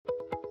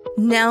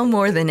Now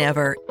more than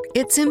ever,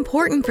 it's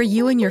important for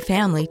you and your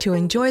family to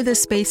enjoy the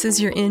spaces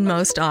you're in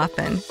most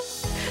often.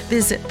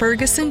 Visit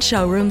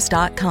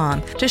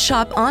FergusonShowrooms.com to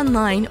shop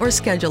online or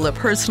schedule a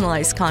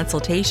personalized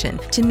consultation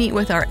to meet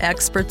with our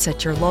experts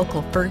at your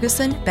local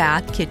Ferguson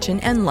Bath, Kitchen,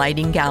 and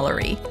Lighting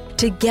Gallery.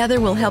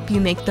 Together we'll help you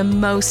make the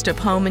most of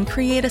home and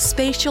create a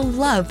space you'll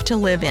love to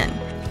live in.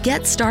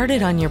 Get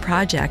started on your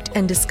project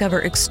and discover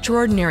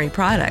extraordinary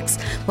products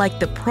like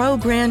the Pro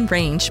Grand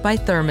Range by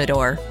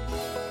Thermador.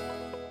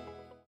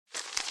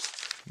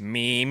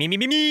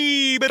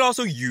 Me, but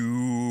also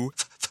you.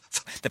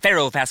 The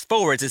Pharaoh fast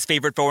forwards his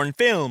favorite foreign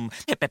film,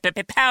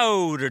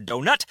 Powder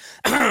Donut.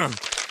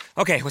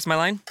 Okay, what's my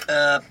line?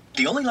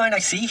 The only line I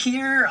see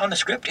here on the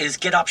script is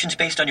get options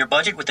based on your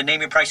budget with the Name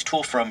Your Price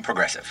tool from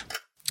Progressive.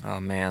 Oh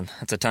man,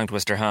 that's a tongue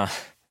twister, huh?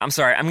 I'm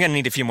sorry, I'm gonna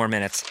need a few more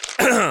minutes.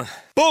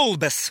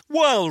 Bulbous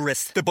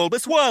Walrus, the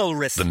Bulbous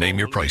Walrus. The Name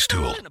Your Price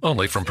tool,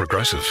 only from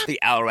Progressive. The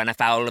owl ran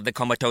afoul of the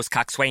comatose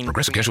coxswain.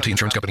 Progressive Casualty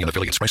Insurance Company and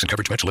affiliates. Price and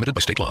coverage match limited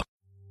by state law.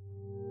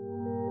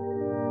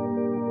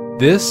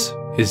 This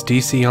is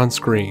DC On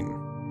Screen.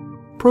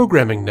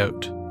 Programming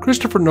note.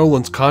 Christopher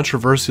Nolan's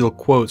controversial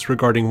quotes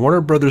regarding Warner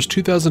Bros.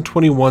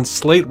 2021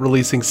 Slate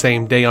releasing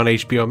same day on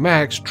HBO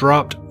Max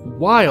dropped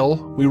while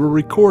we were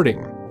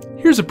recording.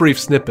 Here's a brief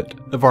snippet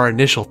of our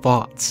initial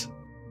thoughts.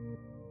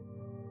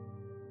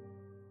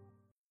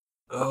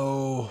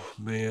 Oh,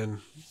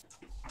 man.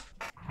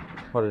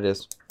 What it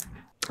is?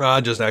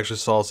 I just actually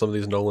saw some of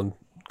these Nolan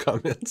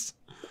comments.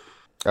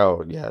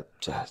 Oh, yeah.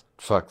 Just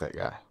fuck that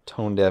guy.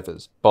 Tone deaf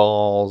as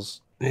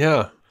balls.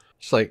 Yeah.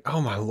 It's like, oh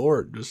my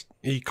lord.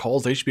 He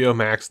calls HBO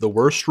Max the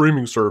worst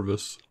streaming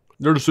service.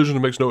 Their decision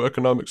makes no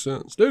economic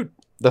sense. Dude.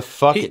 The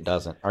fuck it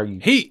doesn't. Are you?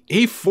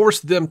 He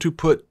forced them to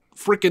put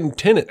freaking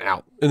Tenet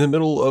out in the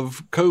middle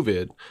of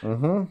COVID.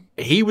 Mm-hmm.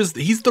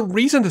 He's the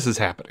reason this is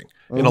happening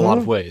in a lot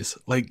of ways.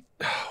 Like,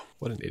 oh,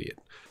 what an idiot.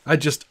 I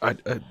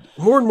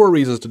more and more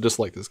reasons to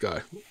dislike this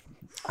guy.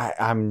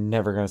 I'm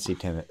never going to see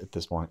Tenet at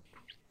this point.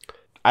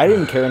 I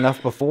didn't care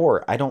enough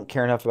before. I don't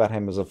care enough about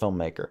him as a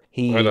filmmaker.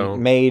 He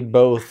made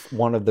both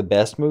one of the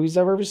best movies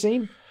I've ever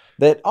seen.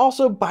 That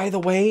also, by the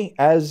way,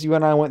 as you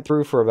and I went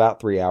through for about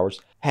 3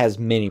 hours, has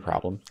many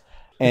problems.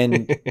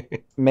 And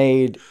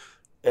made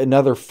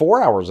another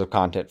 4 hours of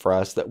content for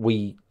us that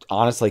we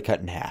honestly cut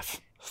in half.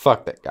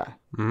 Fuck that guy.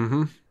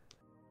 Mm-hmm.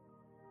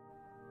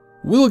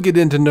 We'll get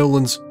into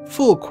Nolan's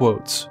full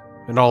quotes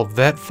and all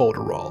that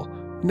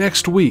folderol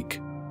next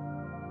week.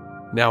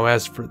 Now,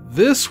 as for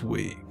this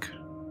week,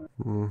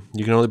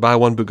 you can only buy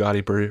one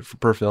Bugatti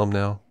per film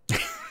now.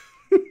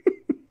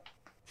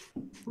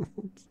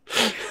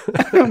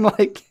 I'm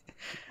like,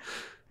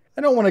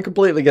 I don't want to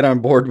completely get on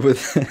board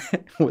with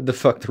the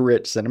fuck the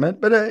rich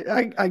sentiment, but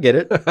I get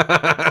it.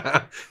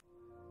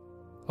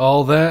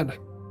 All that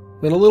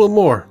and a little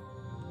more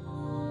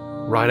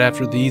right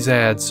after these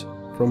ads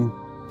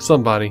from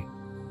somebody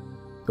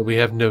that we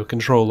have no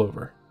control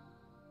over.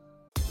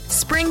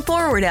 Spring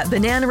forward at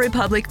Banana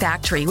Republic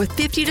Factory with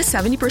 50 to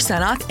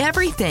 70% off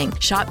everything.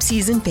 Shop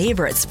season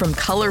favorites from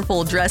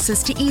colorful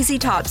dresses to easy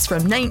tops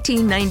from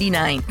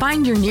 $19.99.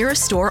 Find your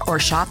nearest store or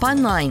shop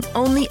online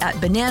only at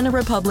Banana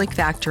Republic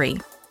Factory.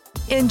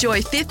 Enjoy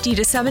 50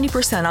 to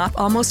 70% off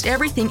almost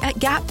everything at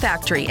Gap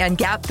Factory and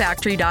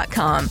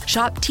gapfactory.com.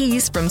 Shop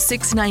tees from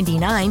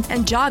 $6.99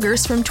 and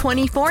joggers from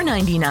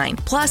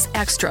 $24.99. Plus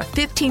extra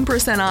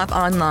 15% off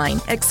online.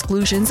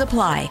 Exclusions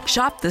apply.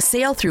 Shop the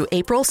sale through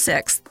April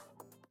 6th.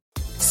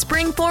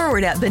 Spring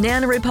forward at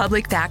Banana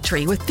Republic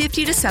Factory with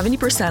 50 to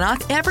 70%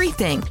 off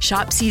everything.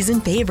 Shop season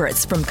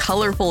favorites from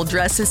colorful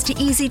dresses to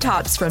easy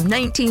tops from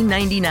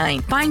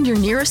 $19.99. Find your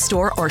nearest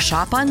store or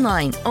shop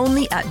online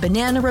only at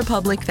Banana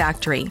Republic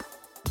Factory.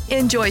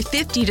 Enjoy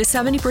 50 to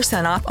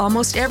 70% off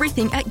almost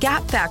everything at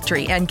Gap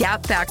Factory and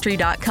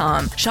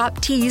gapfactory.com. Shop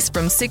tees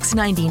from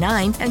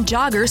 $6.99 and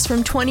joggers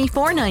from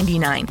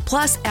 $24.99.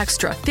 Plus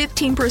extra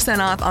 15%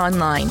 off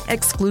online.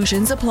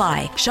 Exclusions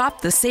apply.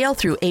 Shop the sale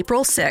through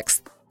April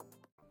 6th.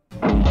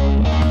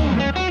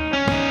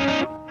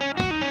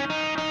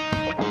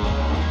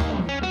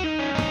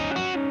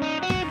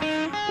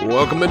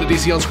 Welcome into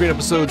DC On Screen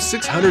episode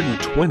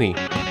 620.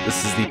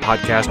 This is the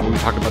podcast where we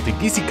talk about the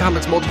DC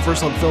Comics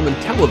multiverse on film and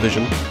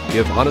television,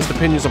 give honest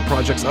opinions on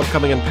projects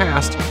upcoming and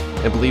past,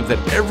 and believe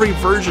that every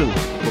version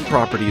of a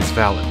property is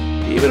valid,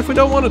 even if we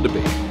don't want it to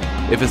be.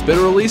 If it's been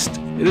released,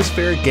 it is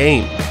fair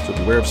game, so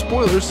beware of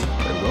spoilers,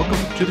 and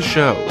welcome to the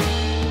show.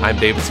 I'm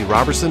David C.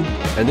 Robertson,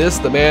 and this,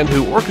 the man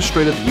who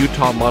orchestrated the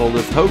Utah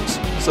monolith hoax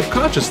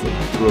subconsciously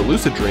through a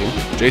lucid dream,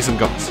 Jason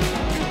Goss.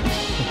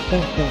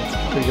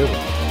 That's pretty good.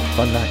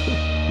 Fun night.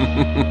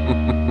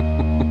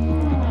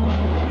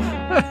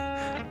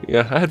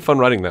 Yeah, I had fun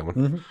writing that one.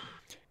 Mm-hmm.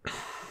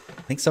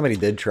 I think somebody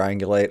did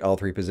triangulate all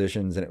three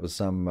positions, and it was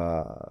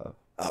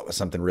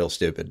something real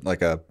stupid,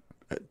 like a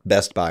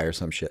Best Buy or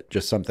some shit.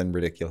 Just something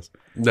ridiculous.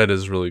 That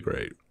is really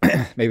great.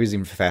 Maybe it was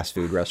even a fast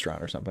food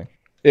restaurant or something.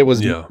 It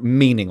was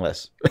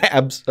meaningless.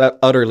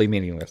 Utterly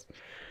meaningless.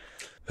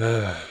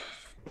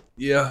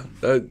 Yeah.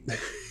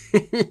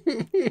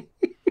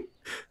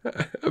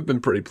 I've been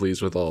pretty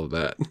pleased with all of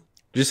that.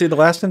 Did you see the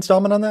last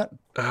installment on that?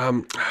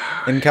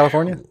 In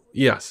California?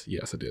 Yes,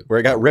 I did. Where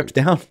it got ripped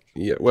down?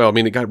 Yeah, well, I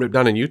mean, it got ripped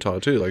down in Utah,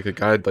 too. Like, the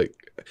guy,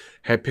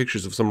 had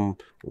pictures of some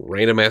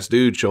random-ass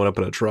dude showing up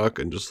in a truck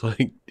and just,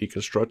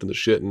 deconstructing the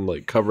shit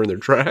and, covering their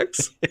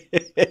tracks.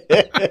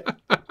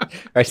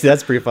 Actually,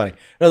 that's pretty funny.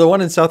 No, the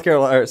one in South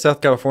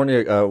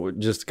California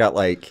just got,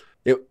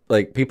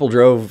 people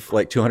drove,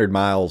 200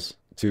 miles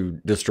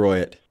to destroy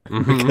it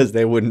because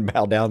they wouldn't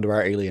bow down to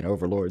our alien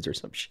overlords or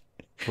some shit.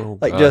 Oh,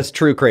 just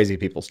true crazy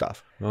people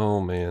stuff.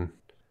 Oh, man.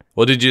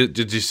 Well, did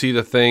you see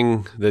the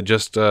thing that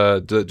just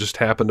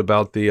happened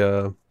about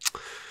the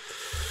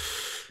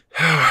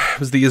it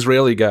was the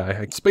Israeli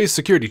guy, space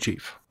security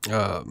chief,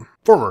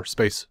 former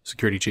space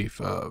security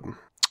chief. What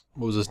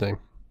was his name?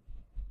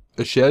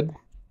 Ashed.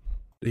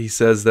 He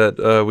says that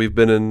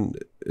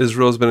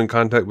Israel's been in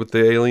contact with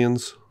the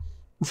aliens.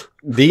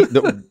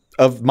 The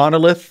of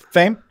Monolith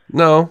fame?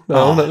 No,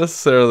 not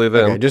necessarily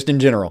them. Okay, just in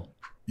general.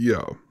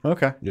 Yeah.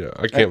 Okay. Yeah,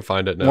 I can't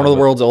find it now. One of the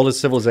world's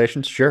oldest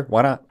civilizations? Sure,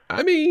 why not?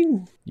 I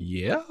mean,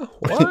 yeah,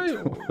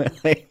 why?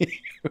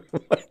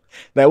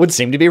 That would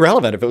seem to be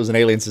relevant if it was an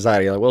alien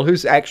society.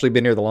 Who's actually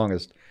been here the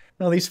longest?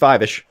 Well, these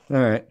 5-ish. All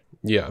right.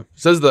 Yeah.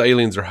 Says the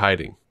aliens are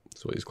hiding.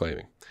 That's what he's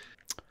claiming.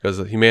 Because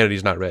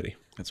humanity's not ready.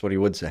 That's what he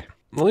would say.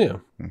 Well, yeah.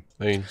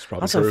 I mean, it's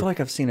probably also, true. I feel like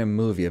I've seen a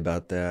movie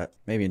about that.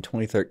 Maybe in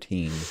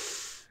 2013.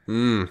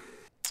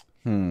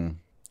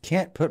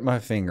 Can't put my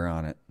finger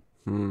on it.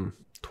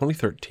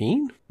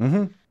 2013?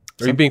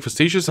 Mm-hmm. Are you being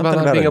facetious about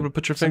not being able to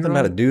put your finger on it?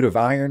 Something about a dude of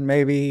iron,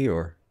 maybe?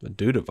 Or a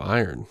dude of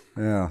iron?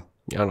 Yeah.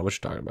 I don't know what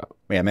you're talking about.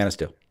 Yeah, Man of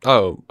Steel.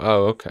 Oh,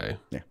 okay.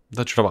 Yeah. I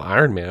thought you were talking about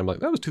Iron Man. I'm like,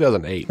 that was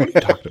 2008. What are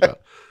you talking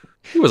about?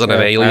 He wasn't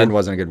an alien. Iron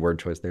wasn't a good word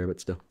choice there, but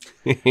still.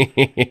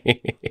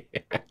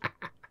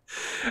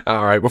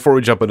 All right, before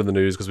we jump into the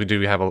news, because we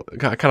do have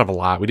kind of a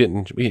lot. We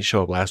didn't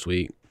show up last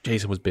week.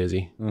 Jason was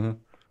busy. Mm-hmm.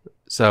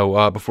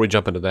 So before we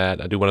jump into that,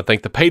 I do want to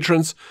thank the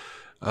patrons.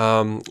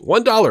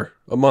 $1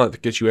 a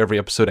month gets you every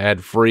episode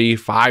ad-free.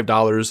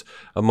 $5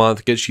 a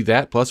month gets you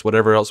that, plus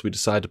whatever else we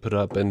decide to put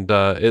up. And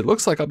it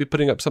looks like I'll be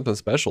putting up something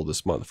special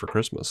this month for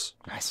Christmas.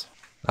 Nice.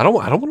 I don't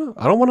want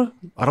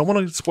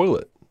to spoil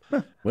it.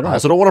 I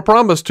also don't want to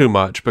promise too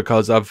much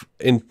because I've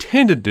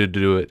intended to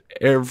do it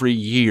every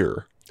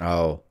year.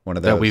 Oh, one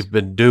of those. That we've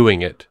been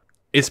doing it.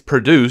 It's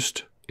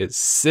produced. It's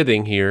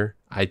sitting here.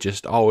 I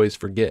just always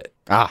forget.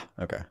 Ah,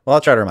 okay. Well,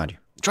 I'll try to remind you.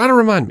 Try to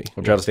remind me.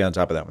 We'll try to stay on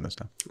top of that one this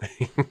time.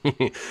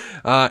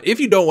 If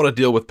you don't want to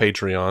deal with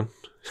Patreon,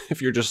 if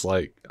you're just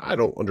like, I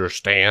don't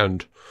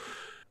understand,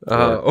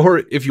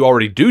 or if you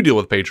already do deal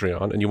with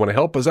Patreon and you want to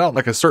help us out,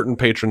 like a certain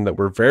patron that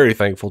we're very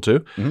thankful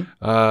to,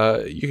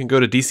 you can go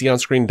to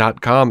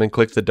dconscreen.com and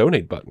click the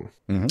donate button.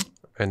 Mm-hmm.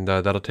 And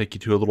that'll take you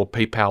to a little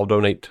PayPal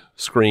donate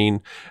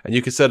screen. And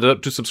you can set it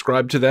up to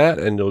subscribe to that,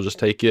 and it'll just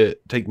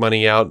take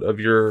money out of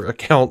your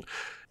account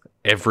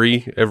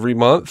every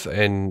month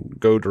and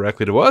go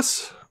directly to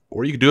us.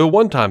 Or you can do a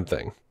one-time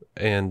thing.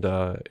 And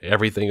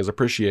everything is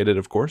appreciated,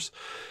 of course.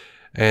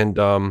 And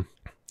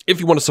if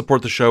you want to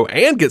support the show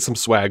and get some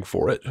swag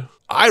for it,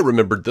 I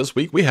remembered this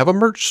week we have a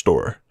merch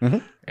store. Mm-hmm.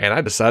 And I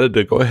decided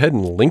to go ahead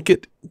and link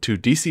it to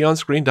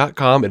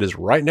dconscreen.com. It is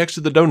right next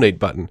to the donate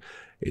button.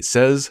 It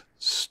says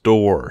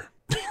store.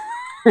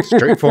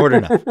 Straightforward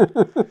enough.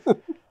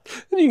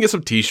 And you can get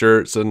some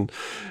t-shirts and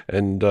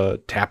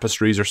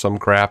tapestries or some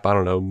crap. I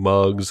don't know,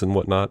 mugs and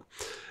whatnot.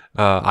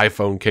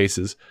 iPhone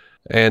cases.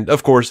 And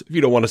of course, if you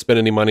don't want to spend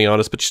any money on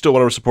us, but you still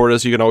want to support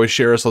us, you can always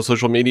share us on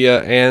social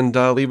media and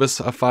leave us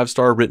a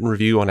 5-star written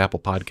review on Apple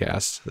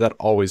Podcasts. That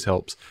always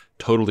helps.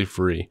 Totally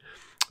free.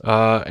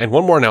 And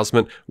one more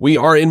announcement. We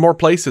are in more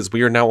places.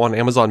 We are now on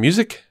Amazon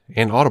Music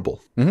and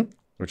Audible. Mm-hmm.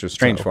 Which was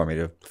strange for me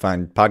to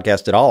find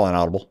podcast at all on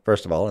Audible,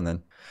 first of all, and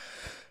then...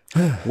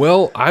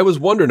 Well, I was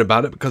wondering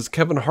about it because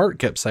Kevin Hart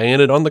kept saying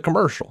it on the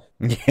commercial.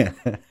 Yeah.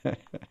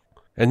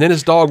 And then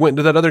his dog went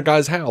to that other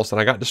guy's house, and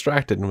I got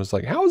distracted and was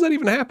like, how is that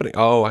even happening?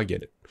 Oh, I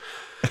get it.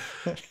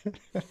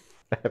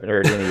 I haven't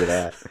heard any of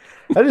that.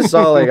 I just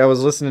saw, I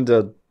was listening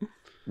to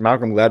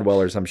Malcolm Gladwell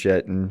or some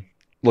shit and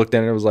looked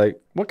in and it was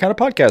like, what kind of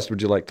podcast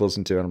would you like to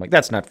listen to? And I'm like,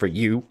 that's not for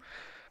you.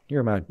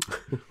 You're mine.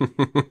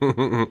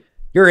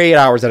 You're 8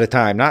 hours at a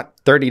time, not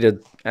 30 to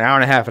an hour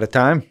and a half at a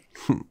time.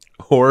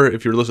 Or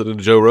if you're listening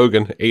to Joe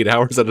Rogan, 8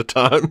 hours at a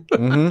time.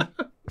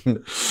 Mm-hmm.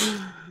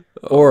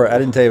 Or I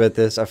didn't tell you about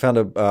this. I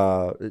found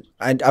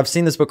I've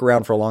seen this book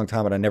around for a long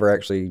time, but I never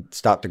actually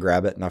stopped to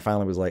grab it. And I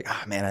finally was like,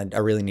 oh man, I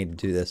really need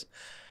to do this.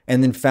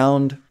 And then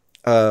found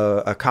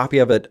a copy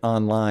of it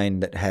online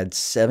that had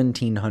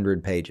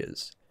 1,700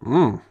 pages.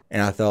 Mm.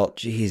 And I thought,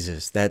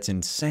 Jesus, that's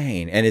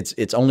insane. And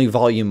it's only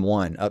volume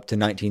 1 up to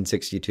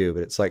 1962,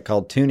 but it's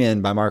called Tune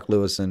In by Mark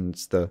Lewison.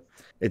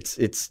 Because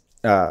it's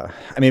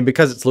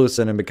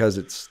Lewison and because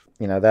it's,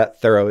 that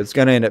thorough, it's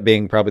going to end up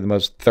being probably the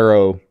most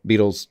thorough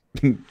Beatles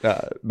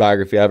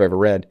biography I've ever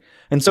read.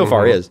 And so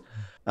far is.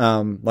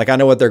 I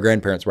know what their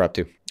grandparents were up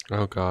to.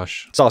 Oh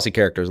gosh. Saucy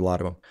characters, a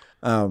lot of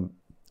them.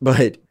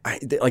 But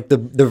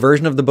the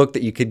version of the book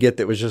that you could get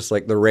that was just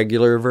the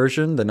regular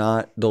version, the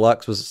not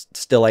deluxe, was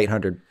still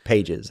 800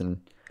 pages.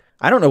 And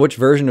I don't know which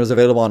version was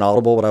available on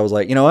Audible, but I was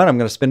like, you know what? I'm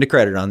going to spend a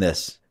credit on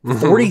this.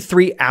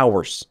 43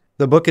 hours.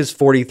 The book is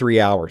 43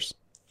 hours.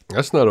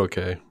 That's not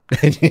okay.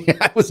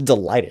 I was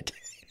delighted.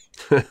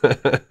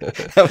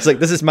 I was like,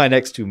 this is my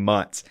next 2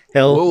 months.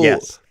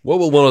 Yes. What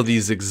will one of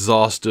these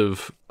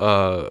exhaustive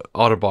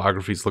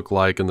autobiographies look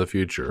like in the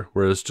future?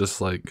 Where it's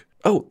just like...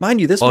 Oh, mind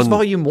you, this was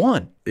volume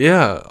 1.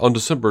 Yeah, on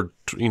December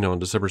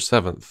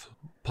 7th,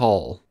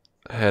 Paul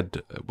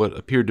had what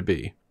appeared to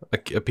be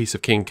a piece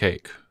of king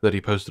cake that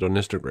he posted on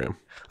Instagram.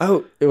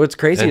 Oh, what's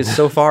crazy is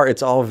so far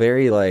it's all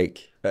very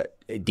like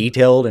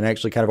detailed and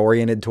actually kind of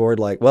oriented toward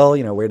like, well,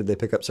 where did they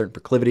pick up certain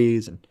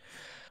proclivities and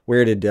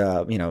where did,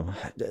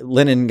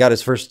 Lennon got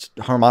his first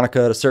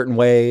harmonica a certain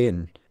way,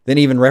 and then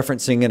even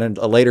referencing in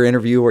a later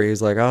interview where he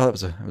was like, oh,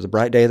 it was a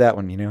bright day, that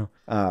one,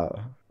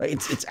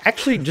 It's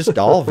actually just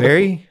all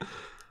very,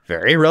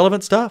 very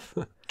relevant stuff.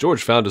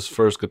 George found his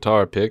first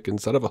guitar pick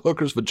inside of a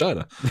hooker's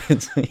vagina.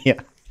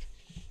 Yeah.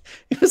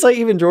 It was like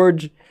even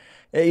George,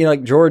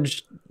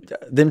 George,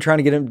 them trying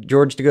to get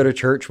George to go to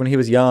church when he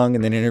was young,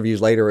 and then interviews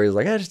later where he was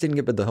like, I just didn't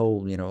get the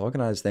whole,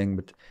 organized thing.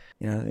 But,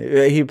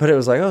 he put it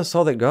was like, oh, I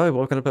saw that guy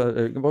walking up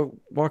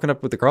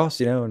with the cross,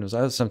 and it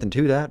was something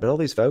to that. But all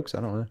these folks,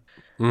 I don't know.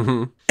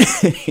 Mm-hmm.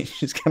 He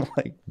just kind of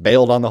like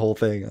bailed on the whole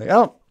thing. Like, I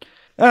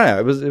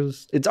don't know.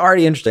 It's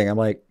already interesting. I'm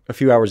like a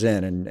few hours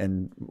in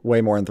and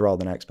way more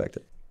enthralled than I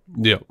expected.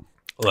 Yeah.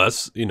 Well,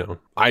 that's,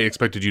 I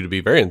expected you to be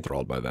very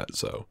enthralled by that.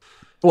 So,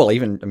 well,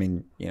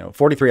 even,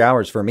 43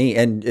 hours for me,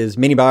 and as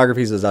many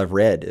biographies as I've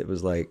read, it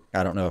was like,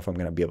 I don't know if I'm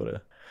going to be able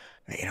to,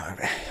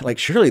 like,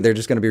 surely they're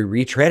just going to be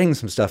retreading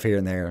some stuff here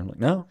and there. I'm like,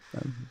 no,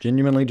 I'm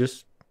genuinely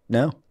just,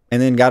 no.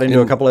 And then got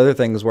into a couple other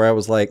things where I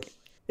was like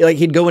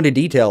he'd go into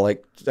detail,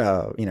 like,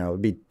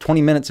 it'd be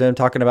 20 minutes of him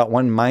talking about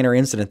one minor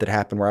incident that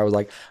happened where I was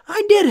like,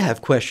 I did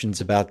have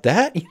questions about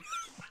that.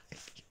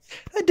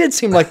 It did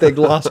seem like they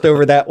glossed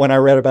over that when I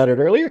read about it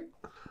earlier.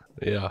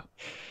 Yeah.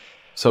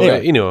 So,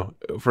 anyway.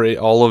 For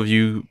all of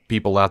you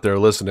people out there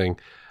listening,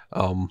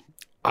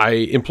 I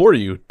implore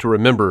you to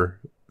remember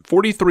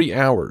 43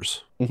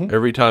 hours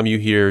every time you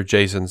hear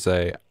Jason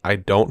say, I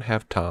don't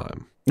have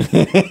time.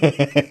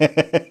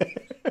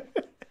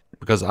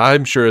 Because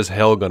I'm sure as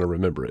hell going to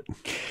remember it.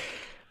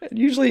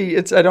 Usually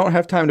it's I don't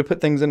have time to put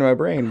things into my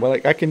brain. Well,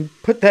 like I can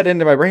put that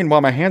into my brain while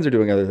my hands are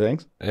doing other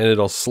things. And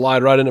it'll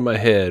slide right into my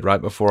head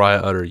right before I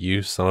utter,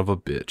 you son of a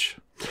bitch.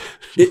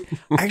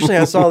 Actually,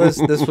 I saw this.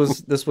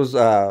 This was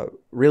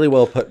really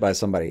well put by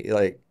somebody.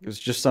 Like, it was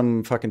just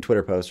some fucking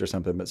Twitter post or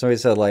something. But somebody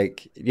said,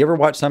 like, you ever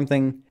watch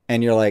something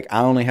and you're like,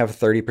 I only have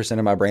 30%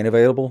 of my brain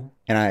available,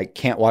 and I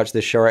can't watch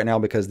this show right now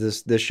because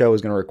this show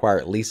is going to require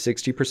at least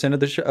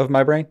 60% of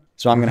my brain.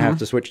 So I'm going to have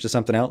to switch to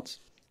something else.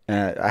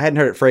 I hadn't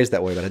heard it phrased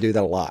that way, but I do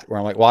that a lot. Where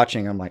I'm like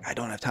watching, I'm like, I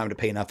don't have time to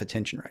pay enough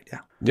attention right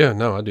now. Yeah,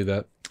 no, I do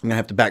that. I'm gonna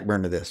have to back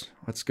burner this.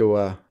 Let's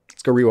go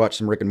rewatch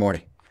some Rick and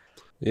Morty.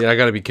 Yeah, I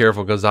got to be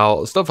careful because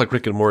stuff like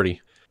Rick and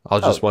Morty,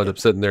 I'll just wind up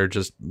sitting there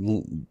just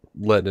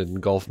letting it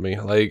engulf me.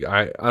 Like,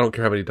 I don't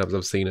care how many times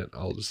I've seen it.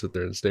 I'll just sit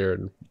there and stare,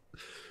 and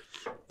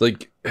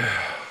like,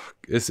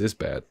 it's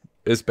bad.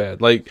 It's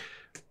bad. Like,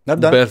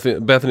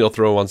 Bethany will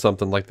throw on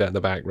something like that in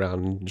the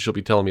background, and she'll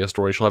be telling me a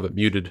story. She'll have it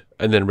muted,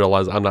 and then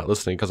realize I'm not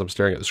listening because I'm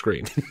staring at the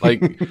screen. Like,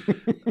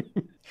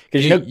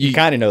 because you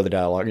kind of know the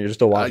dialogue, and you're just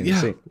still watching the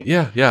scene.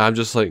 Yeah. I'm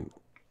just like,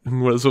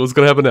 what's going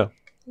to happen now?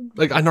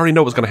 Like, I already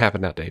know what's going to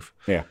happen now, Dave.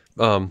 Yeah.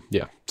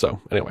 Yeah.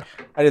 So anyway,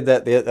 I did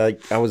that.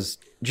 I was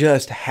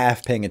just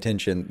half paying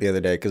attention the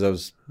other day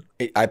because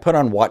I put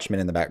on Watchmen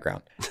in the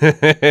background,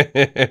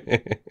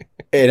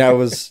 and I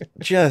was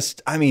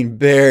just,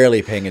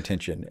 barely paying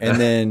attention, and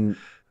then.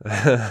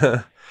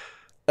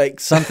 Like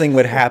something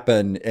would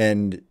happen,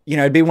 and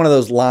it'd be one of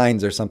those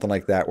lines or something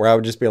like that where I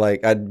would just be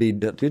like, I'd be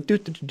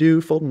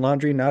folding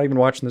laundry, not even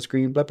watching the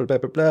screen, blah blah blah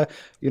blah blah.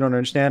 You don't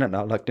understand. I'm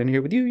not locked in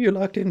here with you. You're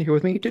locked in here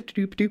with me.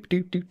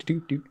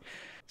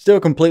 Still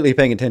completely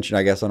paying attention,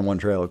 I guess, on one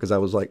trail because I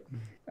was like,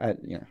 I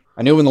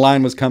knew when the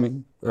line was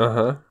coming.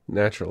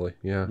 Naturally,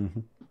 yeah.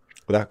 Mm-hmm.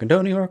 Without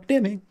condoning or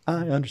condemning,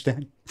 I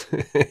understand.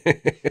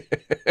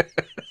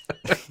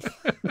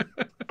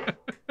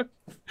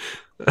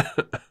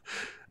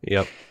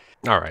 Yep.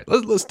 All right.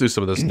 Let's do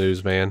some of this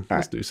news, man.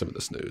 Let's do some of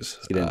this news.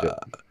 Let's get into it.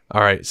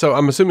 All right. So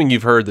I'm assuming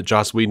you've heard that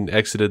Joss Whedon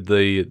exited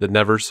the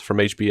Nevers from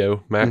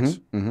HBO Max.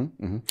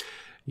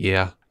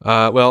 Yeah.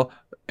 Well,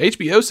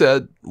 HBO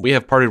said we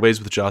have parted ways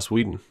with Joss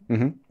Whedon.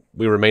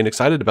 We remain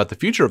excited about the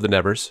future of the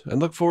Nevers and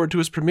look forward to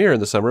his premiere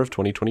in the summer of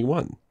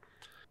 2021.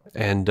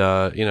 And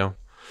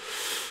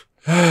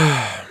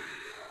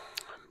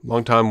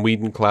longtime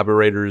Whedon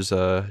collaborators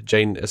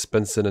Jane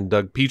Espenson and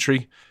Doug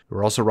Petrie, who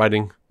are also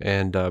writing,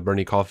 and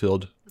Bernie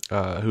Caulfield,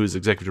 who is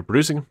executive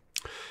producing.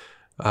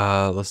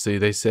 Let's see.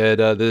 They said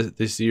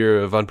this year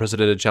of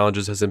unprecedented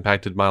challenges has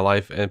impacted my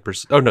life and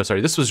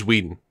this was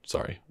Whedon.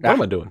 Sorry, what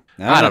am I doing?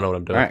 I don't know what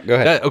I'm doing. All right, go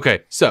ahead.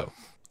 Okay, so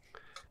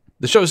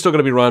the show is still going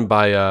to be run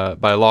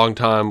by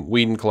longtime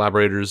Whedon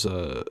collaborators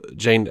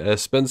Jane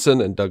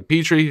Espenson and Doug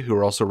Petrie, who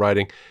are also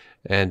writing,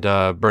 and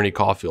Bernie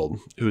Caulfield,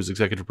 who is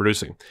executive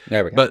producing.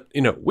 There we go. But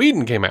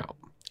Whedon came out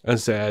and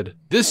said,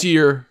 "This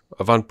year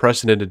of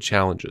unprecedented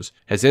challenges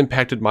has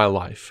impacted my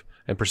life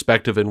and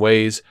perspective in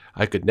ways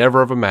I could never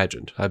have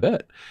imagined, I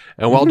bet.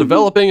 And while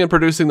developing and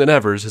producing the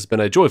Nevers has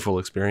been a joyful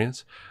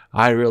experience,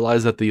 I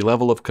realize that the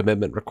level of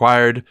commitment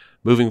required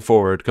moving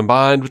forward,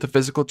 combined with the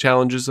physical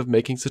challenges of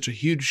making such a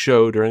huge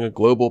show during a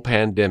global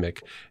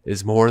pandemic,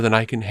 is more than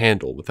I can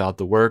handle without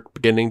the work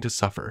beginning to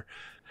suffer.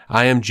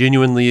 I am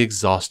genuinely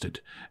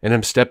exhausted and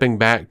am stepping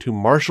back to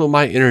marshal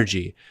my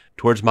energy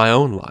towards my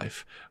own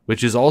life,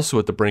 which is also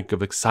at the brink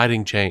of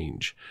exciting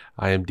change.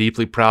 I am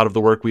deeply proud of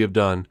the work we have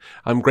done.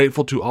 I'm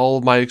grateful to all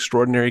of my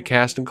extraordinary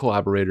cast and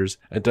collaborators,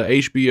 and to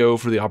HBO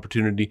for the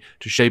opportunity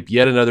to shape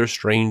yet another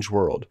strange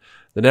world.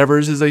 The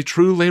Nevers is a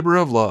true labor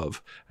of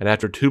love, and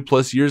after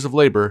 2+ years of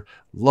labor,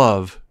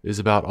 love is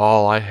about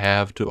all I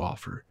have to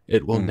offer.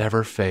 It will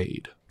never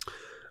fade."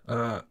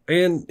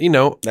 And, you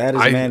know... That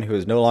is a man who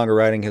is no longer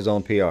writing his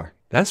own PR.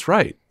 That's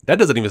right. That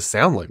doesn't even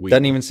sound like Whedon.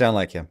 Doesn't even sound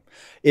like him.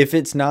 If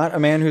it's not a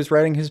man who's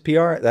writing his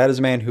PR, that is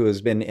a man who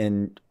has been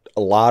in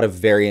a lot of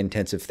very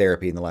intensive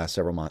therapy in the last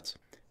several months.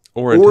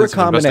 Or intensive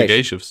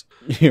investigations.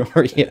 Yeah.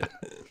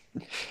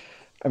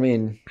 I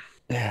mean...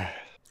 Yeah.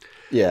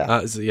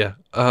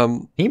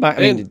 He might,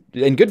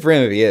 and good for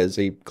him if he is.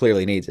 He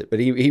clearly needs it, but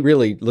he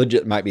really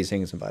legit might be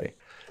seeing somebody.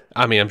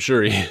 I mean, I'm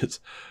sure he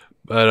is.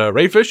 But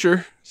Ray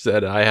Fisher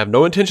said, "I have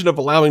no intention of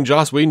allowing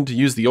Joss Whedon to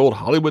use the old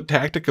Hollywood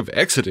tactic of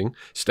exiting,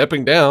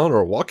 stepping down,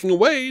 or walking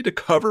away to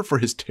cover for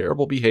his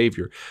terrible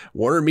behavior.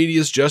 Warner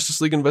Media's Justice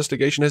League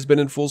investigation has been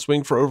in full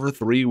swing for over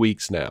 3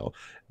 weeks now.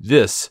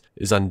 This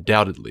is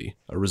undoubtedly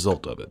a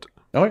result of it."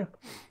 Oh, yeah.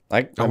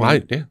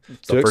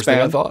 It's the first thing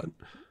I thought.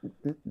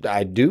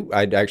 I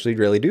actually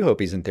really do hope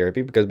he's in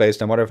therapy, because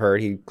based on what I've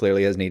heard, he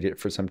clearly has needed it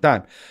for some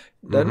time.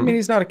 Doesn't mean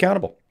he's not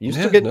accountable. You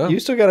still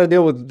got to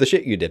deal with the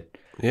shit you did.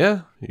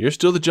 Yeah, you're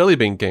still the Jelly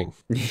Bean King.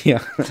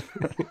 Yeah.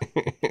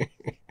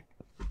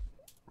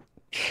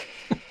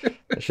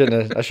 I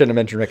shouldn't have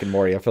mentioned Rick and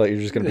Morty. I feel like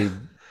you're just going to be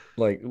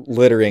like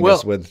littering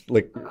us with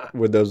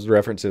those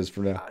references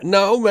from now.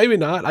 No, maybe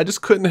not. I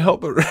just couldn't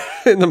help it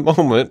in the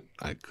moment.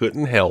 I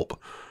couldn't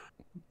help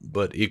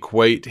but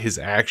equate his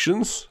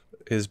actions,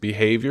 his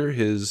behavior,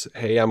 his,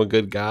 "hey, I'm a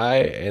good guy,"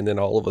 and then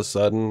all of a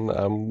sudden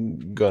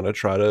I'm going to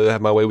try to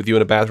have my way with you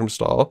in a bathroom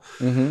stall.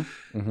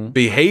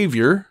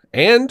 Behavior,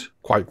 and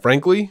quite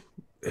frankly,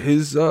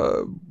 his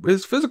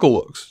physical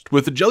looks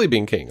with the Jelly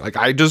Bean King. Like,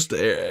 I just,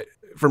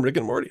 from Rick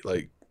and Morty,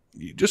 like,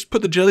 you just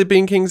put the Jelly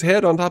Bean King's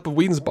head on top of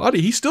Whedon's body,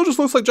 he still just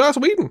looks like Joss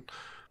Whedon.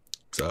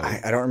 So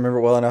I don't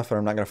remember well enough, but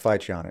I'm not going to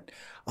fight you on it.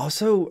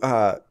 Also,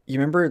 you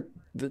remember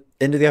the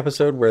end of the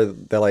episode where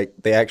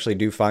they actually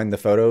do find the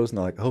photos and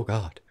they're like, "Oh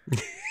God."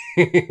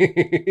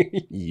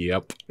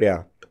 Yep.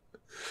 Yeah.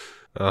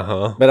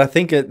 Uh-huh. But I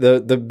think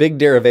the big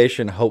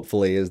derivation,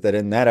 hopefully, is that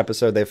in that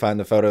episode they find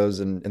the photos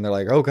and they're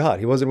like, "Oh God,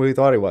 he wasn't what we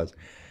thought he was."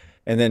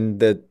 And then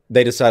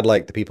they decide,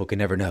 like, the people can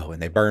never know,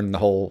 and they burn the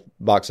whole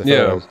box of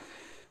photos. Yeah.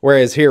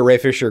 Whereas here, Ray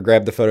Fisher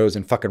grabbed the photos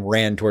and fucking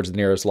ran towards the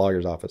nearest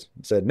lawyer's office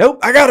and said, "Nope,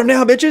 I got him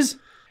now, bitches."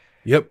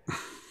 Yep.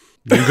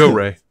 You go,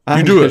 Ray.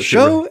 You do it.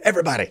 Show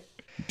everybody.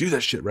 Do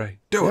that shit, Ray.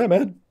 Do it. Yeah,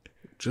 man.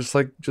 Just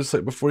like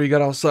before you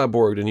got all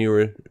cyborged and you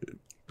were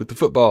with the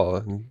football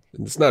and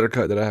the Snyder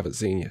cut that I haven't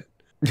seen yet.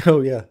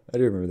 Oh yeah, I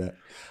do remember that.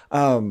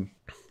 And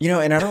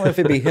I don't know if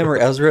it'd be him or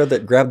Ezra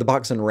that grabbed the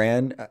box and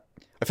ran.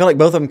 I feel like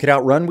both of them could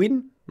outrun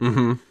Whedon.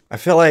 Mm-hmm. I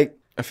feel like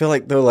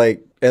though,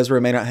 like,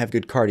 Ezra may not have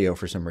good cardio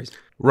for some reason.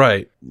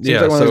 Right.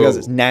 Seems like one of those guys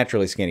that's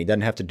naturally skinny,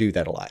 doesn't have to do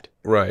that a lot.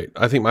 Right.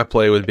 I think my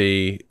play would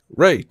be,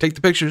 Ray, take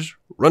the pictures,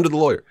 run to the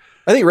lawyer.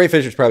 I think Ray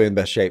Fisher's probably in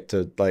the best shape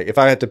to, like, if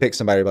I had to pick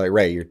somebody, I'd be like,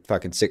 "Ray, you're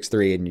fucking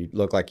 6'3" and you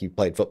look like you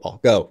played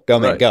football. Go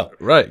man, go.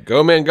 Right.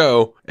 Go man,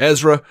 go.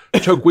 Ezra,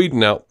 choke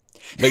Whedon out.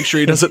 Make sure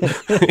he doesn't.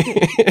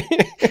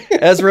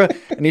 Ezra,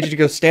 I need you to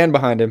go stand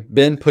behind him.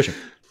 Ben, push him.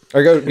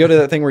 Or go to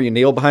that thing where you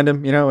kneel behind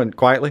him, and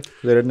quietly.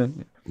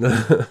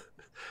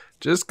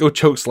 Just go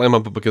choke slam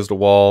up against the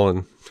wall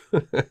and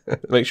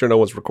make sure no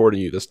one's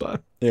recording you this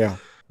time. Yeah.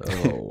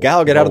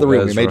 Gal, get out of the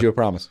room. Ezra. We made you a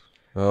promise.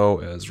 Oh,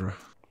 Ezra.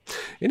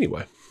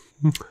 Anyway.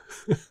 One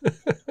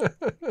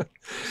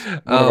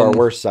of our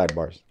worst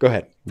sidebars. Go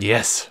ahead.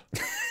 Yes.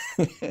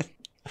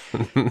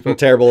 Feel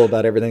terrible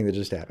about everything that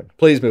just happened.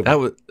 Please move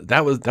on.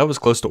 That was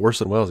close to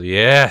Orson Welles.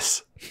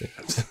 Yes.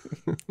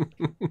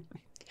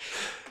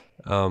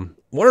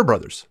 Warner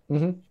Brothers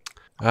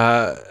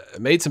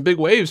made some big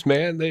waves,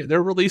 man.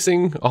 They're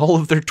releasing all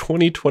of their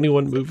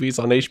 2021 movies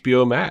on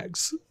HBO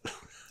Max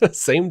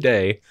same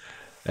day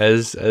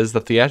as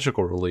the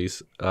theatrical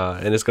release,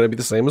 and it's going to be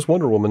the same as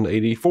Wonder Woman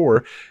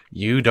 84.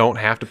 You don't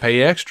have to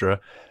pay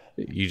extra.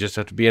 You just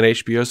have to be an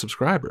HBO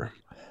subscriber.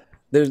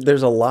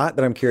 There's a lot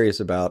that I'm curious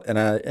about, and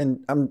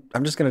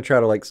I'm just going to try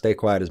to, like, stay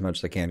quiet as much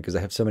as I can because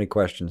I have so many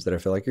questions that I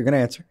feel like you're going to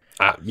answer.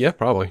 Yeah,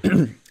 probably.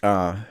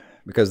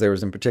 Because there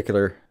was in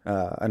particular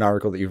an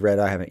article that you've read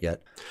I haven't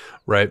yet.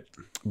 Right.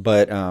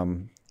 But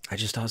I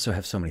just also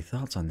have so many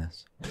thoughts on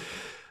this.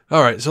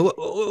 All right, so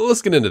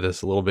let's get into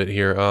this a little bit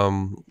here.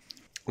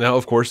 Now,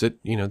 of course,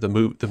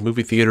 the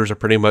movie theaters are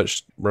pretty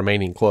much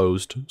remaining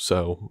closed.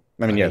 So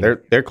I mean,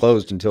 they're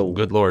closed until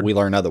good Lord, we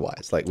learn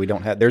otherwise. Like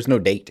there's no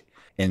date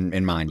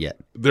in mind yet.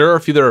 There are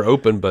a few that are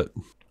open, but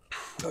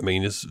I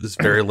mean, it's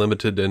very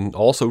limited. And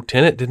also,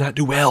 Tenet did not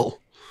do well.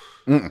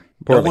 No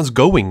one's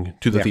going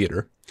to the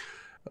theater.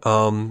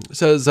 It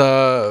says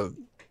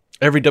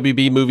every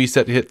WB movie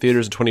set to hit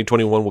theaters in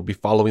 2021 will be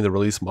following the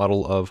release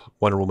model of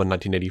Wonder Woman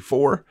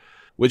 1984,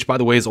 which, by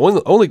the way, is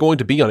only going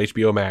to be on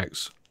HBO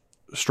Max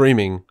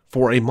streaming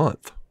for a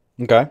month.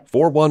 Okay.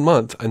 For 1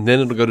 month, and then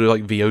it'll go to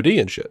like VOD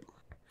and shit.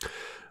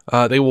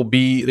 They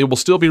will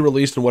still be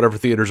released in whatever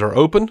theaters are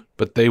open,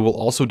 but they will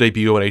also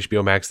debut on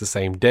HBO Max the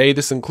same day.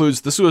 This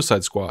includes The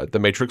Suicide Squad, The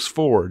Matrix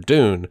 4,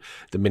 Dune,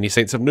 The Many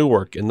Saints of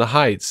Newark, In the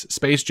Heights,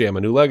 Space Jam: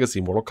 A New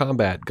Legacy, Mortal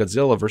Kombat,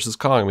 Godzilla vs.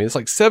 Kong. I mean, it's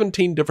like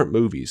 17 different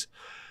movies.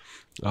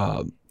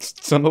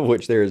 Some of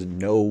which there is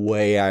no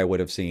way I would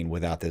have seen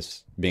without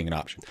this being an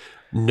option.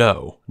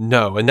 No,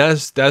 and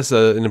that's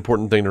an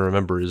important thing to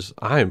remember is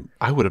I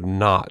would have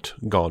not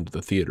gone to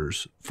the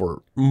theaters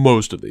for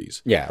most of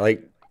these. Yeah,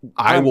 like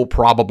I will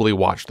probably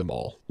watch them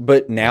all.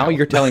 But now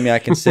you're telling me I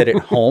can sit at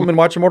home and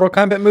watch a Mortal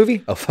Kombat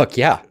movie? Oh fuck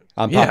yeah!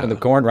 I'm popping the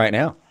corn right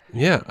now.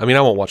 Yeah, I mean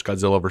I won't watch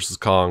Godzilla vs.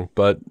 Kong,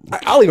 but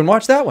I'll even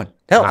watch that one.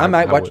 Hell, I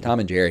might watch Tom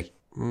and Jerry.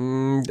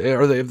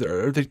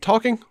 Are they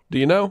talking? Do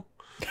you know?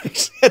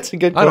 That's a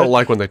good question. I don't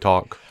like when they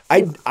talk.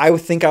 I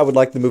would think I would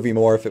like the movie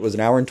more if it was an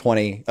hour and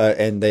 20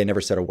 and they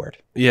never said a word.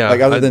 Yeah.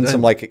 Like other than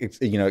some like,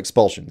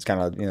 expulsions, kind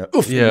of,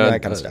 oof,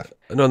 that kind of stuff.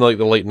 I know in like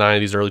the late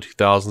 90s, early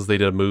 2000s, they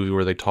did a movie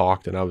where they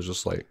talked and I was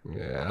just like,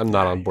 yeah, I'm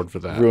not on board for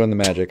that. Ruin the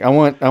magic. I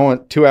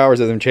want 2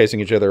 hours of them chasing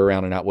each other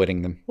around and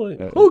outwitting them.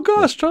 Oh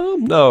gosh,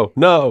 Tom. No.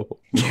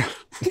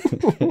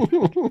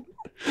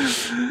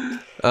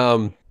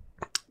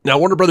 Now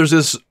Warner Brothers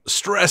is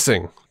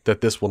stressing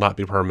that this will not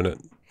be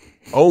permanent.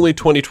 Only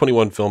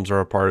 2021 films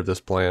are a part of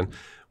this plan,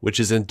 which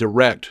is in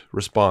direct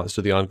response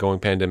to the ongoing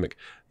pandemic.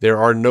 There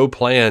are no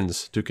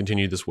plans to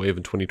continue this wave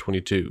in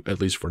 2022, at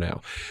least for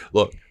now.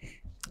 Look,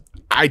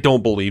 I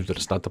don't believe that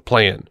it's not the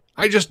plan.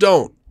 I just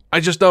don't.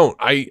 I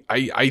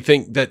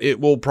think that it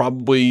will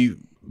probably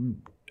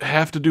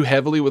have to do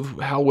heavily with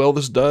how well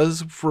this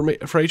does for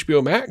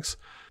HBO Max.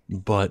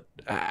 But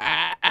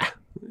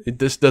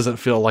this doesn't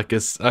feel like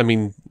it's, I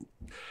mean...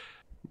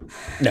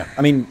 No,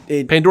 I mean...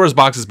 Pandora's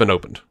box has been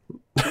opened.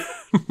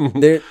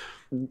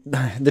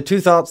 The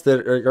two thoughts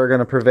that are going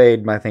to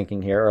pervade my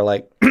thinking here are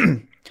like,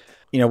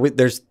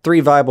 there's 3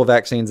 viable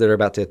vaccines that are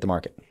about to hit the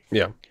market.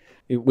 Yeah.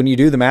 When you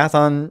do the math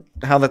on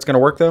how that's going to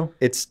work, though,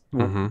 it's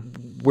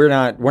we're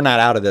not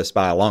out of this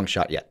by a long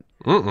shot yet,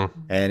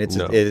 and it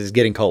is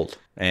getting cold,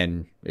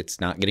 and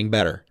it's not getting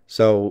better.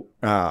 So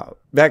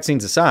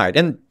vaccines aside,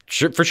 and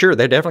for sure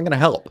they're definitely going to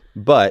help,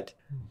 but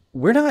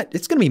we're not.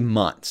 It's going to be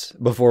months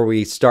before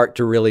we start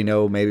to really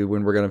know maybe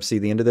when we're going to see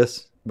the end of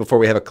this. Before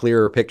we have a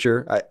clearer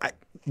picture, I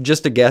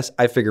just a guess,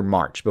 I figure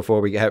March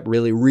before we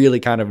really, really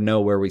kind of know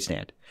where we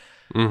stand.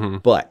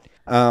 But,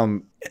 I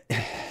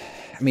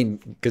mean,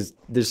 because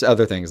there's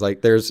other things.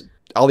 Like there's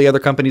all the other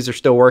companies are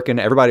still working.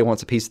 Everybody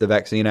wants a piece of the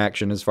vaccine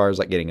action as far as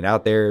like getting it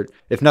out there.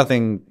 If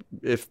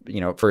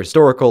for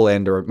historical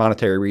and or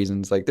monetary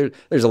reasons, like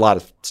there's a lot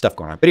of stuff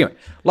going on. But anyway,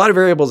 a lot of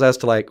variables as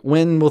to like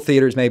when will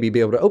theaters maybe be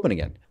able to open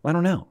again? Well, I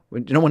don't know.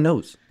 No one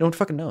knows. No one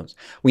fucking knows.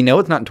 We know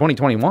it's not in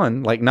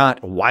 2021, like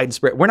not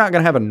widespread. We're not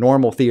going to have a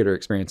normal theater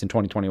experience in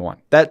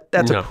 2021.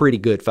 That's a pretty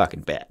good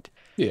fucking bet.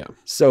 Yeah.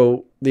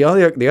 So the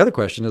other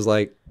question is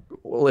like,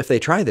 well, if they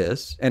try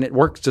this and it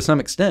works to some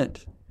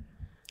extent,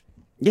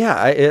 yeah,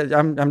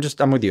 I'm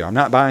with you. I'm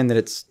not buying that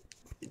it's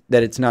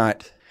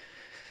not,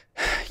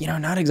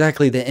 not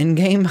exactly the end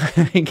game,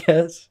 I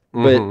guess,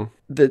 but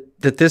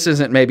that this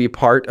isn't maybe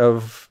part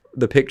of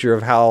the picture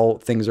of how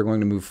things are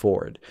going to move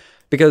forward.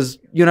 Because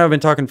you and I have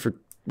been talking for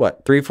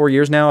 3-4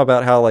 years now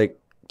about how like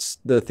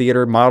the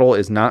theater model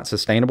is not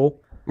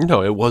sustainable.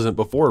 No, it wasn't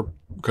before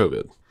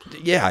COVID.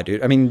 Yeah,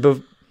 dude. I mean,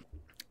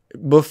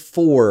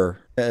 before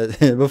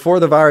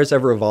the virus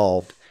ever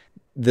evolved,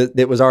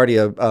 it was already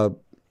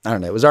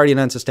it was already an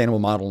unsustainable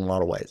model in a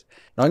lot of ways.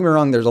 Don't get me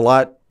wrong, there's a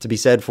lot to be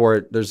said for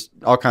it. There's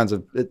all kinds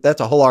of, that's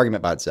a whole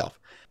argument by itself.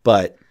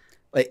 But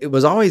it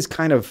was always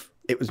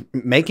it was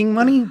making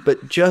money,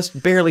 but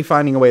just barely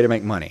finding a way to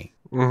make money.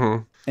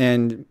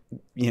 And,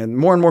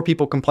 more and more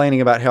people complaining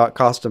about how it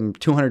cost them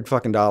 $200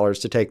 fucking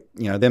to take,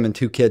 them and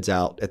 2 kids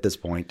out at this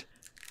point,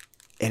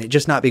 and it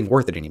just not being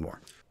worth it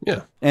anymore.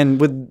 Yeah.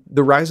 And with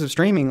the rise of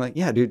streaming, like,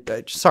 yeah, dude,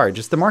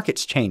 just the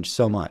market's changed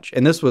so much.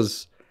 And this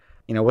was,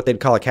 what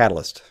they'd call a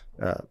catalyst.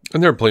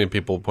 And there are plenty of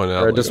people pointing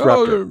out, a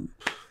disruptor.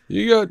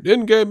 You got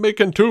Endgame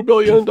making $2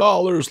 billion.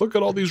 Look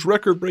at all these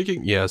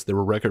record-breaking. Yes, there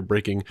were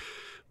record-breaking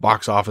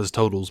box office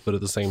totals, but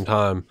at the same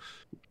time,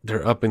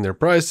 they're upping their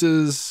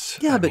prices.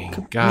 Yeah,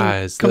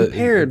 guys,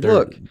 compared,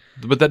 look.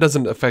 But that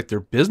doesn't affect their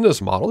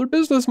business model. Their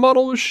business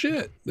model is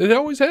shit. It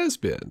always has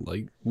been.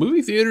 Like,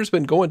 movie theaters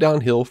been going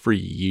downhill for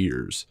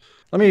years.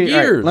 Let me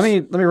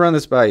run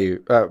this by you.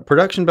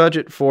 Production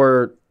budget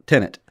for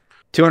Tenet,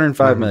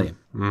 $205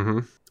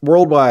 million.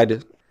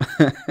 Worldwide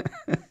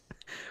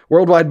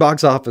Worldwide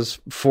box office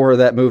for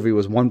that movie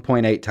was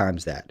 1.8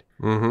 times that.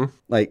 Mm-hmm.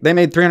 Like, they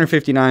made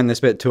 359, they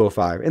spent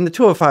 205. And the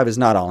 205 is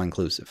not all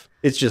inclusive.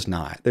 It's just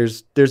not.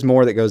 There's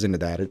more that goes into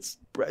that. It's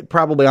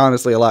probably,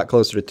 honestly, a lot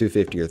closer to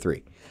 250 or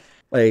 3.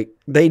 Like,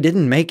 they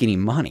didn't make any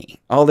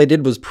money. All they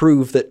did was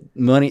prove that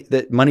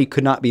money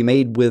could not be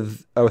made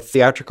with a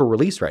theatrical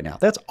release right now.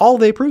 That's all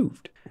they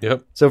proved.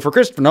 Yep. So for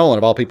Christopher Nolan,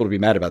 of all people to be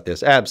mad about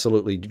this,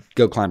 absolutely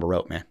go climb a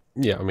rope, man.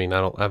 Yeah, I mean,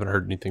 I haven't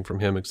heard anything from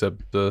him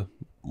except the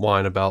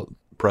whine about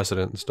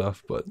precedent and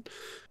stuff, but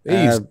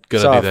he's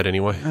gonna do that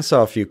anyway. I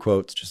saw a few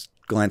quotes just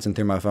glancing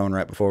through my phone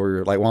right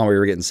before while we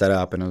were getting set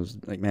up, and I was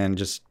like, man,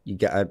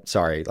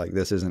 sorry, like,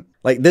 this isn't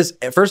like this.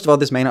 First of all,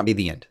 this may not be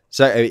the end.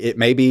 So it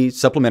may be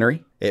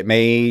supplementary. It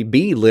may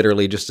be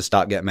literally just a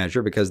stopgap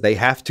measure because they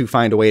have to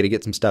find a way to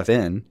get some stuff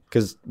in.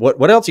 Because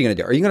what else are you gonna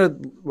do? Are you gonna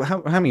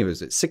how many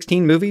was it?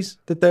 16 movies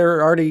that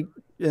they're already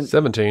in?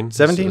 17.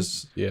 17?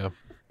 Yeah.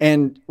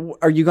 And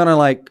are you gonna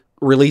like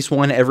release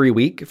one every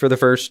week for the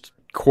first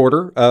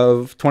quarter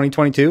of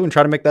 2022 and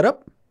try to make that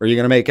up? Or are you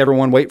going to make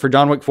everyone wait for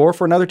John Wick 4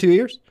 for another 2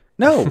 years?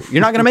 No,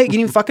 you're not going to make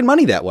any fucking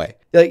money that way.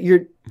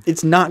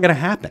 It's not going to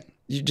happen.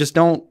 You just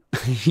don't,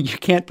 you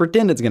can't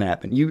pretend it's going to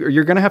happen.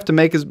 You're going to have to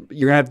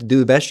you're going to have to do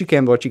the best you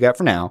can with what you got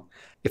for now.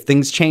 If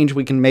things change,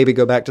 we can maybe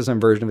go back to some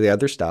version of the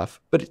other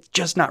stuff, but it's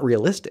just not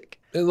realistic.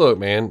 And look,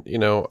 man,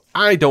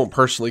 I don't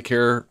personally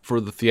care for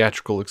the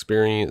theatrical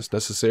experience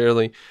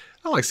necessarily.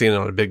 I like seeing it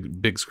on a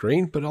big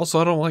screen, but also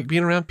I don't like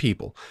being around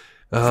people.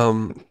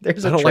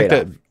 There's a I don't like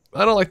that.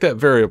 I don't like that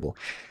variable.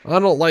 I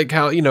don't like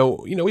how,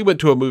 we went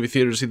to a movie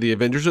theater to see the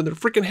Avengers and their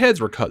freaking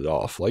heads were cut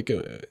off. Like,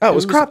 it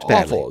was cropped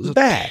badly. Awful. It was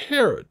bad.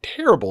 a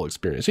terrible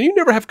experience. And you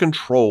never have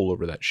control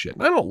over that shit.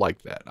 And I don't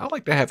like that. I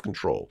like to have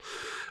control.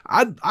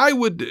 I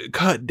would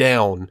cut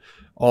down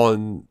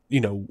on,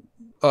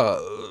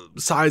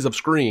 size of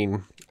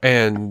screen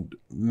and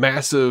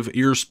massive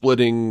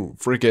ear-splitting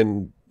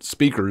freaking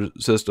speaker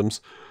systems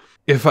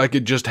if I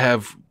could just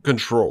have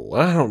control.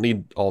 I don't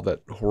need all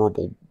that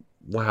horrible,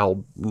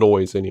 loud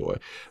noise anyway.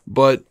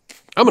 But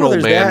I'm an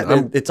old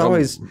man. It's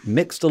always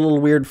mixed a little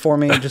weird for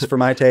me, just for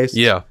my taste.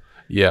 Yeah,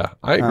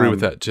 I agree with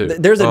that too.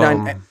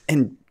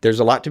 And there's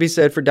a lot to be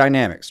said for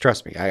dynamics.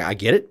 Trust me, I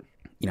get it.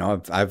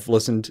 I've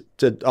listened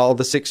to all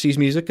the 60s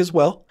music as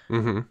well.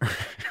 Mm-hmm.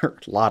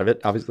 A lot of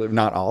it, obviously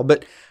not all,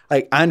 but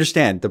I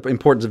understand the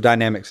importance of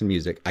dynamics in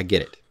music. I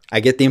get it. I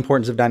get the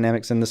importance of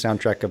dynamics in the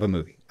soundtrack of a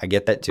movie. I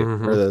get that too,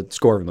 or the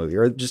score of a movie,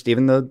 or just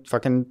even the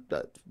fucking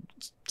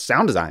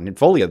sound design and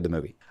Foley of the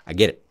movie. I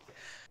get it.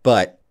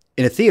 But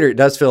in a theater, it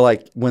does feel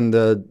like when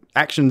the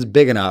action's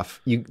big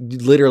enough, you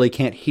literally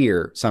can't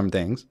hear some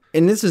things.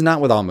 And this is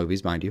not with all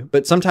movies, mind you,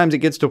 but sometimes it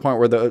gets to a point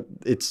where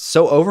it's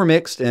so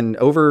overmixed and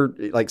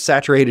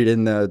saturated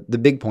in the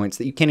big points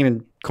that you can't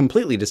even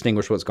completely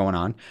distinguish what's going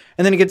on.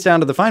 And then it gets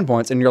down to the fine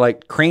points and you're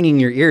like craning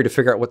your ear to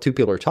figure out what two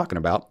people are talking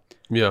about.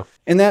 Yeah.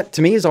 And that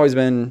to me has always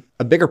been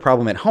a bigger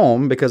problem at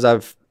home because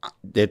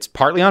it's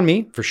partly on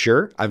me for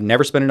sure. I've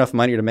never spent enough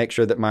money to make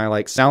sure that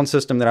my sound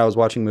system that I was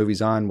watching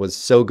movies on was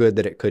so good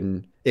that it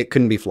couldn't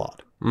be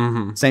flawed.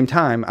 Mm-hmm. Same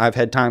time, I've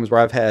had times where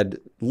I've had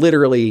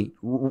literally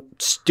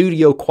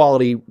studio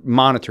quality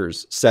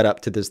monitors set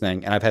up to this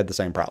thing and I've had the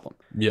same problem.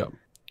 Yeah.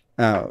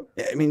 I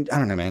mean, I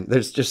don't know, man.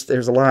 There's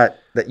a lot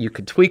that you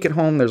could tweak at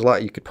home. There's a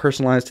lot you could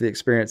personalize to the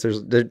experience.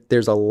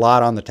 There's a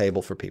lot on the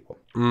table for people.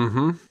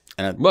 Mm-hmm.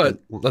 But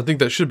I think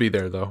that should be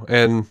there, though.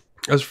 And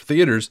as for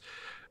theaters,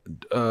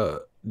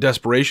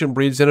 desperation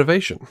breeds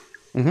innovation.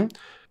 Mm-hmm.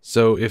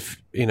 So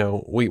if,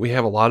 we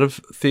have a lot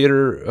of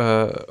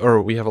theater,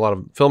 or we have a lot of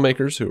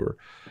filmmakers who are,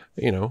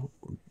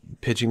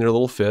 pitching their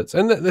little fits.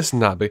 And this is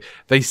not big.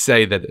 They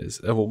say that it is.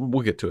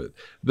 We'll get to it.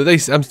 But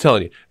I'm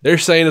telling you, they're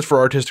saying it's for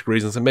artistic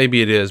reasons. And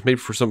maybe it is. Maybe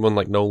for someone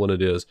like Nolan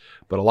it is.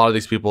 But a lot of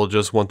these people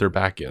just want their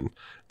back in.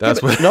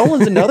 That's what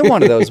Nolan's another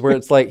one of those where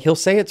it's like he'll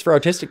say it's for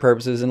artistic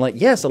purposes. And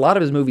yes, a lot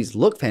of his movies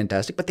look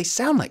fantastic, but they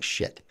sound like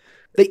shit.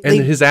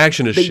 His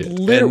action is shit.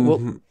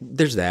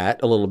 There's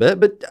that a little bit,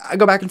 but I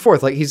go back and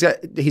forth. Like he's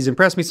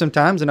impressed me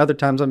sometimes, and other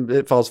times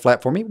it falls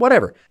flat for me.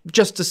 Whatever,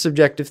 just a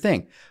subjective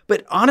thing.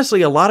 But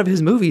honestly, a lot of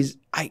his movies,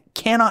 I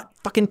cannot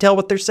fucking tell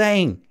what they're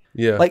saying.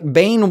 Yeah, like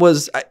Bane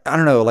was, I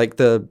don't know, like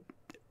the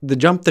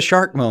jump the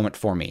shark moment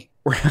for me,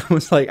 where I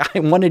was like, I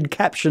wanted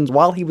captions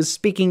while he was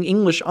speaking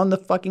English on the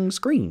fucking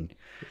screen.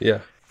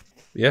 Yeah,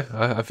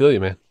 I feel you,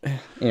 man.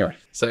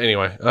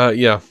 Anyway,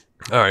 yeah.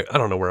 All right, I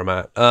don't know where I'm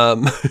at.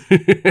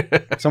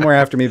 Somewhere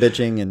after me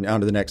bitching and on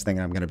to the next thing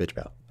I'm going to bitch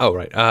about. Oh,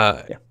 right.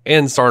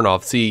 Ann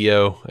Sarnoff,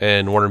 CEO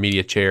and Warner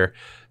Media Chair,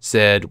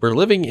 said, "We're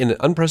living in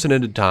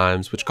unprecedented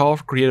times which call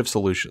for creative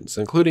solutions,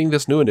 including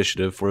this new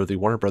initiative for the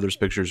Warner Brothers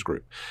Pictures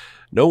Group.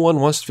 No one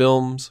wants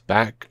films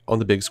back on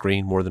the big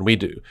screen more than we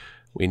do.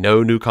 We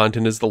know new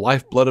content is the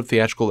lifeblood of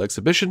theatrical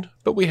exhibition,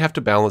 but we have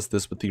to balance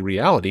this with the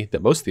reality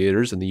that most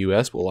theaters in the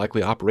U.S. will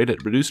likely operate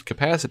at reduced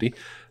capacity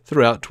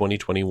throughout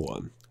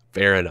 2021.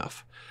 Fair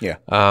enough. Yeah.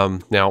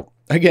 Now,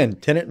 again,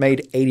 Tenet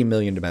made $80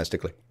 million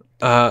domestically.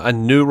 A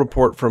new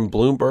report from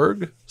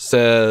Bloomberg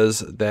says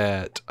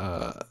that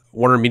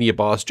Warner Media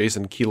boss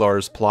Jason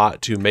Kilar's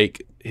plot to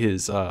make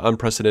his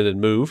unprecedented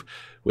move,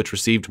 which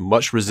received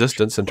much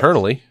resistance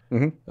internally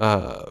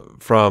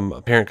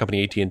from parent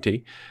company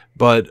AT&T.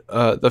 But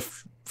the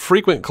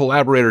frequent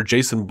collaborator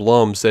Jason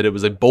Blum said it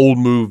was a bold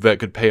move that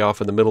could pay off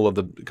in the middle of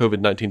the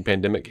COVID-19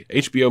 pandemic.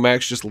 HBO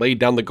Max just laid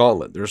down the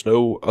gauntlet. There's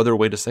no other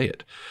way to say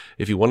it.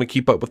 If you want to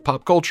keep up with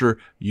pop culture,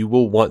 you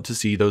will want to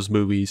see those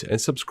movies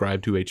and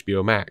subscribe to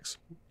HBO Max.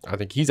 I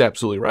think he's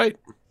absolutely right.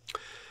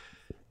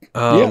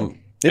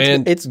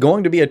 It's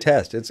going to be a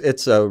test.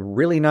 It's a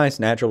really nice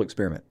natural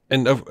experiment.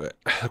 And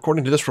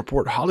according to this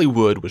report,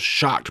 Hollywood was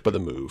shocked by the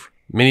move.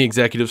 Many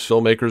executives,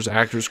 filmmakers,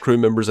 actors, crew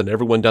members, and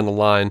everyone down the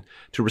line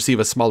to receive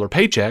a smaller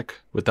paycheck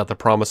without the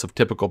promise of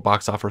typical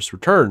box office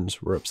returns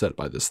were upset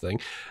by this thing.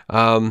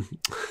 And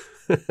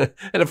with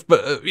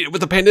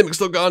the pandemic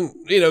still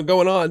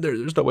going on,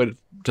 there's no way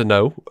to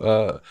know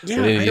when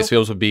any of these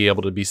films would be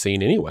able to be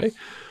seen anyway.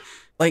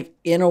 Like,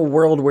 in a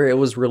world where it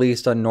was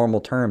released on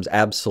normal terms,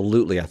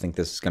 absolutely, I think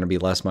this is going to be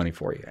less money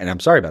for you. And I'm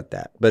sorry about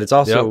that. But it's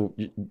also,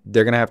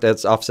 they're going to have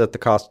to offset the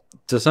cost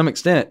to some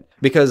extent,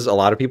 because a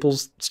lot of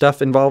people's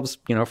stuff involves,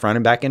 front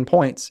and back end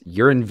points.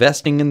 You're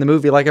investing in the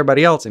movie like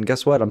everybody else. And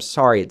guess what? I'm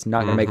sorry, it's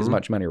not going to make as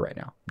much money right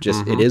now.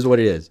 Just, it is what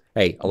it is.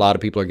 Hey, a lot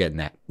of people are getting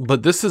that.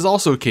 But this is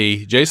also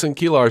key. Jason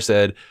Kilar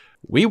said,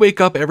 "We wake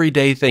up every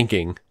day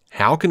thinking,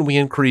 how can we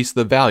increase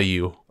the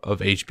value of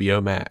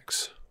HBO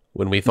Max?"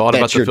 When we thought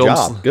about the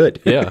film's job.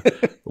 Good.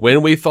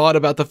 When we thought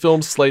about the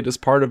film slate as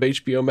part of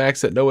HBO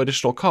Max at no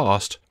additional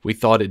cost, we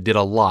thought it did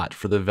a lot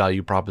for the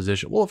value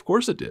proposition. Well, of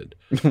course it did.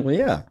 Well,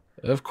 yeah.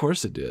 Of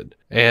course it did.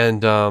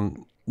 And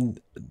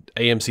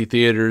AMC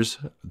Theaters,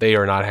 they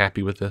are not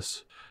happy with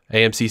this.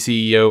 AMC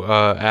CEO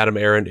Adam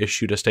Aron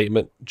issued a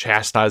statement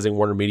chastising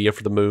Warner Media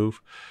for the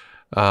move.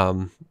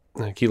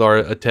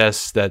 Kilar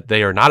attests that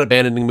they are not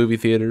abandoning movie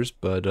theaters,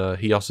 but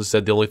he also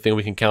said the only thing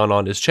we can count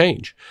on is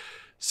change.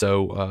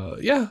 So,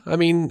 I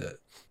mean,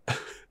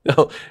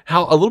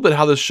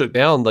 how this shook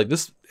down, like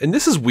this, and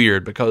this is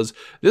weird because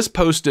this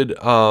posted at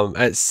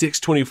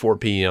 6:24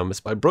 p.m. It's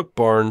by Brooks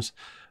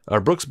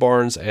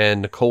Barnes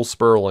and Nicole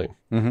Sperling.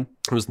 It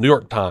was New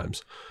York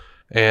Times,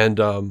 and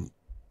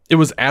it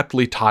was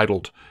aptly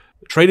titled,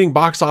 "Trading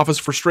Box Office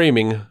for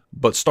Streaming,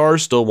 but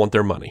Stars Still Want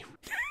Their Money."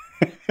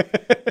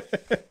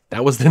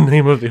 That was the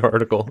name of the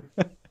article.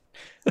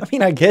 I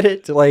mean, I get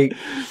it. Like,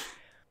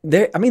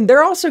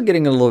 they're also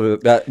getting a little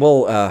bit. That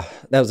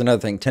was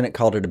another thing. Tenet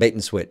called it a bait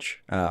and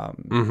switch.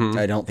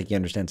 I don't think he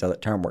understands how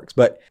that term works,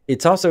 but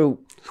it's also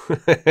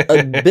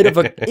a bit of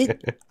a.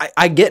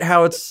 I get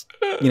how it's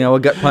a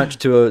gut punch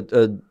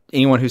to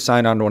anyone who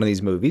signed on to one of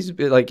these movies.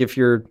 Like if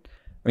you're,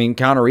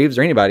 Keanu Reeves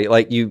or anybody,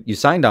 like you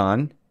signed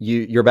on.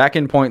 Your back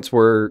end points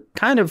were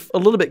kind of a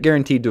little bit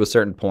guaranteed to a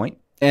certain point,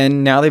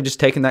 and now they've just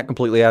taken that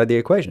completely out of the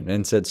equation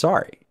and said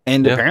sorry,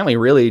 and apparently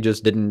really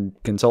just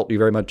didn't consult you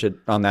very much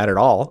on that at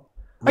all.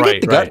 I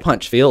get the gut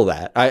punch feel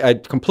that. I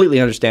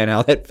completely understand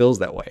how that feels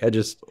that way. I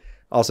just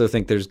also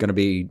think there's going to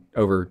be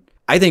over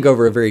a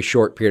very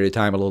short period of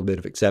time, a little bit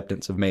of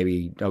acceptance of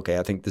maybe, okay,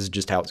 I think this is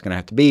just how it's going to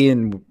have to be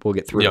and we'll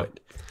get through it.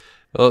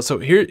 Well, so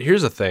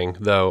here's the thing,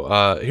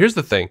 though. Here's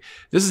the thing.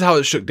 This is how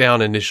it shook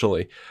down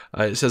initially.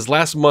 It says,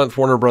 last month,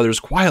 Warner Brothers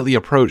quietly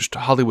approached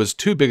Hollywood's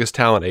two biggest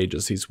talent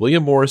agencies,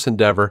 William Morris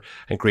Endeavor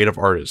and Creative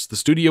Artists. The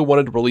studio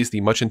wanted to release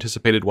the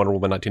much-anticipated Wonder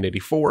Woman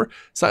 1984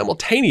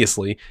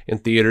 simultaneously in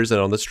theaters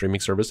and on the streaming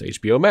service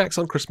HBO Max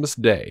on Christmas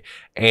Day.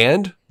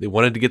 And they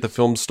wanted to get the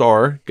film's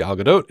star, Gal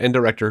Gadot, and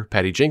director,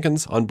 Patty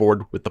Jenkins, on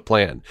board with the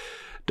plan.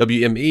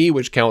 WME,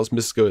 which counts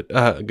Ms.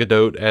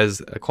 Gadot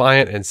as a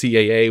client, and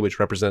CAA,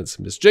 which represents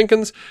Ms.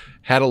 Jenkins,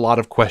 had a lot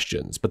of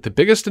questions, but the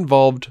biggest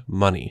involved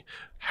money.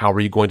 How are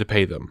you going to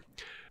pay them?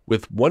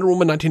 With Wonder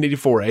Woman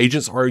 1984,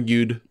 agents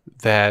argued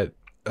that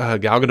Gal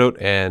Gadot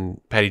and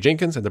Patty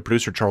Jenkins and the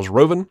producer Charles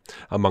Roven,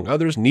 among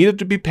others, needed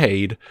to be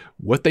paid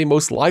what they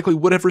most likely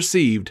would have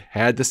received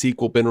had the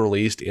sequel been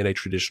released in a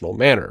traditional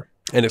manner,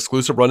 an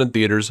exclusive run in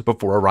theaters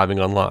before arriving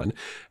online,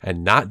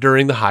 and not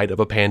during the height of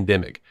a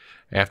pandemic.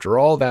 After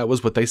all, that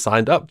was what they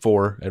signed up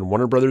for, and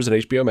Warner Brothers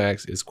and HBO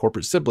Max, its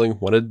corporate sibling,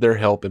 wanted their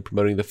help in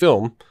promoting the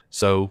film,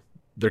 so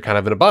they're kind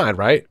of in a bind,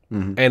 right?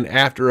 And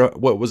after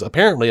what was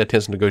apparently a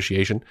tense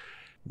negotiation,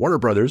 Warner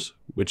Brothers,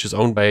 which is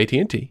owned by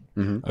AT&T,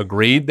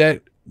 agreed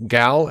that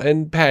Gal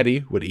and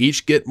Patty would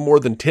each get more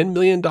than $10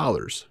 million,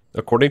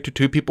 according to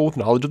two people with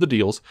knowledge of the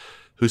deals,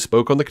 who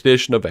spoke on the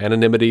condition of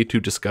anonymity to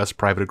discuss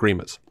private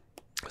agreements.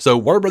 So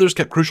Warner Brothers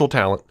kept crucial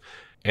talent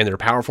and their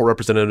powerful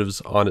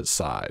representatives on its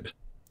side.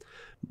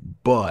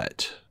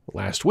 But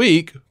last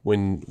week,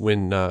 when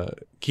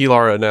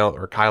Kilar announced,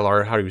 or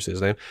Kylar, how do you say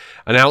his name,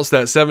 announced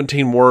that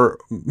 17 more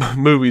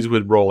movies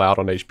would roll out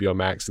on HBO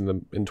Max in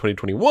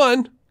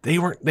 2021, they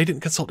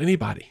didn't consult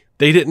anybody.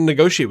 They didn't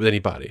negotiate with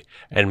anybody.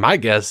 And my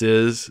guess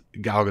is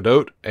Gal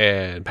Gadot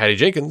and Patty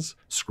Jenkins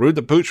screwed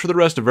the pooch for the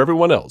rest of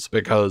everyone else,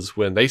 because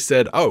when they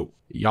said, "Oh,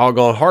 y'all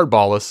gonna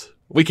hardball us,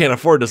 we can't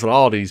afford this on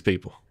all these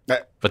people,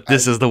 but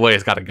this is the way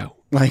it's got to go."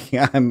 Like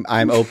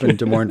I'm open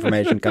to more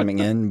information coming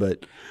in,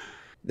 but.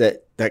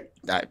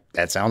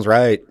 That sounds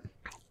right.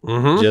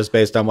 Just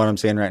based on what I'm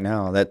seeing right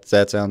now,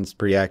 that sounds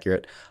pretty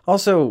accurate.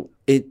 Also,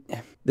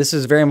 this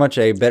is very much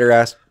a better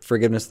ask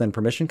forgiveness than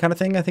permission kind of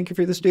thing, I think, if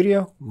you're the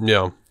studio.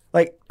 Yeah.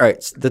 Like, all right,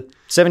 the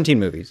 17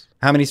 movies.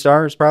 How many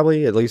stars?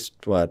 Probably at least,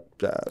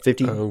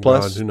 50 plus?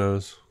 God, who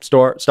knows?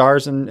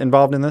 Stars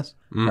involved in this?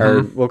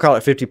 Or we'll call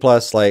it 50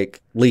 plus,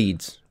 like,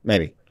 leads,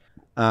 maybe.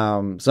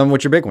 Some of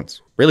which are big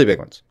ones, really big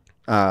ones.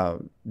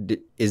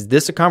 Is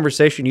this a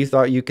conversation you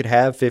thought you could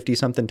have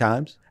 50-something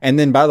times? And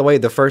then, by the way,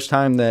 the first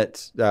time that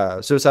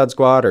Suicide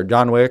Squad or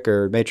John Wick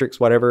or Matrix,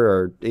 whatever,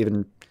 or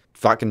even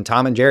fucking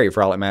Tom and Jerry,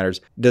 for all it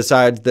matters,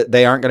 decides that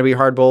they aren't going to be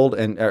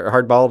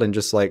hardballed and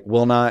just like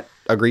will not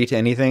agree to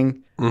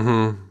anything.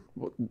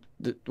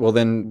 Well,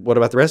 then what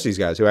about the rest of these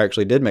guys who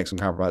actually did make some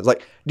compromise?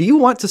 Like, do you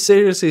want to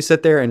seriously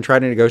sit there and try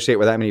to negotiate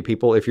with that many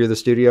people if you're the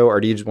studio, or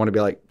do you just want to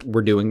be like,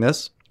 we're doing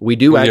this? We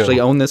do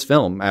actually own this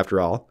film, after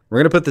all. We're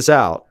going to put this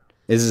out.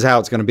 This is how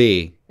it's going to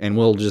be, and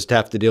we'll just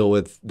have to deal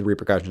with the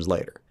repercussions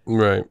later.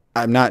 Right.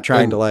 I'm not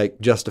trying to like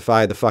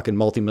justify the fucking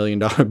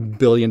multi-million-dollar,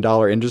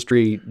 billion-dollar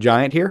industry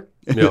giant here.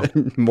 Yeah.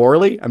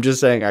 Morally, I'm just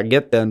saying I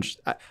get them.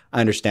 I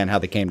understand how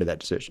they came to that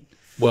decision.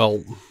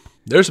 Well,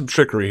 there's some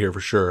trickery here for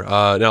sure.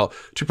 Now,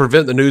 to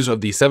prevent the news of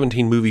the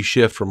 17-movie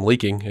shift from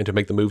leaking and to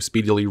make the move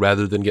speedily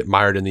rather than get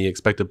mired in the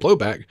expected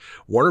blowback,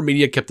 Warner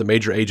Media kept the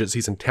major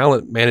agencies and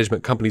talent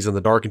management companies in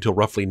the dark until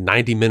roughly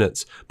 90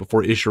 minutes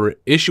before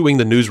issuing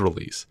the news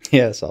release.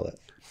 Yeah, I saw that.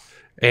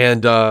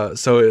 And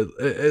so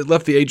it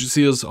left the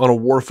agencies on a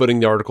war footing,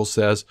 the article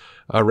says.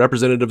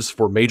 Representatives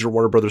for major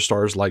Warner Brothers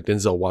stars like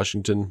Denzel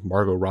Washington,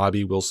 Margot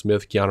Robbie, Will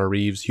Smith, Keanu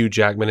Reeves, Hugh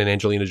Jackman, and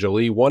Angelina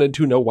Jolie wanted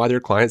to know why their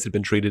clients had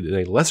been treated in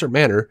a lesser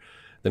manner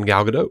than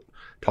Gal Gadot.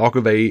 Talk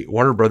of a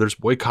Warner Brothers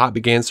boycott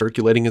began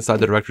circulating inside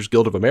the Directors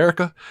Guild of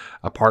America.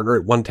 A partner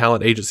at one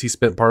talent agency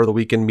spent part of the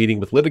weekend meeting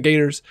with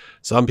litigators.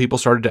 Some people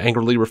started to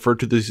angrily refer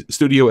to the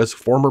studio as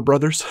former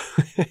brothers.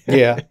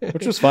 Yeah,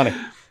 which was funny.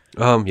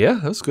 Yeah,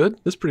 that's good.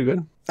 That's pretty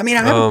good. I mean,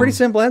 I have a pretty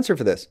simple answer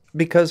for this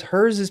because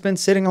hers has been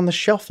sitting on the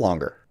shelf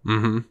longer.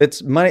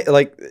 It's money,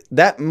 like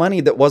that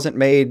money that wasn't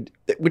made,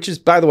 which is,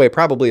 by the way,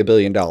 probably $1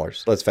 billion.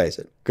 Let's face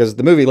it, because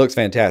the movie looks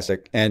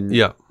fantastic and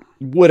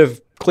would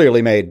have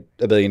clearly made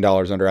 $1 billion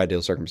under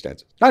ideal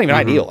circumstances. Not even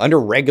ideal, under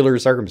regular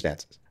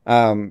circumstances.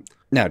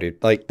 No,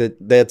 dude, like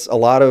that's a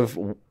lot of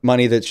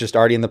money that's just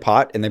already in the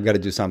pot, and they've got to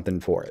do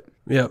something for it.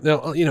 Yeah.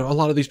 Now, a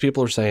lot of these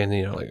people are saying,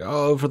 like,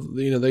 oh,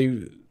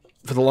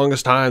 for the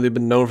longest time, they've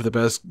been known for the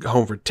best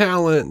home for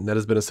talent, and that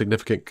has been a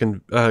significant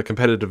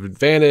competitive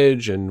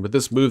advantage. And with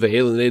this move, they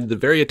alienated the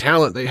very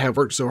talent they have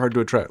worked so hard to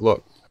attract.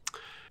 Look,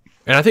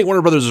 and I think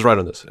Warner Brothers is right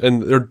on this,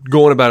 and they're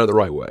going about it the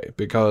right way,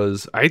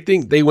 because I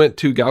think they went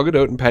to Gal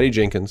Gadot and Patty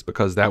Jenkins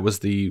because that was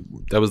the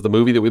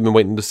movie that we've been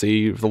waiting to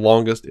see for the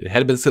longest. It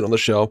had been sitting on the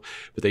shelf,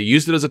 but they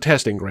used it as a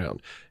testing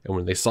ground. And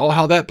when they saw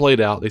how that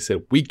played out, they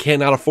said, we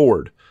cannot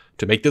afford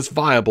to make this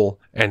viable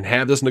and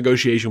have this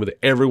negotiation with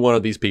every one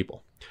of these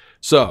people.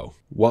 So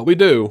what we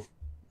do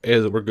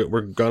is we're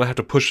going to have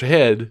to push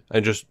ahead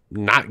and just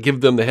not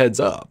give them the heads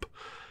up.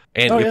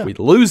 And if we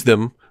lose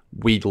them,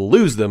 we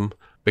lose them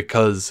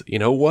because, you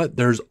know what?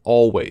 There's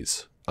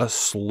always a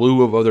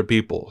slew of other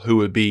people who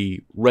would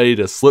be ready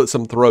to slit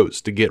some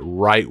throats to get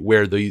right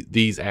where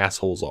these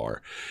assholes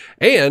are.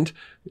 And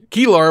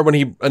Keelar, when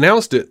he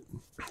announced it,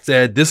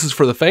 said, this is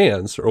for the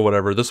fans or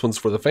whatever. This one's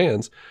for the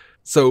fans.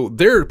 So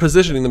they're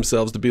positioning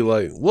themselves to be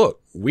like, look,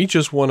 we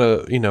just want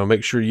to,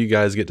 make sure you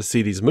guys get to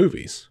see these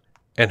movies.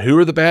 And who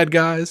are the bad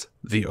guys?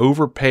 The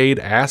overpaid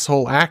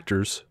asshole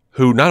actors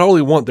who not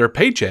only want their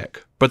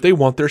paycheck, but they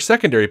want their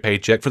secondary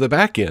paycheck for the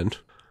back end.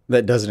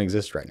 That doesn't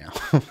exist right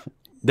now.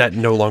 That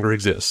no longer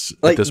exists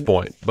at this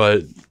point.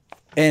 But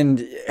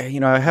And,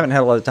 I haven't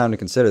had a lot of time to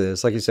consider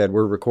this. Like you said,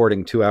 we're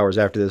recording 2 hours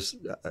after this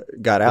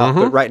got out.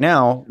 But right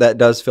now, that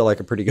does feel like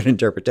a pretty good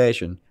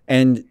interpretation.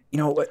 And,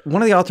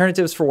 one of the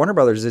alternatives for Warner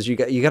Brothers is you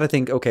got to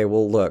think, okay,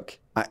 well, look,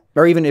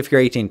 or even if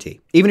you're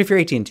AT&T,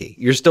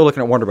 you're still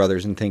looking at Warner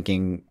Brothers and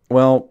thinking,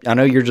 well, I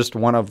know you're just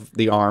one of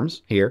the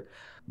arms here.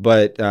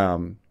 But,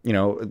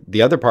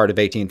 the other part of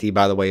AT&T,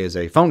 by the way, is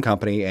a phone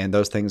company, and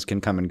those things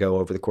can come and go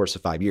over the course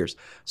of 5 years.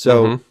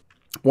 So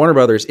Warner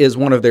Brothers is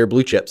one of their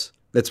blue chips.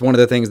 That's one of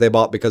the things they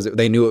bought because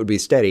they knew it would be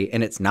steady,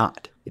 and it's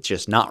not. It's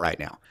just not right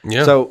now.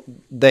 Yeah. So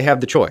they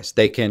have the choice.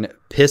 They can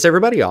piss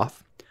everybody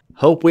off,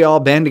 hope we all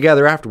band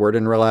together afterward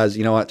and realize,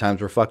 you know what,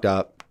 times were fucked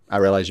up. I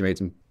realized you made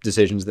some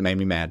decisions that made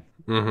me mad.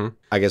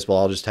 I guess we'll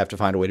all just have to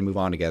find a way to move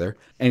on together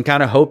and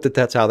kind of hope that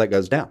that's how that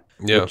goes down.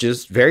 Yeah. Which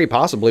is very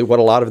possibly what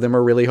a lot of them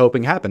are really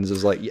hoping happens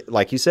is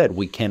like you said,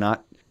 we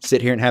cannot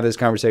sit here and have this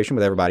conversation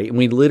with everybody. And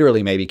we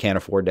literally maybe can't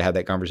afford to have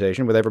that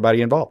conversation with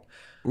everybody involved.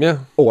 Yeah.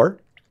 Or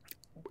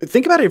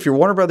think about it, if you're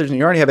Warner Brothers and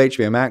you already have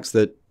HBO Max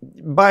that,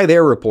 by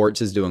their reports,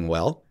 is doing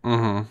well.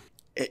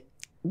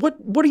 What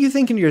are you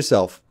thinking to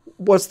yourself?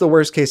 What's the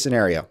worst case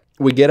scenario?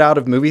 We get out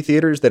of movie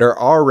theaters that are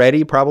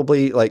already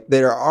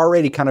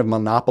kind of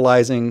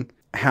monopolizing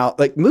how,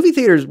 like, movie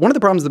theaters. One of the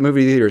problems the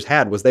movie theaters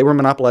had was they were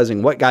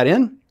monopolizing what got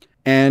in,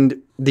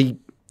 and the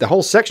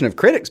whole section of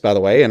critics, by the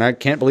way, and I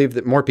can't believe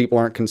that more people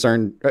aren't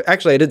concerned.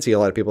 Actually, I did see a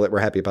lot of people that were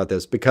happy about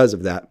this because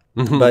of that.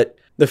 But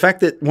the fact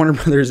that Warner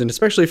Brothers, and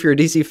especially if you're a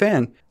DC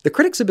fan, the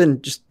critics have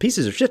been just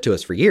pieces of shit to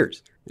us for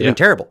years. They've been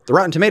terrible. The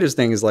Rotten Tomatoes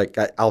thing is like,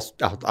 I'll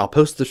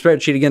post the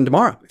spreadsheet again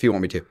tomorrow if you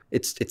want me to.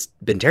 It's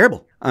been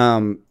terrible.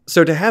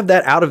 So to have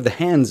that out of the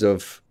hands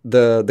of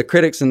the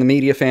critics and the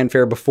media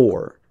fanfare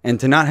before, and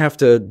to not have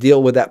to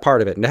deal with that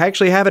part of it, and to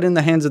actually have it in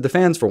the hands of the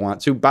fans for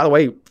once, who, by the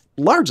way,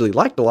 largely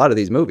liked a lot of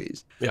these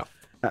movies. Yeah.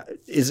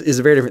 Is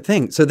a very different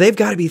thing. So they've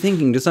got to be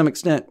thinking to some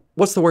extent,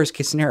 what's the worst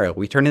case scenario?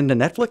 We turn into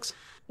Netflix,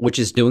 which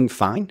is doing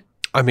fine.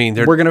 I mean,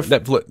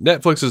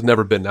 Netflix has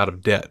never been out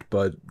of debt,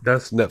 but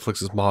that's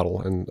Netflix's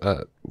model, and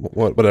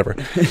whatever.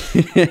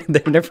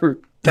 They've never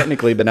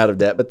technically been out of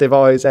debt, but they've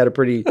always had a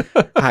pretty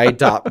high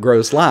top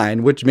gross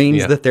line, which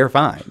means that they're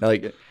fine.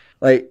 Like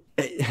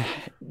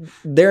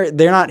they're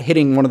not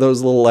hitting one of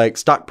those little like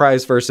stock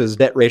price versus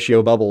debt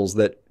ratio bubbles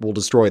that will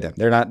destroy them.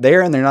 They're not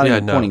there, and they're not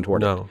even pointing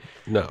toward it.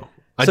 No.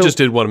 I just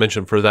did want to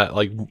mention for that,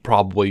 like,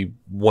 probably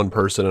one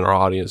person in our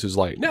audience who's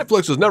like,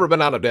 Netflix has never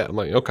been out of debt. I'm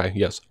like, okay,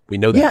 yes, we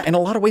know that. Yeah, in a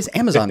lot of ways,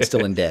 Amazon's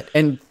still in debt,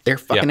 and they're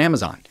fucking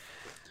Amazon.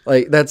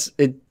 Like, that's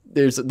it.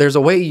 There's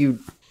a way you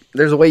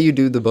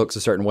do the books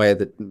a certain way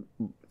that,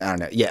 I don't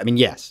know. Yeah, I mean,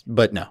 yes,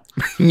 but no.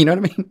 You know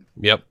what I mean?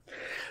 Yep.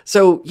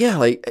 So, yeah,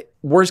 like,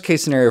 worst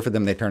case scenario for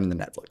them, they turn into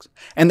Netflix.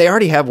 And they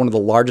already have one of the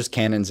largest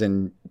cannons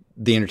in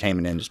the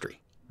entertainment industry.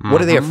 What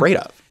are they afraid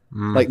of?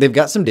 Like, they've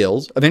got some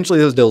deals. Eventually,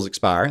 those deals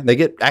expire. They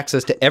get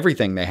access to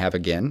everything they have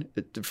again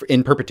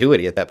in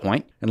perpetuity at that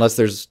point, unless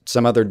there's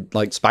some other,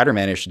 like,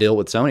 Spider-Man-ish deal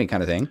with Sony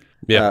kind of thing.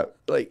 Yeah.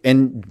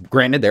 And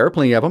granted, there are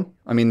plenty of them.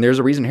 I mean, there's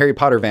a reason Harry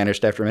Potter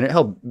vanished after a minute.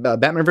 Hell,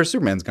 Batman vs.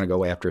 Superman's going to go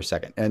away after a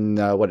second. And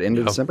end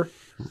of December?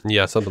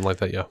 Yeah, something like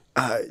that, yeah.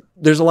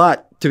 There's a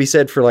lot to be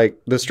said for, like,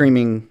 the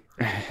streaming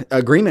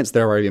agreements that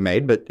are already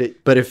made, but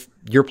if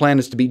your plan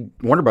is to be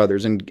Warner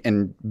Brothers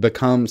and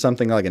become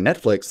something like a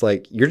Netflix,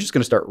 like, you're just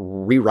going to start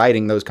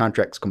rewriting those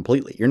contracts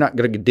completely. You're not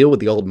going to deal with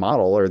the old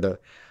model or the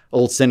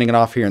old sending it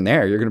off here and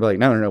there. You're going to be like,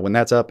 no, when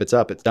that's up, it's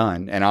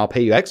done, and I'll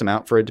pay you X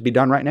amount for it to be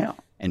done right now,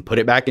 and put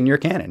it back in your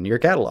canon, your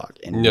catalog,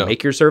 and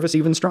make your service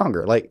even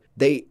stronger. Like,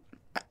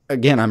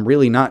 again, I'm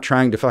really not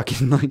trying to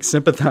fucking like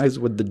sympathize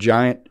with the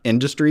giant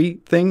industry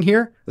thing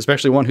here,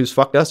 especially one who's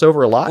fucked us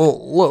over a lot.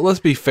 Well,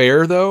 let's be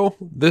fair though.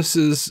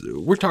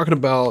 We're talking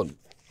about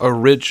a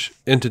rich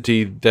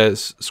entity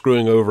that's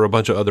screwing over a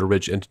bunch of other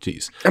rich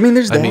entities. I mean,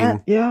 there's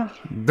that. Yeah.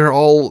 They're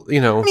all,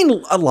 I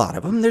mean, a lot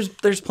of them.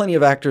 There's plenty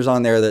of actors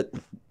on there that,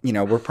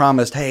 were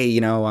promised, hey,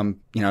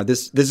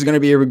 this is going to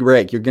be a big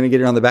break. You're going to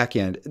get it on the back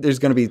end. There's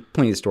going to be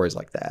plenty of stories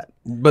like that.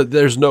 But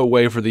there's no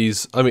way for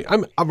these. I mean,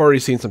 I've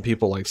already seen some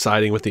people like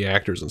siding with the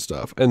actors and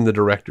stuff and the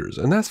directors,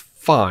 and that's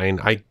fine,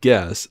 I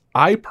guess.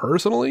 I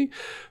personally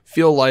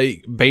feel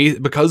like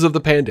because of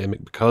the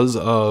pandemic, because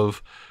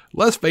of,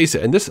 let's face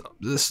it, and this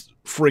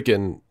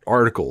freaking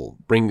article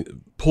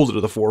pulls it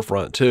to the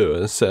forefront too,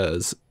 and it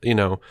says,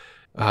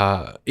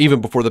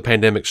 even before the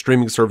pandemic,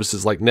 streaming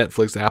services like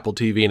Netflix, Apple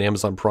TV, and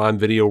Amazon Prime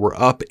Video were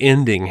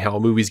upending how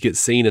movies get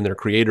seen and their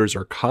creators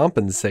are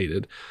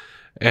compensated.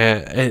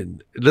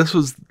 And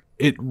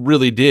it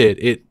really did.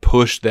 It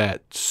pushed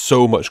that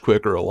so much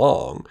quicker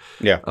along.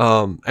 Yeah.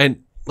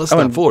 And let's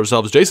not fool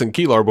ourselves. Jason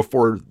Kilar,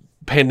 before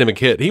pandemic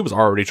hit, he was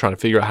already trying to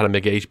figure out how to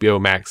make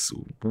HBO Max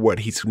what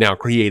he's now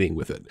creating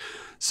with it.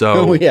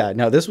 So,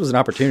 this was an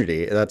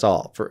opportunity. That's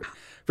all for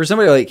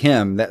somebody like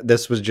him.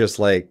 This was just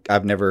like,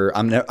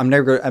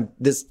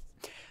 this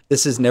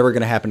is never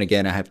going to happen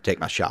again. I have to take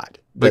my shot.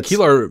 But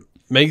Kilar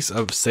makes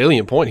a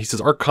salient point. He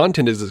says, our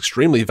content is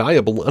extremely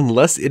valuable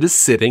unless it is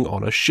sitting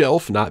on a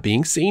shelf, not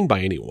being seen by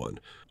anyone.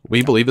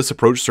 We believe this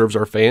approach serves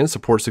our fans,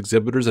 supports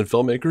exhibitors and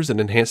filmmakers,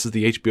 and enhances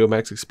the HBO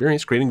Max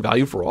experience, creating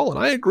value for all. And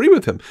I agree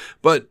with him.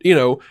 But,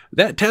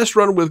 that test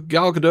run with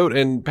Gal Gadot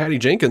and Patty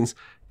Jenkins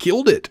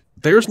killed it.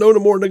 There's no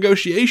more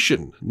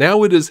negotiation.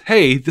 Now it is,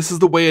 hey, this is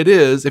the way it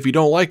is. If you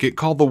don't like it,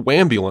 call the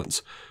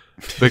Wambulance.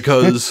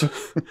 Because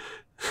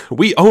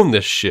we own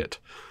this shit.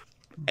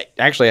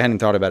 Actually, I hadn't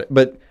thought about it.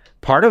 But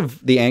part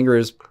of the anger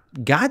has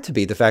got to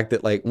be the fact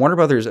that, like, Warner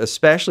Brothers,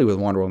 especially with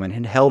Wonder Woman,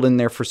 had held in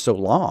there for so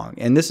long.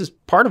 And this is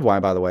part of why,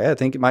 by the way, I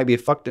think it might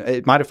have fucked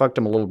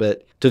them a little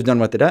bit to have done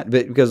what they done.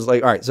 Because,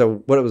 like, all right, so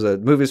what it was, a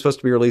movie was supposed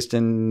to be released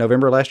in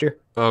November last year?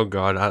 Oh,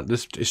 God.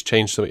 This has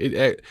changed so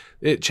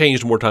it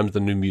changed more times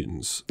than New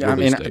Mutants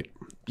release date.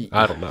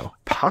 I don't know.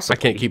 Possibly.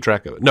 I can't keep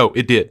track of it. No,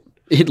 it did.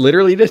 It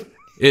literally did?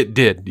 It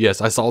did. Yes,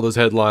 I saw those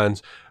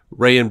headlines.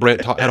 Ray and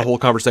Brent had a whole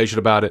conversation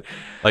about it.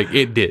 Like,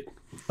 it did.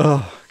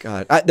 Oh,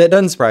 God. That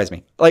doesn't surprise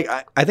me. Like,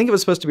 I think it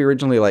was supposed to be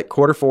originally like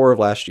Q4 of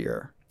last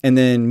year, and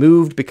then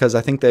moved because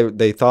I think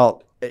they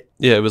thought...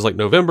 Yeah, it was like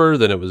November,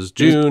 then it was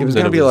June. It was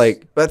going to be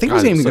like... I think it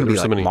was even going to be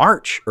like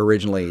March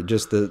originally,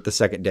 just the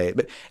second day.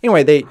 But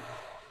anyway,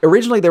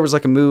 originally there was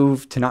like a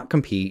move to not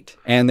compete,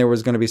 and there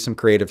was going to be some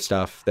creative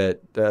stuff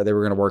that they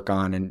were going to work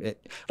on, and it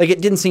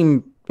didn't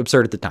seem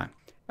absurd at the time.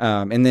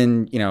 And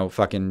then,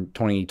 fucking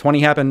 2020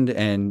 happened,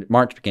 and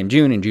March became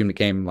June, and June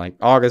became like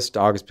August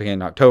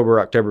became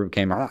October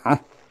became,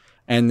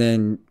 and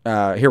then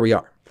here we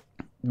are,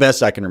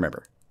 best I can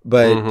remember.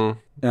 But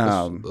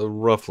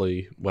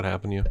roughly what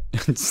happened. Yeah,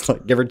 it's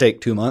like give or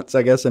take 2 months,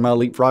 I guess. Am I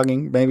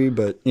leapfrogging maybe?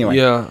 But anyway,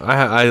 yeah.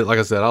 I like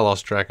I said, I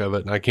lost track of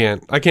it, and I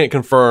can't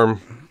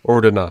confirm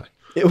or deny.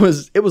 It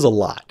was a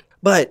lot,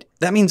 but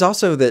that means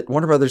also that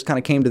Warner Brothers kind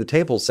of came to the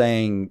table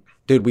saying,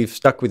 "Dude, we've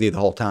stuck with you the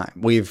whole time.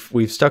 We've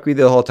stuck with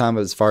you the whole time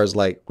as far as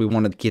like we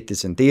wanted to get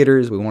this in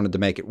theaters, we wanted to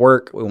make it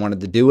work, we wanted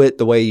to do it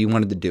the way you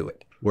wanted to do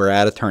it. We're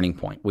at a turning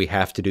point. We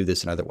have to do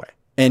this another way."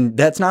 And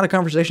that's not a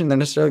conversation they're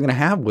necessarily going to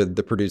have with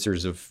the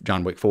producers of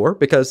John Wick 4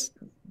 because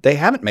they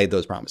haven't made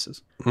those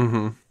promises.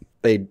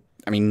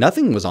 Mm-hmm.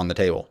 Nothing was on the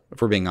table,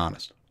 if we're being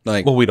honest.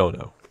 Like, well, we don't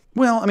know.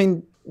 Well,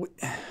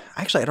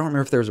 actually, I don't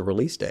remember if there's a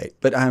release date,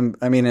 but I know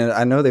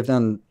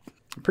I'm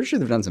pretty sure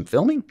they've done some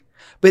filming.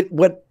 But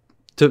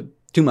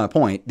to my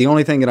point, the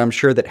only thing that I'm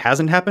sure that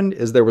hasn't happened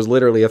is there was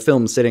literally a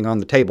film sitting on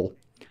the table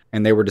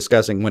and they were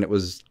discussing when it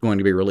was going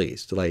to be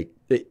released. Like,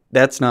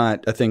 that's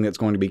not a thing that's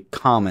going to be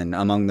common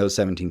among those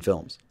 17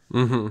 films.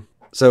 Mm-hmm.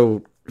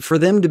 So for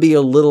them to be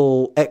a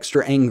little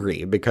extra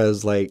angry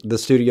because, like, the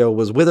studio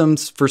was with them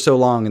for so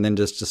long and then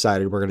just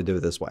decided we're going to do it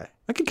this way,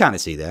 I could kind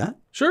of see that.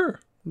 Sure.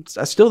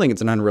 I still think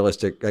it's an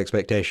unrealistic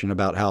expectation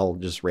about how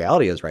just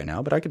reality is right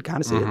now, but I could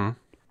kind of see it.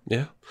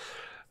 Yeah.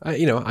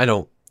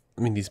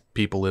 These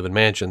people live in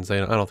mansions. I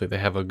don't think they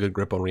have a good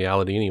grip on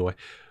reality anyway.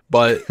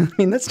 But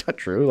that's not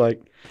true.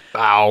 Like,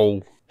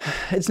 ow.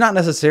 It's not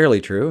necessarily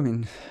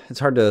true.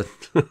 It's hard to.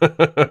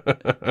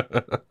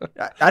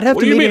 I'd have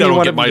to meet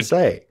anyone to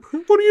say.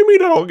 What do you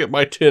mean I don't get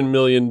my $10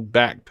 million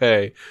back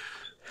pay?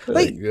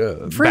 Like,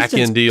 for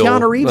instance, deal.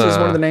 Keanu Reeves is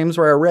one of the names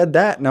where I read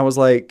that and I was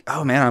like,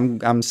 oh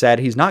man, I'm sad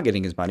he's not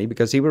getting his money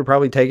because he would have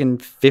probably taken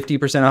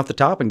 50% off the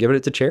top and given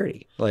it to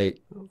charity. Like,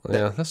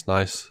 yeah, that's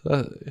nice.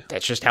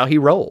 That's just how he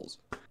rolls.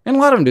 And a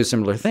lot of them do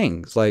similar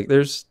things. Like,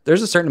 there's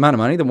a certain amount of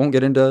money that won't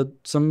get into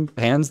some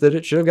hands that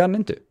it should have gotten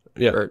into.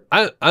 Yeah,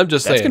 I'm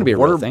just saying that's going to be a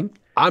real thing.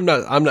 I'm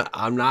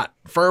not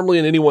firmly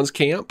in anyone's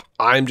camp.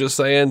 I'm just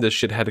saying this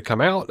shit had to come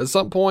out at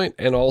some point,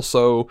 and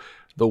also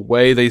the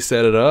way they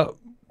set it up,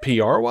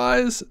 PR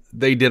wise,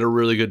 they did a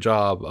really good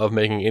job of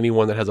making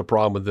anyone that has a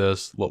problem with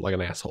this look like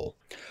an asshole.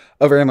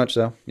 Oh, very much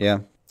so. Yeah,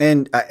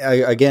 and I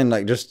again,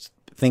 like, just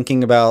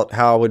thinking about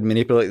how I would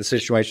manipulate the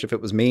situation if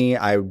it was me,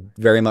 I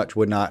very much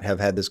would not have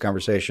had this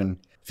conversation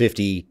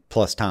 50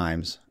 plus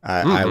times.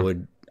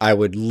 I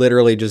would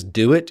literally just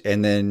do it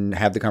and then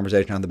have the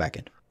conversation on the back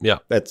end. Yeah.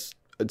 It's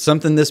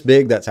something this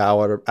big. That's how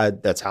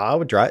I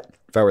would try it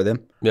if I were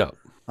them. Yeah.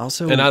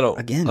 Also, and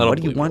what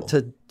do you want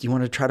to, do you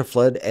want to try to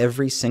flood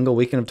every single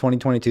weekend of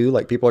 2022?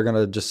 Like, people are going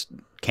to just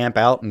camp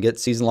out and get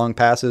season-long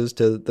passes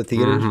to the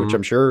theaters, which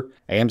I'm sure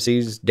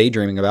AMC's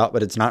daydreaming about,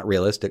 but it's not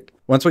realistic.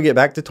 Once we get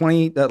back to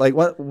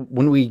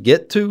when we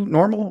get to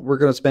normal, we're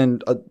going to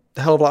spend a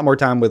hell of a lot more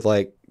time with,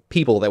 like,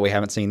 people that we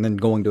haven't seen than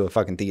going to a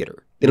fucking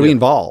theater. It'll be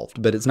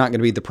involved, but it's not going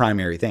to be the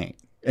primary thing.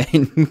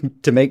 And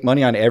to make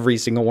money on every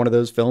single one of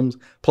those films,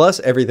 plus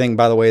everything,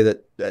 by the way,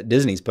 that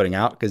Disney's putting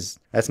out, because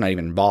that's not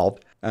even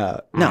involved.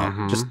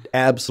 Just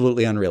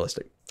absolutely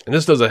unrealistic. And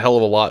this does a hell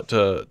of a lot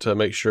to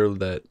make sure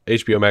that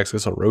HBO Max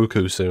gets on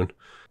Roku soon.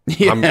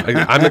 Yeah.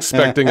 I'm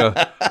expecting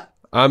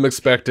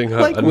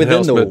like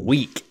within the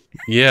week.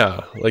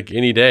 Yeah, like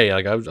any day.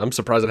 Like, I'm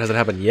surprised it hasn't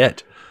happened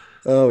yet.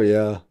 Oh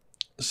yeah.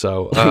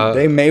 So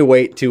they may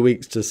wait 2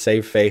 weeks to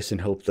save face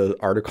and hope the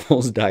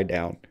articles die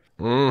down.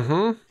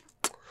 Mm-hmm.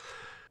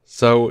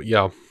 So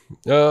yeah,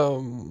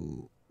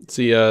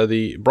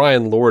 the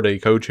Brian Lord, a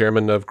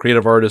co-chairman of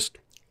Creative Artists,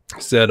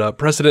 said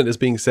precedent is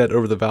being set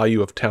over the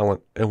value of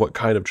talent and what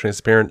kind of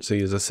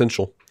transparency is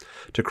essential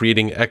to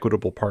creating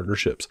equitable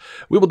partnerships.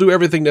 We will do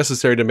everything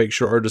necessary to make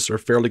sure artists are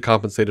fairly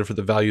compensated for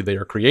the value they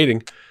are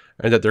creating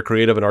and that their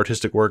creative and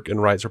artistic work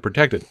and rights are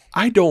protected.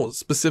 I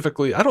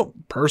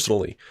don't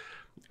personally,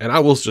 and I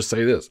will just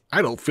say this,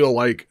 I don't feel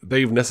like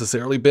they've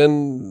necessarily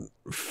been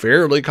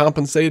fairly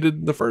compensated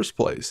in the first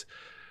place.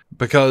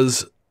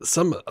 Because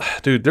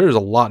there's a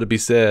lot to be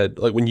said.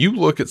 Like, when you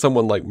look at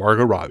someone like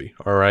Margot Robbie,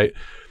 all right,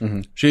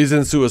 she's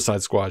in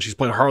Suicide Squad. She's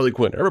playing Harley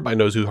Quinn. Everybody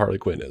knows who Harley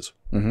Quinn is.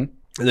 And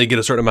they get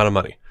a certain amount of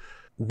money.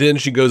 Then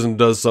she goes and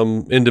does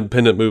some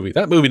independent movie.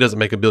 That movie doesn't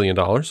make $1 billion.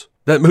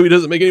 That movie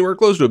doesn't make anywhere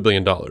close to $1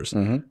 billion.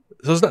 So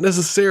it's not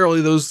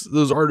necessarily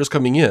those artists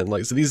coming in.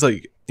 Like, so these,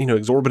 like,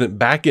 exorbitant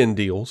back end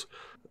deals,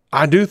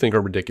 I do think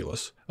are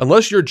ridiculous.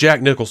 Unless you're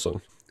Jack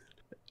Nicholson.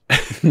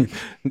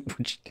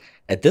 Which,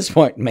 at this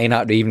point, may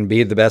not even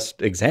be the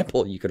best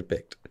example you could have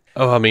picked.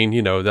 Oh,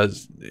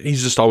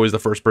 he's just always the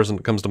first person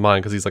that comes to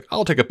mind because he's like,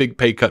 I'll take a big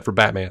pay cut for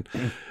Batman.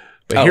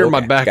 But here are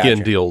my back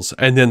end deals.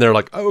 And then they're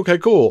like, oh, okay,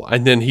 cool.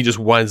 And then he just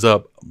winds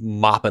up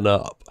mopping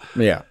up.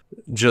 Yeah.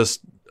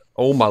 Just,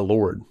 oh my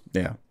Lord.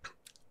 Yeah.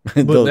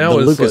 But the now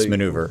it's Lucas like,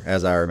 maneuver,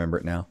 as I remember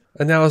it now.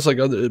 And now it's like,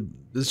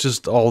 it's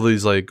just all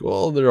these like,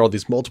 well, there are all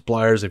these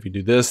multipliers. If you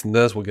do this and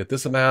this, we'll get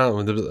this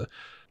amount.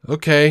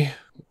 Okay,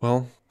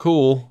 well,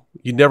 cool.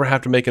 You never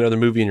have to make another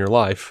movie in your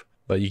life,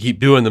 but you keep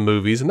doing the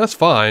movies, and that's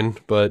fine.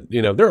 But,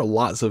 there are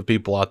lots of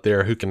people out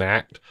there who can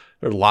act.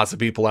 There are lots of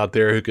people out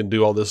there who can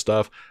do all this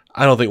stuff.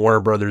 I don't think Warner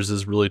Brothers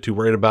is really too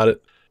worried about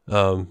it.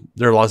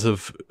 There are lots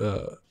of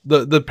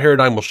the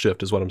paradigm will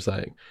shift, is what I'm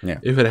saying. Yeah.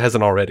 If it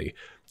hasn't already,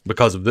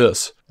 because of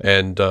this.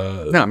 And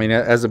no, I mean,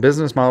 as a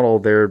business model,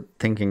 they're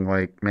thinking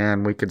like,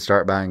 man, we could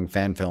start buying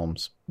fan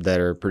films that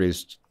are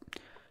produced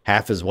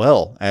half as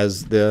well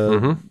as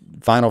the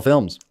final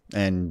films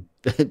and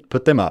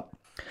put them up.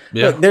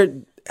 Yeah.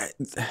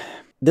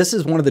 This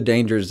is one of the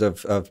dangers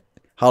of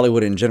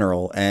Hollywood in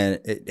general, and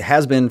it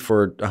has been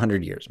for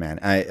 100 years, man.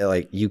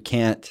 You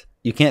can't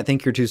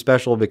think you're too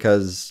special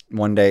because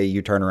one day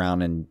you turn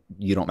around and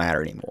you don't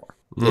matter anymore.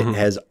 It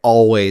has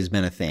always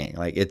been a thing.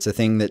 Like, it's a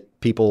thing that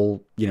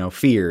people,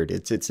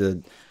 feared.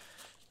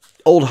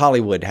 Old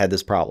Hollywood had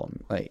this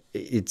problem. Like,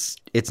 it's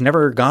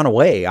never gone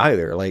away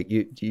either. Like,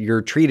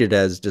 you're treated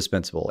as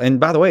dispensable. And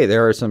by the way,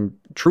 there are some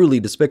truly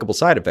despicable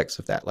side effects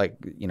of that. Like,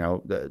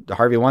 the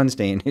Harvey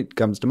Weinstein, it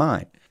comes to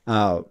mind.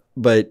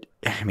 But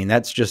I mean,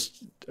 that's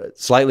just a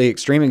slightly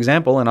extreme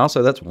example. And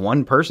also that's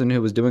one person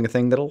who was doing a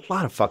thing that a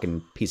lot of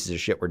fucking pieces of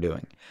shit were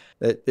doing.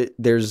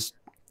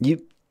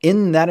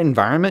 In that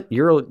environment,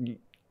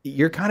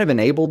 you're kind of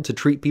enabled to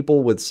treat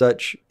people with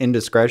such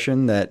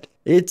indiscretion that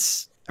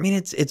it's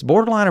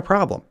borderline a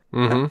problem.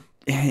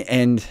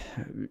 And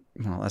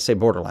I say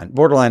borderline.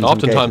 Borderline is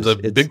oftentimes a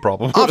big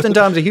problem.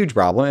 Oftentimes a huge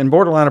problem, and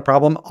borderline a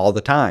problem all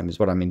the time is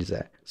what I mean to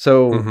say.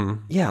 So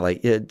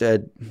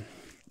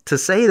to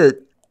say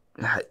that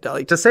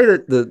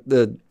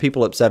the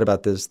people upset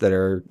about this that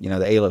are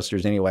the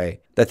A-listers anyway,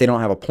 that they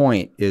don't have a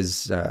point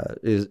is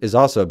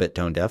also a bit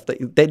tone deaf.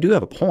 They do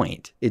have a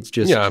point. It's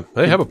just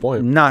they have a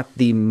point, not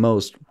the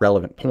most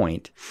relevant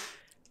point.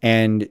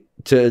 And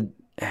to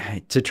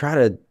try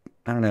to,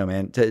 I don't know,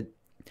 man.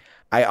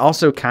 I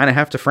also kind of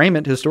have to frame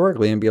it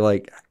historically and be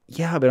like,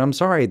 yeah, but I'm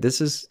sorry,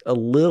 this is a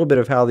little bit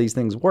of how these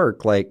things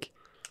work. Like,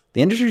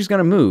 the industry is going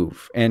to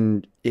move,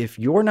 and if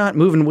you're not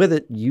moving with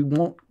it, you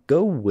won't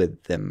go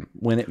with them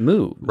when it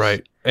moves.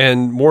 Right.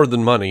 And more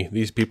than money,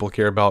 these people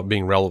care about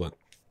being relevant.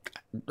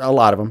 A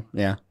lot of them,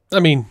 yeah.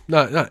 I mean,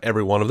 not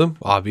every one of them,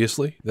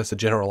 obviously. That's a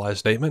generalized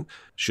statement.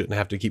 Shouldn't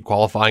have to keep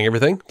qualifying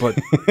everything, but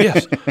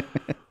yes.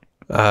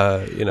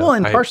 Well,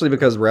 and partially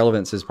because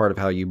relevance is part of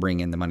how you bring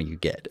in the money you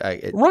get.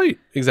 Right,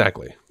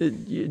 exactly.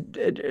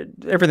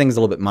 Everything's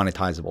a little bit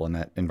monetizable in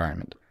that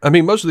environment. I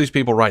mean, most of these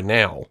people right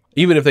now,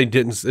 even if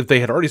they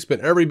had already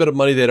spent every bit of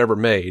money they'd ever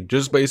made,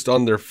 just based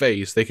on their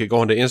face, they could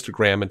go into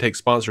Instagram and take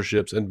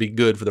sponsorships and be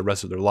good for the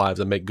rest of their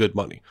lives and make good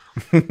money.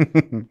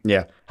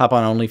 Yeah. Hop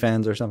on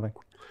OnlyFans or something.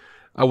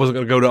 I wasn't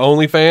going to go to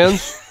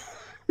OnlyFans,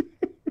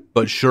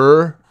 but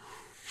sure.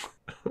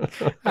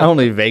 I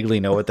only vaguely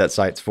know what that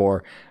site's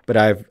for, but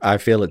I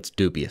feel it's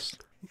dubious.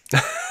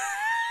 I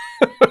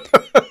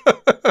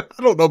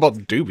don't know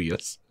about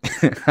dubious.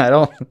 I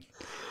don't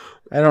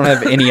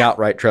have any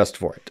outright trust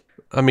for it.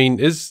 I mean,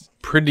 it's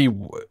pretty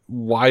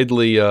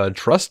widely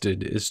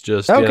trusted. It's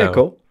just okay,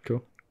 cool.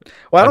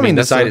 Well, I don't mean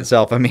the site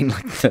itself. I mean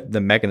like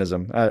the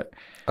mechanism.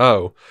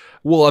 Oh,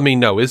 well, I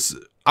mean, no.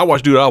 I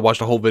watched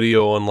a whole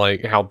video on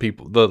like how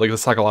people the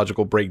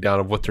psychological breakdown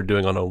of what they're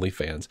doing on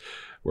OnlyFans.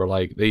 Where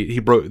like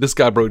this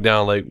guy broke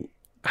down like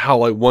how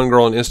like one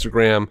girl on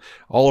Instagram,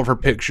 all of her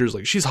pictures,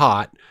 like she's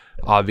hot,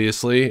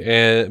 obviously,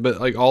 but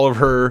like all of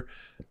her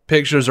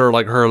pictures are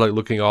like her like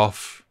looking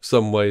off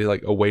some way,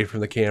 like away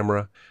from the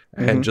camera,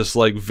 and just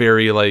like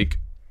very like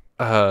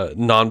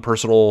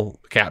non-personal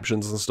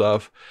captions and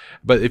stuff.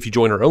 But if you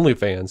join her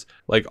OnlyFans,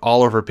 like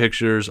all of her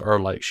pictures are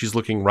like she's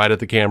looking right at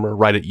the camera,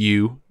 right at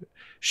you.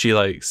 She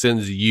like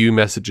sends you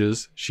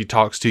messages. She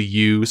talks to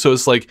you. So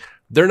it's like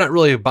they're not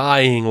really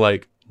buying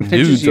like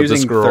nudes of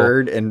this girl.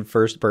 Third and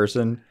first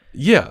person.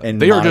 Yeah,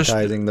 and they are just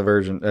monetizing the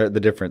version, the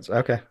difference.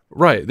 Okay,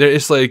 right.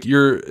 It's like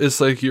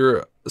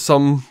you're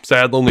some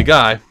sad lonely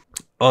guy.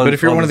 But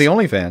if you're one of the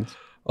OnlyFans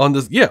on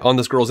this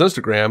girl's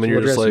Instagram, and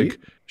you're just like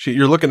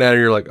you're looking at her,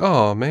 you're like,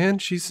 oh man,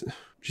 she's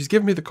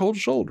giving me the cold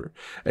shoulder.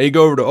 And you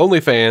go over to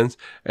OnlyFans,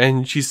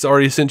 and she's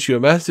already sent you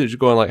a message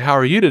going like, how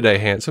are you today,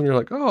 handsome? You're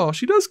like, oh,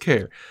 she does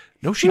care.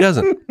 No, she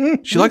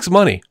doesn't. She likes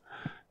money.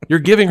 You're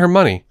giving her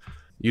money.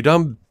 You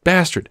dumb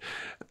bastard.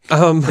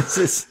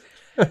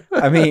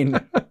 I mean,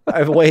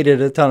 I've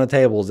waited a ton of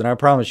tables, and I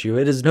promise you,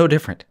 it is no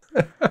different.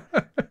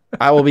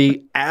 I will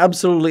be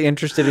absolutely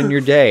interested in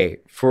your day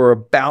for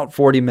about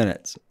 40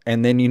 minutes,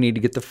 and then you need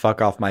to get the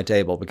fuck off my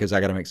table because I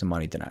got to make some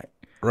money tonight.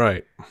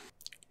 Right.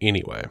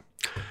 Anyway,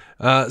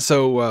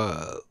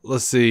 so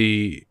let's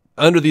see.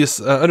 Under this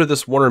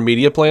Warner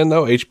Media plan,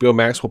 though, HBO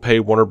Max will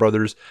pay Warner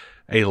Brothers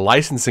a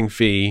licensing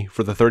fee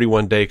for the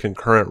 31-day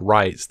concurrent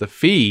rights. The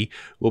fee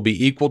will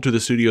be equal to the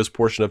studio's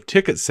portion of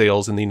ticket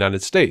sales in the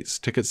United States.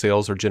 Ticket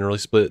sales are generally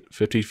split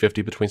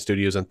 50-50 between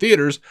studios and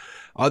theaters.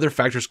 Other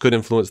factors could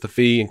influence the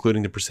fee,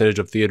 including the percentage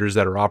of theaters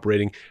that are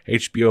operating.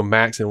 HBO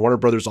Max and Warner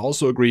Brothers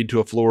also agreed to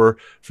a floor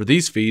for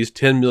these fees,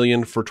 $10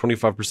 million for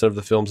 25% of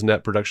the film's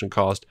net production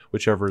cost,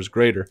 whichever is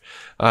greater.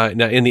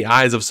 Now, in the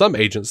eyes of some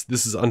agents,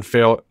 this is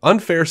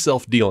unfair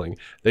self-dealing.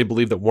 They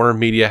believe that Warner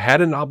Media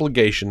had an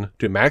obligation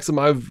to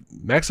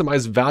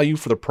maximize value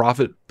for the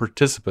profit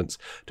participants,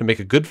 to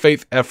make a good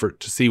faith effort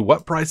to see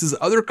what prices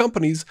other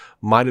companies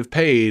might have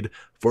paid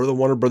for the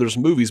Warner Brothers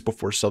movies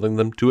before selling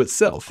them to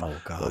itself.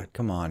 Oh, God.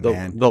 Come on,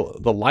 man.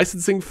 The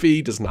licensing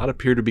fee does not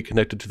appear to be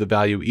connected to the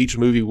value each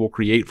movie will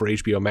create for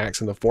HBO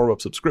Max in the form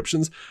of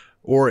subscriptions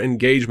or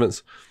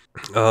engagements.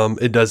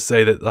 It does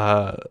say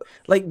that...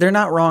 they're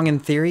not wrong in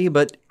theory,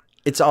 but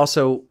it's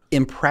also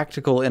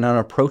impractical and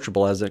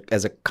unapproachable as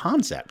a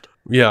concept.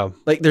 Yeah.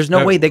 There's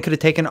no way they could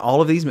have taken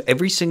all of these,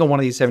 every single one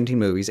of these 17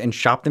 movies and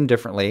shopped them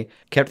differently,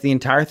 kept the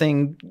entire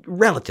thing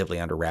relatively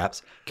under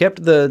wraps,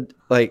 kept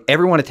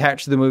everyone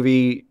attached to the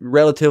movie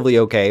relatively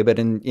okay, but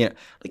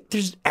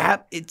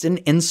it's an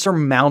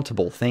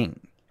insurmountable thing.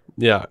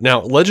 Yeah.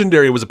 Now,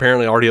 Legendary was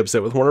apparently already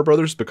upset with Warner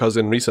Brothers because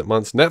in recent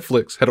months,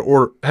 Netflix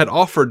had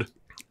offered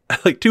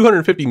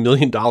 $250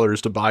 million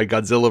to buy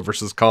Godzilla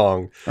vs.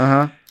 Kong.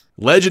 Uh-huh.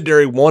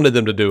 Legendary wanted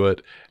them to do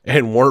it,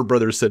 and Warner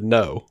Brothers said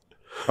no.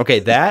 Okay,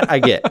 that I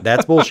get.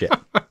 That's bullshit.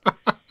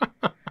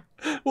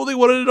 Well, they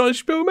wanted it on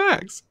HBO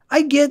Max.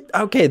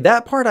 Okay,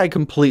 that part I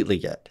completely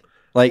get.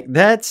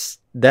 That's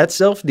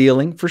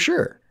self-dealing for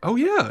sure. Oh,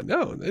 yeah.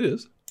 No, it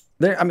is.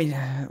 Like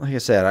I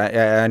said,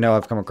 I know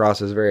I've come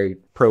across as very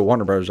pro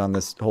Warner Bros. On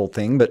this whole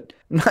thing, but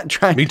I'm not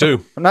trying Me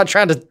too. I'm not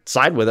trying to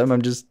side with them.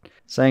 I'm just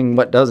saying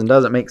what does and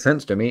doesn't make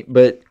sense to me.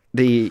 But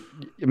and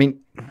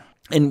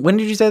when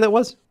did you say that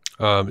was?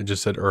 It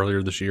just said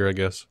earlier this year, I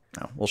guess.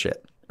 Oh, well,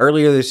 shit.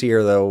 Earlier this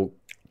year, though,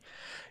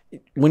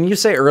 when you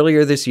say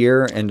earlier this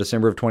year in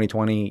December of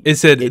 2020...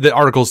 The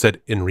article said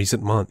in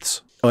recent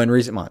months. Oh, in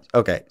recent months.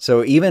 Okay.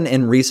 So even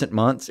in recent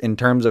months, in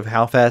terms of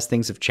how fast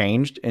things have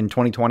changed in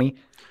 2020,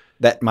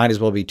 that might as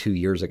well be 2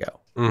 years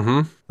ago.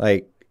 Mm-hmm.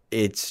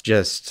 It's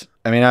just...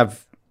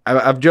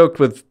 I've joked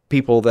with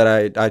people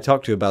that I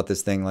talk to about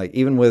this thing,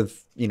 even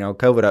with,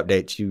 COVID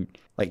updates,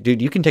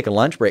 dude, you can take a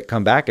lunch break,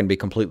 come back, and be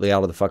completely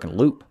out of the fucking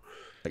loop.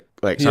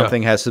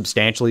 Something has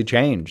substantially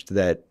changed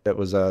that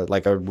was a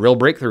real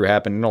breakthrough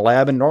happened in a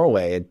lab in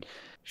Norway. And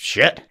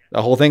shit,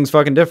 the whole thing's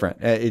fucking different.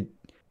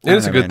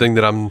 It's a good thing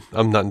that I'm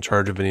not in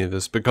charge of any of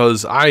this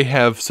because I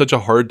have such a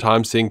hard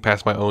time seeing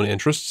past my own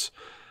interests.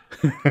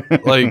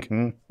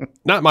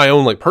 Not my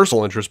own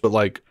personal interest,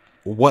 but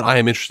what I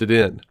am interested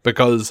in,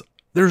 because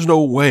there's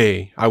no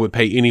way I would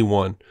pay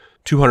anyone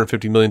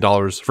 $250 million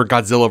for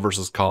Godzilla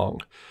versus Kong.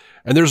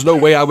 And there's no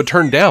way I would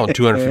turn down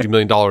 $250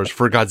 million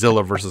for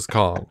Godzilla versus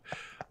Kong.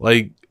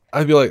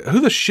 I'd be like, who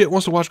the shit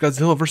wants to watch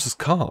Godzilla versus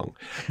Kong?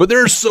 But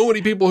there are so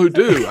many people who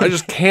do. I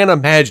just can't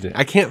imagine it.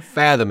 I can't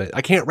fathom it.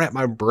 I can't wrap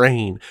my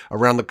brain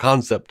around the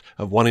concept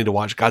of wanting to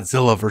watch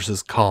Godzilla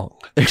versus Kong.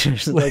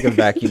 It's a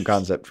vacuum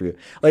concept for you.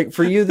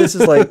 For you, this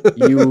is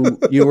you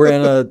were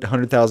in a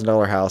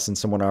 $100,000 house and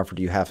someone offered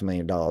you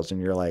 $500,000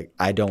 and you're like,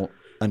 I don't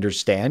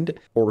understand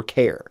or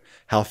care.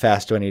 How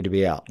fast do I need to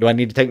be out? Do I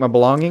need to take my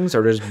belongings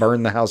or just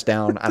burn the house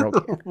down? I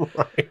don't care.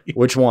 Right.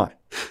 Which one?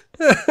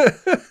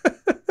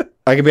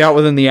 I could be out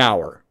within the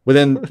hour.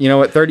 Within,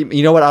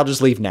 30, I'll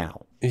just leave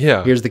now.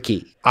 Yeah. Here's the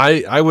key.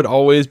 I would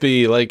always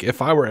be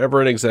if I were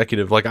ever an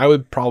executive, I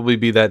would probably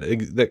be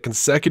that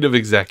consecutive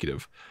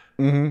executive.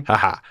 Mm-hmm.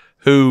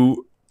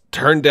 Who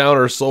turned down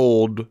or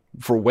sold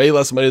for way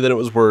less money than it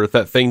was worth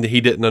that thing that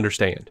he didn't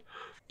understand.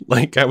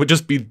 I would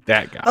just be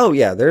that guy. Oh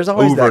yeah, there's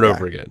always over that and guy.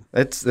 over again.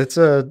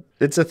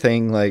 It's a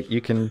thing.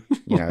 You can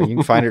you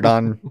can find it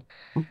on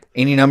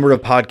any number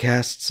of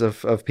podcasts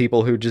of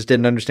people who just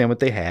didn't understand what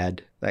they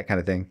had, that kind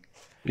of thing.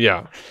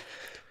 Yeah,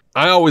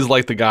 I always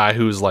like the guy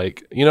who's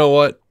you know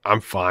what,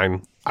 I'm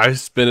fine. I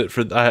spent it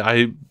for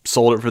I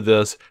sold it for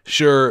this.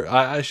 Sure,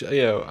 I made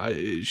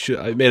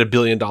 $1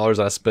 billion.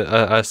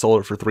 I sold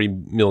it for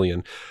 $3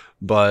 million,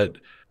 but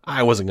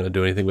I wasn't going to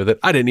do anything with it.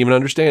 I didn't even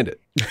understand it.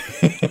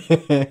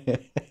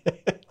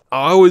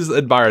 I always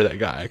admire that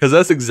guy because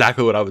that's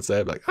exactly what I would say.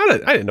 I'm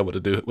I didn't know what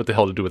the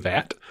hell to do with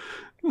that.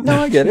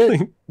 No, I get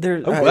it.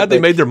 I'm glad they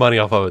made their money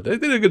off of it. They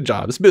did a good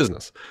job. It's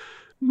business.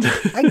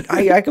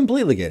 I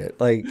completely get it.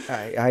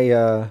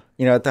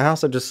 At the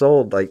house I just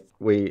sold,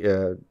 we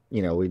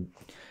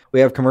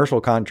have commercial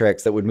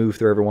contracts that would move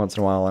through every once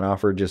in a while and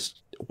offer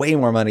just way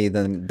more money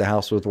than the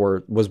house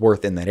was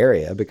worth in that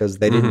area because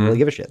they didn't really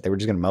give a shit. They were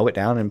just going to mow it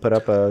down and put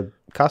up a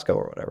Costco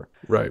or whatever.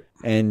 Right.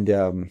 And,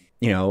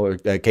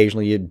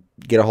 occasionally you'd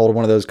get a hold of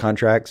one of those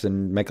contracts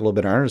and make a little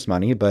bit of earnest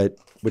money,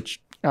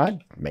 which I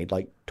made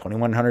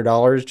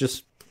 $2,100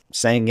 just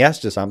saying yes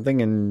to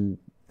something and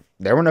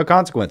there were no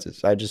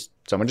consequences.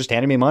 Someone just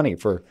handed me money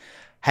for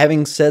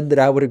having said that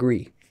I would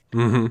agree.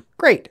 Mm-hmm.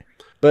 Great.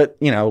 But,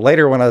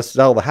 later when I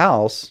sell the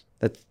house,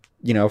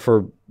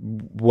 for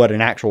what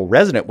an actual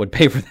resident would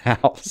pay for the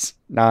house,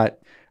 not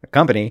a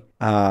company,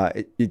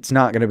 it's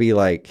not going to be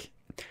I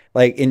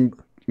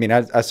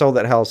sold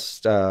that house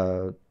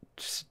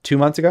 2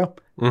 months ago.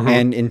 Mm-hmm.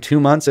 And in 2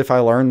 months, if I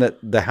learn that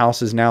the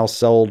house is now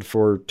sold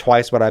for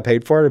twice what I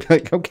paid for it,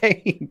 I'd be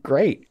okay,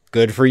 great.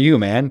 Good for you,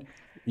 man.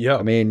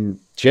 Yeah.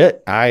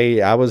 Shit,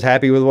 I was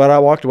happy with what I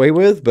walked away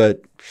with,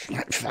 but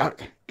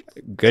fuck,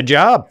 good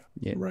job.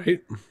 Yeah.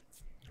 Right.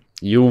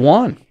 You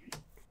won.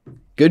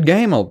 Good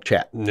game, old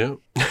chap. No.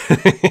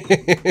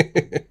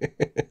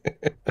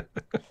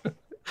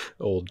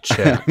 Old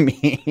chap.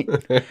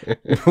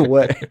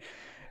 What?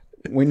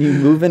 when you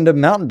move into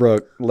Mountain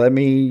Brook, let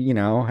me,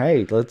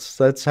 hey,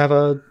 let's have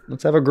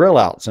a grill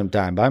out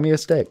sometime. Buy me a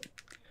steak.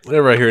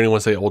 Whenever I hear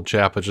anyone say old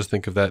chap, I just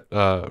think of that.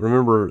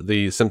 Remember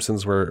The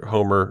Simpsons where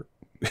Homer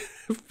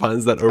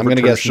finds that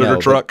overturned sugar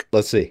truck?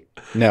 Let's see.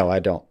 No, I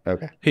don't.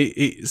 Okay.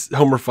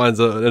 Homer finds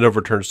an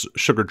overturned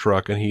sugar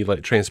truck, and he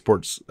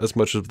transports as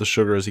much of the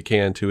sugar as he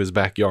can to his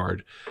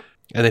backyard,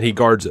 and then he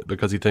guards it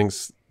because he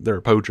thinks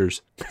they're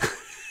poachers.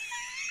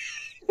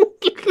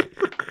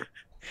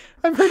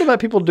 I've heard about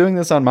people doing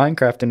this on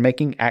Minecraft and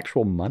making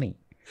actual money.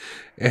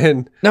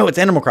 And no, it's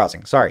Animal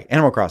Crossing. Sorry,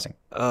 Animal Crossing.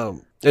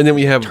 And then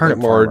we have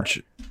Marge. Farmer.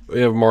 We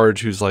have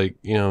Marge who's like,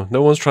 no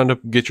one's trying to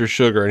get your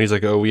sugar, and he's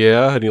like, oh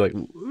yeah,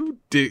 and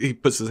he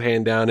puts his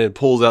hand down and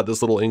pulls out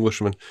this little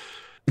Englishman.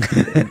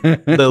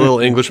 The little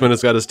Englishman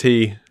has got his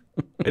tea,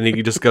 and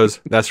he just goes,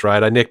 "That's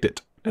right, I nicked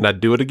it, and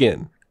I'd do it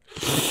again."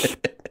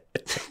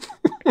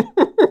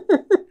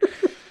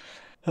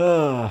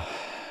 Oh,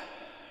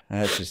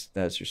 that's just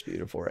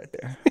beautiful right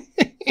there.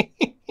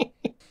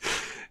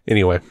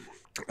 Anyway,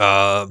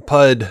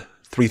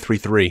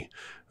 Pud333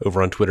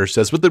 over on Twitter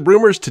says, with the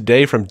rumors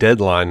today from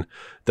Deadline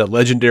that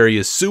Legendary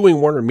is suing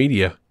Warner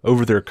Media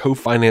over their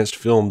co-financed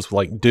films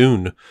like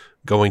Dune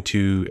going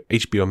to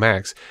HBO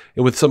Max,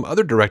 and with some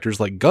other directors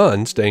like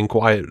Gunn staying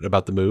quiet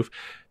about the move,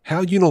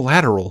 how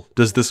unilateral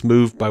does this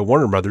move by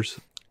Warner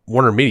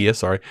Media,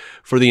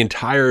 for the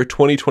entire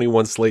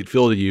 2021 slate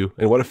feel to you,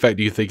 and what effect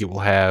do you think it will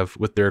have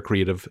with their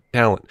creative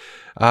talent?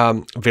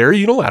 Very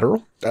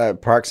unilateral.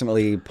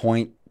 Approximately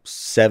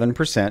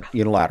 0.7%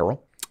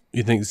 unilateral.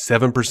 You think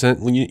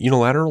 7%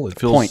 unilateral? It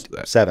feels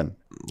 0.7.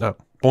 Oh,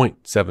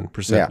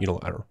 0.7%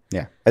 unilateral.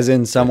 Yeah. As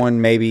in someone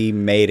maybe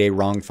made a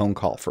wrong phone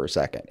call for a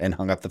second and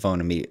hung up the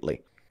phone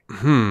immediately.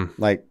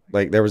 Like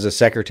there was a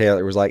secretary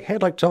that was like, hey,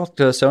 I'd like to talk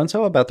to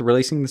so-and-so about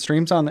releasing the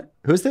streams on it.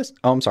 Who's this?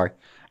 Oh, I'm sorry.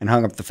 And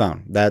hung up the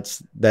phone.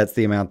 That's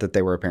the amount that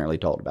they were apparently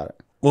told about it.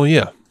 Well,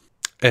 yeah.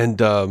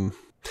 And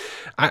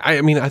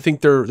I mean, I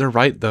think they're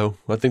right, though.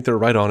 I think they're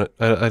right on it.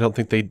 I don't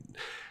think they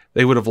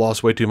would have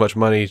lost way too much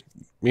money,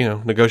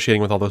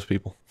 negotiating with all those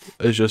people.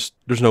 It's just,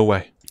 there's no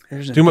way.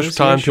 There's too much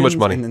time, too much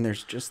money. And then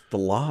there's just the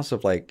loss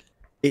of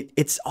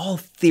it's all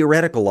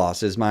theoretical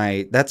loss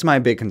that's my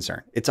big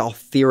concern. It's all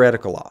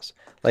theoretical loss.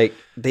 They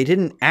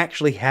didn't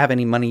actually have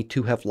any money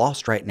to have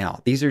lost right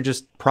now. These are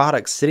just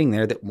products sitting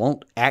there that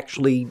won't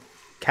actually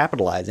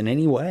capitalize in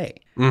any way.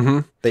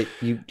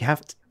 Mm-hmm. You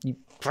have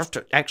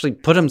to actually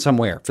put them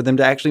somewhere for them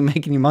to actually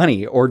make any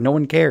money, or no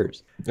one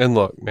cares. And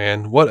look,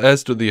 man, what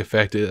as to the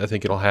effect I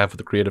think it'll have for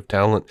the creative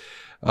talent,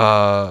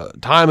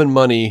 time and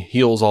money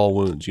heals all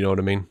wounds. You know what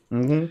I mean?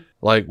 Mm-hmm.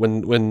 Like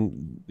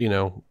when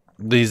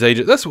these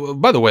agents.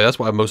 By the way, that's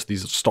why most of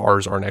these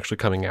stars aren't actually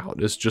coming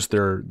out. It's just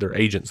their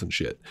agents and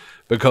shit,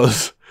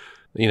 because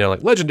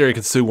like Legendary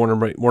can sue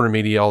Warner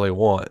Media all they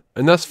want,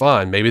 and that's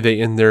fine. Maybe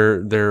they end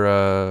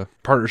their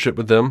partnership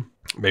with them.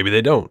 Maybe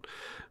they don't.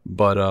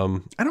 But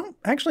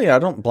I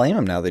don't blame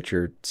them now that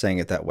you're saying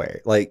it that way.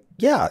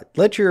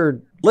 Let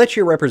your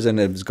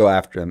representatives go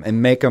after them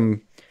and make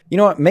them. You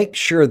know what? Make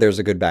sure there's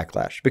a good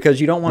backlash, because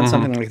you don't want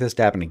something like this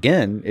to happen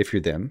again if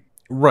you're them.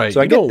 Right.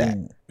 So I get that.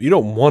 You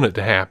don't want it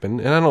to happen,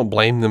 and I don't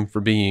blame them for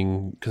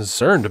being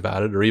concerned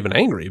about it or even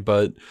angry,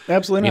 but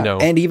absolutely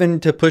not. And even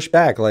to push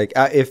back,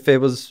 if it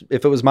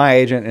was my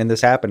agent and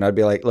this happened, I'd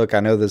be like, look, I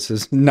know this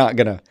is not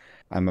gonna.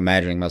 I'm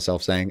imagining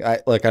myself saying, I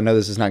know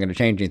this is not gonna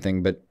change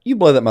anything, but you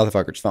blow that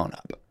motherfucker's phone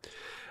up.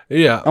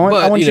 Yeah.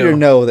 I want you to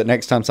know that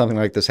next time something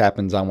like this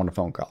happens, I want a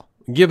phone call.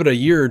 Give it a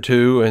year or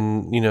two,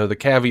 and the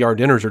caviar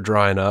dinners are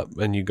drying up,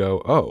 and you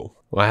go, oh,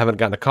 well, I haven't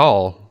gotten a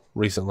call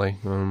recently.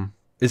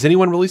 Is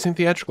anyone releasing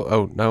theatrical?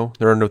 Oh, no,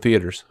 there are no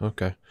theaters.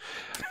 Okay.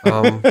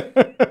 Well,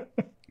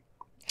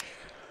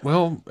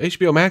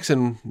 HBO Max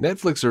and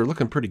Netflix are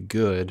looking pretty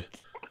good.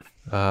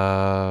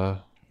 Yeah,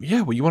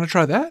 well, you want to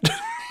try that?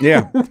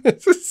 Yeah.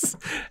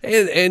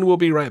 and we'll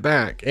be right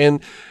back.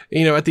 And,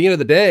 at the end of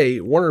the day,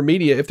 Warner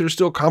Media, if they're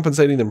still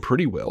compensating them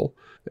pretty well,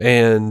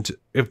 and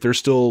if they're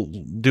still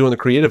doing the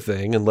creative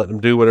thing and letting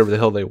them do whatever the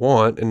hell they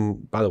want,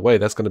 and by the way,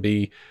 that's going to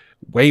be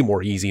way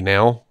more easy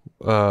now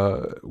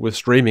with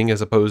streaming,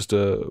 as opposed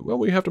to, well,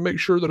 we have to make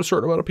sure that a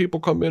certain amount of people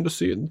come in to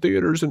see it in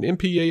theaters and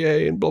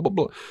MPAA and blah, blah,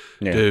 blah.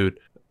 Yeah. Dude,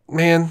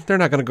 man, they're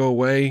not going to go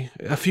away.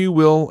 A few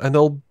will, and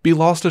they'll be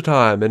lost to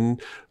time. And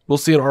we'll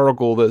see an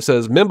article that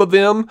says, remember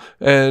them,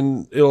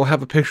 and it'll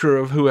have a picture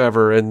of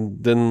whoever,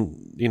 and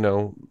then,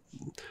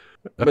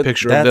 a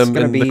picture of them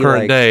in the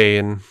current day.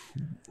 And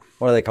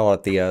what do they call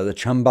it? The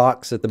chum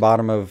box at the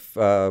bottom of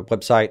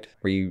website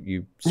where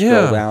you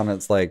scroll down. And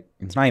it's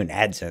not even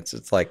AdSense.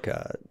 It's like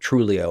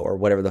Trulio or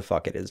whatever the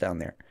fuck it is down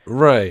there.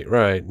 Right.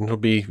 And it'll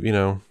be,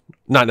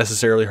 not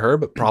necessarily her,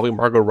 but probably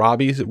Margot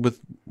Robbie with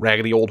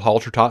raggedy old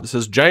halter top that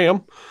says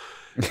jam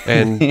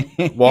and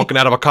walking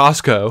out of a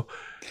Costco.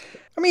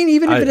 I mean,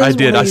 even if it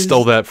is I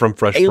stole that from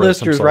Fresh Prince.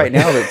 A-listers right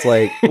now that's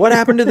like, what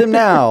happened to them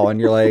now? And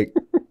you're like,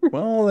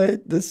 well,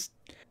 this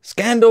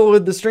scandal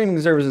with the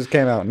streaming services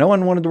came out. No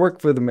one wanted to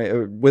work with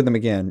them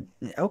again.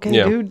 Okay,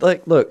 dude.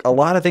 Look, a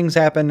lot of things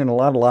happen in a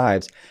lot of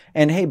lives.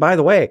 And hey, by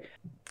the way,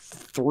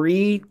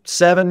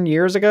 7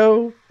 years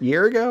ago,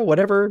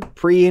 whatever,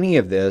 pre any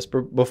of this,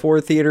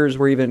 before theaters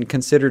were even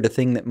considered a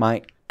thing that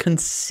might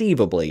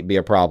conceivably be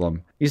a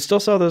problem. You still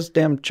saw those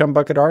damn chum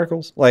bucket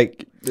articles?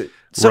 Like,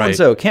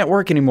 so-and-so can't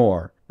work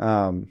anymore.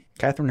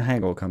 Katherine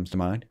Hagel comes to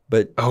mind.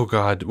 But oh,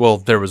 God. Well,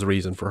 there was a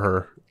reason for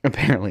her.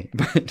 Apparently.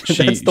 But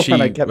that's the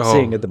one I kept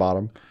seeing at the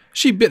bottom.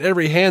 She bit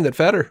every hand that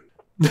fed her.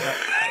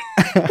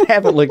 I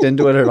haven't looked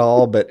into it at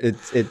all, but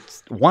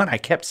it's one I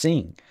kept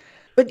seeing.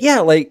 But yeah,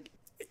 like,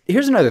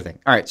 here's another thing.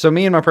 All right, so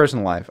me and my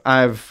personal life,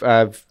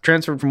 I've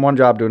transferred from one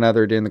job to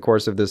another during the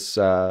course of this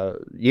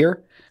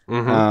year,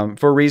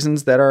 for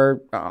reasons that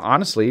are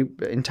honestly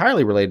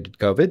entirely related to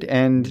COVID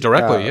and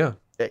directly. Yeah,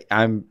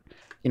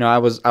 I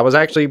was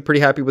actually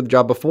pretty happy with the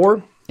job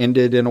before.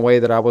 Ended in a way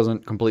that I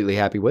wasn't completely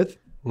happy with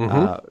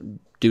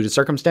due to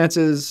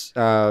circumstances,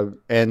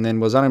 and then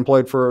was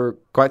unemployed for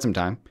quite some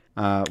time.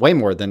 Way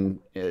more than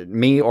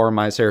me or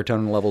my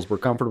serotonin levels were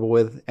comfortable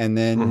with, and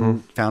then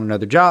found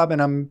another job,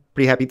 and I'm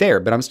pretty happy there.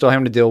 But I'm still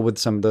having to deal with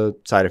some of the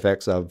side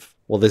effects of,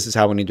 well, this is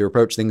how we need to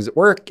approach things at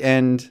work,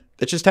 and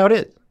that's just how it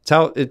is.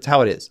 It's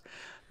how it is.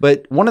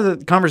 But one of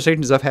the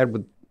conversations I've had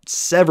with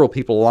several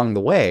people along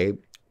the way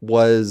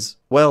was,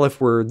 well,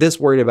 if we're this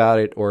worried about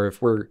it, or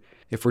if we're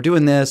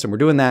doing this and we're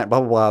doing that, blah,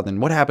 blah, blah,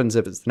 then what happens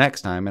if it's the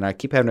next time? And I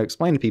keep having to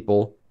explain to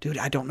people, dude,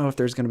 I don't know if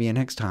there's going to be a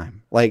next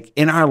time. Like,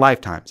 in our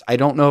lifetimes, I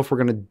don't know if we're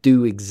going to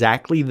do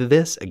exactly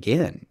this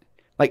again.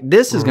 Like,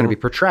 this is going to be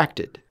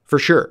protracted, for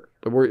sure.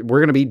 We're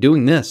going to be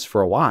doing this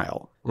for a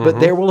while. But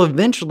there will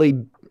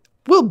eventually,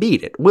 we'll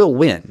beat it. We'll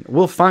win.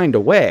 We'll find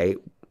a way.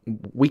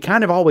 We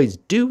kind of always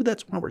do.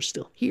 That's why we're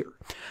still here.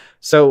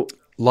 So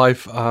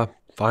life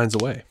finds a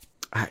way.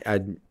 I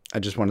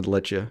just wanted to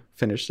let you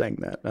finish saying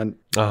that.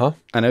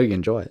 I know you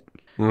enjoy it.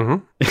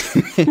 And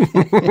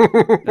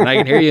I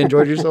can hear you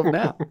enjoyed yourself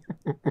now.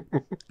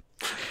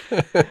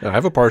 I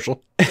have a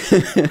partial.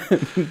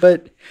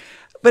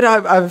 But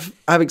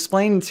I've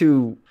explained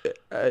to,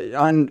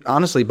 on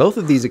honestly, both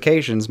of these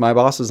occasions, my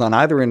bosses on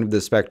either end of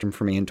the spectrum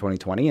for me in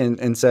 2020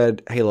 and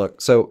said, hey,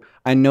 look, so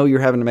I know you're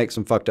having to make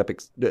some fucked up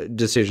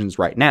decisions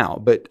right now,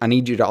 but I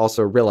need you to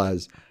also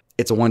realize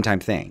it's a one-time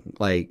thing.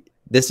 Like,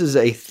 this is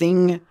a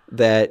thing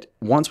that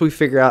once we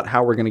figure out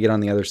how we're going to get on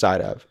the other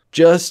side of,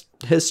 just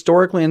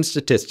historically and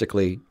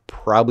statistically,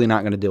 probably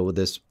not going to deal with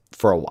this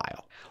for a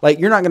while. Like,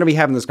 you're not going to be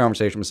having this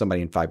conversation with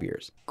somebody in 5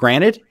 years.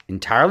 Granted,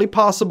 entirely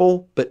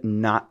possible, but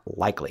not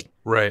likely.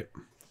 Right.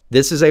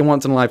 This is a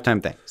once-in-a-lifetime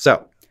thing.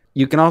 So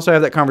you can also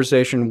have that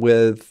conversation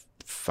with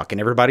fucking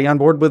everybody on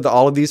board with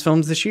all of these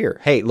films this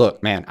year. Hey,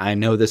 look, man, I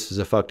know this is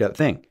a fucked up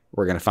thing.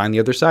 We're going to find the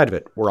other side of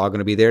it. We're all going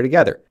to be there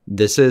together.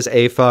 This is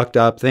a fucked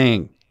up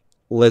thing.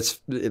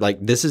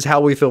 This is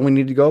how we feel we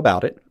need to go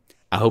about it.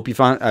 I hope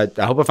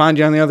I find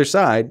you on the other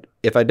side.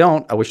 If I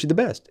don't, I wish you the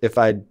best. If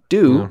I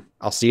do,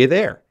 I'll see you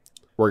there.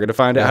 We're going to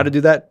find out how to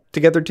do that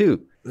together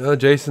too.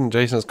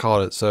 Jason's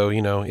called it. So,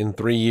 in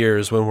 3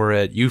 years when we're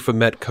at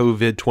Euphomet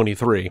COVID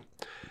 23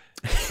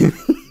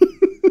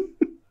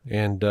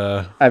 and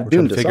I've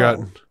doomed us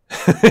all.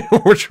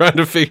 We're trying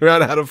to figure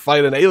out how to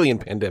fight an alien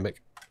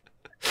pandemic.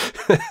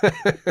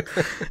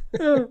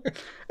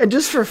 And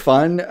just for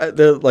fun,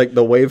 the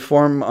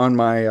waveform on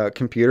my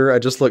computer, I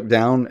just looked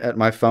down at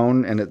my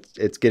phone and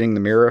it's getting the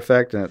mirror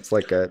effect, and it's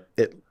like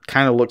it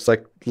kind of looks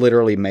like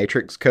literally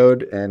Matrix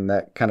code, and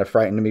that kind of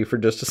frightened me for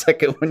just a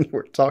second when you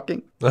were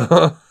talking.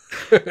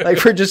 Like,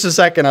 for just a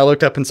second, I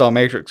looked up and saw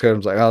Matrix code. I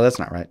was like, oh, that's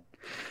not right.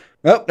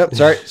 Oh, nope,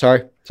 sorry.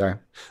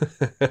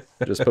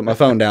 Just put my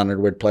phone down in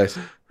a weird place.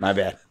 My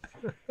bad.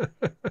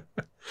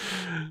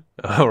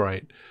 All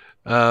right.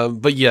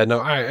 But yeah,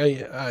 no,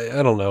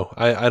 I don't know.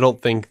 I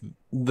don't think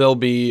they'll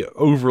be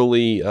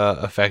overly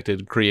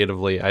affected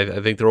creatively.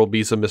 I think there will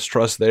be some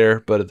mistrust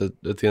there, but at the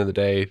end of the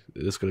day,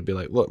 it's going to be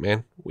like, look,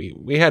 man,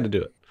 we had to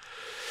do it.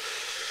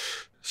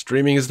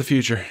 Streaming is the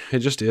future. It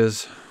just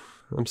is.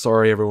 I'm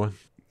sorry, everyone.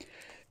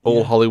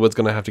 Old Hollywood's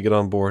going to have to get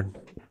on board.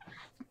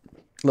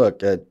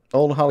 Look,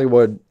 old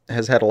Hollywood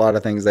has had a lot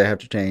of things they have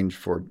to change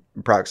for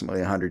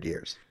approximately 100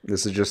 years.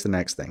 This is just the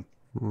next thing.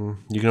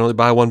 You can only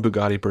buy one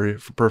Bugatti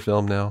per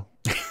film now.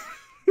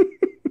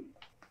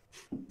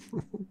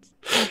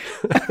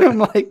 I'm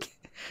like,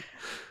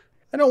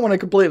 I don't want to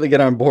completely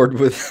get on board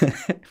with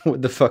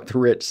the fuck the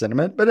rich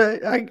sentiment, but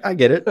I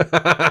get it.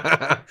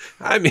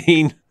 I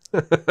mean,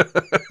 I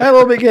a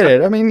little bit get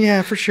it. I mean,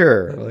 yeah, for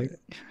sure. Like,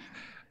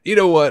 you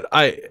know what?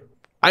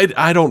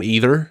 I don't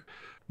either.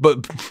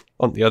 But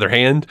on the other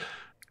hand,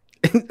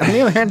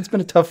 it's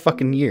been a tough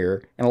fucking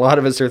year, and a lot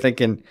of us are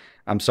thinking,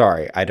 I'm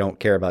sorry, I don't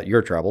care about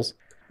your troubles.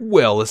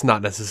 Well, it's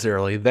not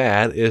necessarily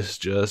that. It's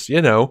just,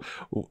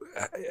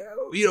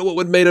 what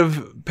would made a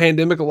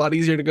pandemic a lot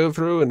easier to go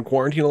through and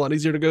quarantine a lot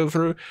easier to go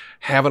through?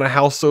 Having a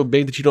house so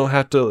big that you don't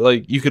have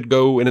to, you could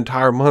go an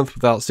entire month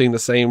without seeing the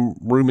same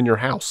room in your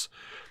house.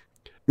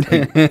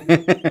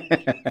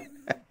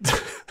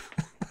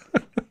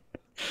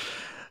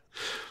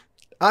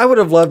 I would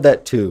have loved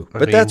that too,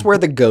 but that's where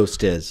the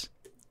ghost is.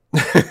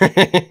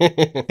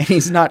 And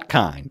he's not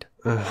kind.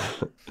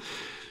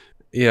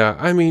 Yeah,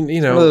 I mean,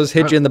 one of those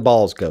hit you in the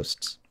balls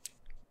ghosts.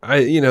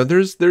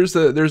 there's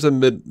a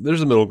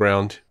middle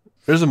ground.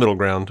 There's a middle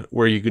ground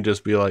where you could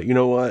just be like, you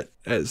know what?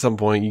 At some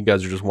point, you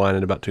guys are just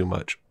whining about too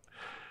much.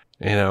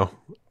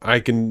 I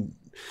can.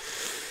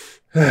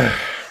 I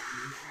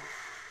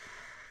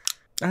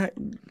get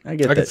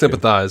that. I can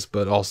sympathize,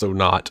 but also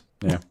not.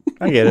 Yeah,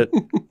 I get it.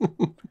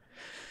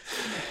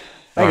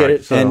 I get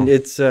it, and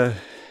it's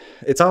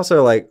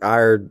also like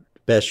our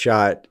best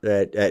shot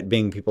at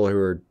being people who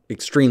are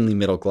extremely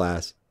middle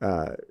class,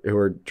 who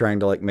are trying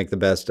to like make the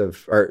best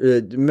of,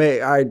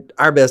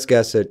 our best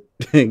guess at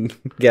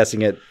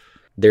guessing at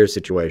their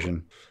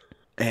situation.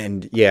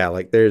 And yeah,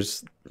 like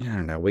there's, I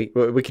don't know, we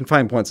can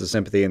find points of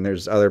sympathy, and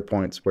there's other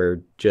points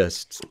where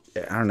just,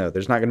 I don't know,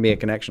 there's not going to be a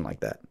connection like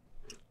that.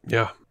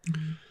 Yeah.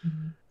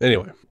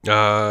 Anyway,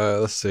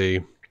 let's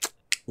see.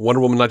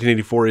 Wonder Woman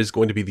 1984 is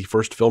going to be the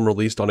first film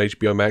released on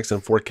HBO Max in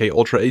 4K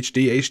Ultra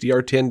HD,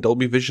 HDR10,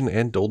 Dolby Vision,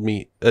 and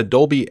Dolby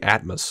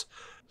Atmos.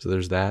 So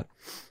there's that.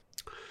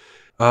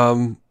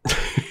 I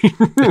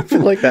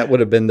feel like that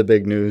would have been the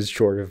big news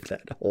short of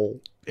that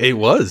whole. It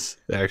was,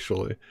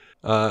 actually.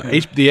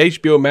 The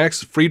HBO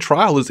Max free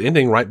trial is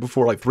ending right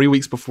before, like 3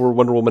 weeks before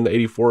Wonder Woman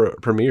 84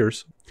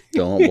 premieres.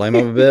 Don't blame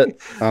them a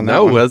bit on that.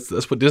 No,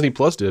 that's what Disney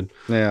Plus did.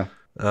 Yeah.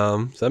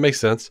 So that makes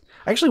sense.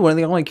 Actually, one of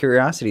the only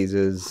curiosities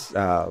is,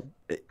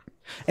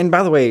 and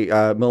by the way,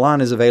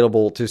 Milan is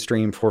available to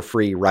stream for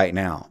free right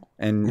now.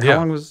 And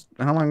how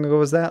long ago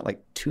was that?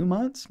 Like 2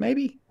 months,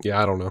 maybe?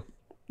 Yeah, I don't know.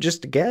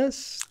 Just a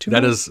guess? 2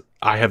 months?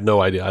 I have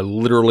no idea. I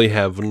literally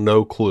have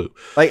no clue.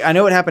 Like, I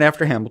know it happened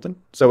after Hamilton,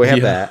 so we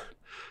have that.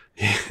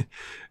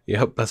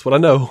 Yep, that's what I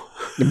know.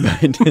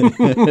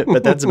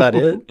 But that's about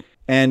it.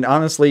 And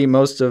honestly,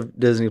 most of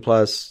Disney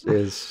Plus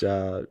is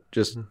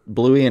just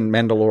Bluey and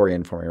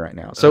Mandalorian for me right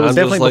now. So it was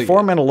definitely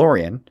before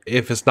Mandalorian.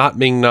 If it's not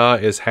Ming Na,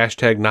 it's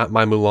hashtag not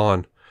my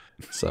Mulan.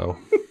 So.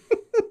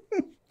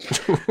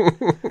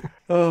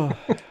 Oh.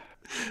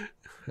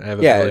 I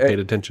haven't really paid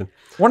attention.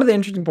 One of the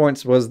interesting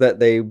points was that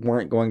they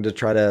weren't going to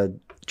try to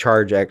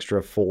charge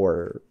extra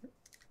for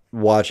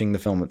watching the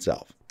film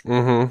itself.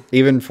 Mm-hmm.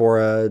 Even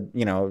for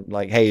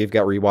like, hey, you've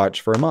got rewatch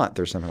for a month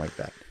or something like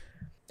that.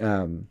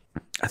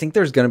 I think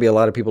there's going to be a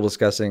lot of people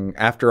discussing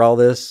after all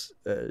this,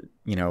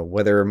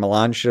 whether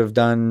Milan should have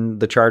done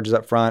the charges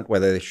up front,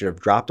 whether they should have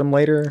dropped them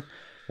later,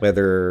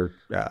 whether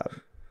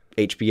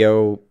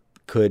HBO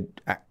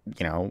could,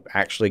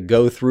 actually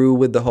go through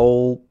with the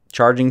whole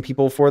charging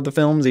people for the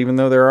films, even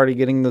though they're already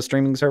getting the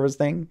streaming service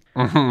thing.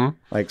 Mm-hmm.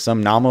 Like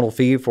some nominal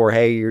fee for,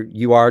 hey,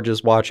 you are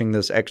just watching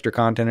this extra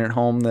content at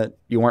home that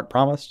you weren't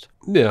promised.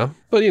 Yeah,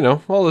 but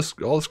all this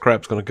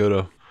crap's going to go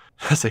to.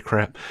 I say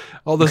crap.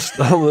 All these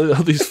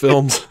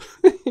films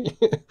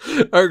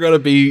are going to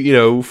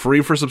be,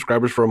 free for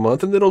subscribers for a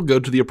month, and then it'll go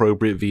to the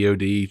appropriate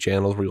VOD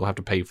channels where you'll have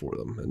to pay for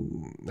them,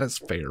 and that's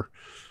fair.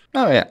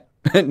 Oh yeah.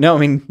 No, I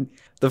mean,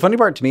 the funny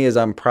part to me is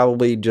I'm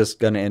probably just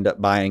going to end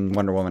up buying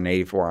Wonder Woman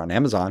 84 on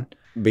Amazon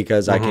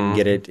because I can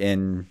get it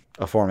in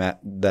a format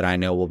that I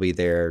know will be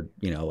there,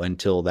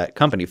 until that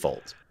company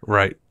folds.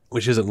 Right.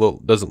 Which doesn't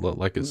look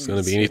like it's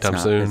going to be anytime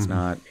soon. It's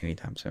not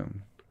anytime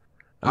soon.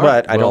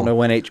 But I don't know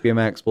when HBO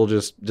Max will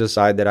just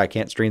decide that I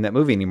can't stream that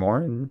movie anymore.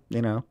 And,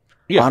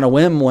 on a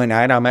whim one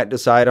night, I might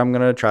decide I'm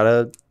going to try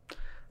to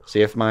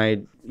see if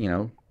my,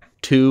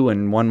 2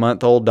 and 1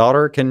 month old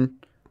daughter can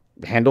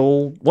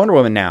handle Wonder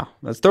Woman now.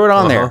 Let's throw it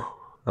on there.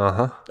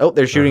 Oh,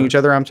 they're shooting each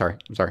other. I'm sorry.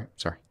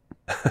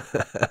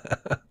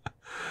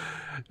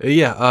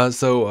 Yeah.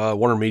 So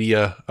Warner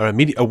Media,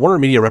 a Warner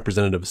Media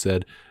representative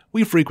said,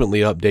 "We frequently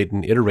update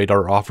and iterate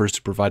our offers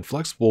to provide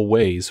flexible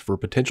ways for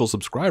potential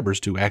subscribers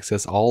to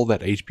access all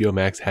that HBO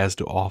Max has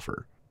to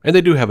offer." And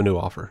they do have a new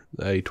offer,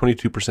 a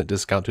 22%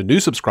 discount to new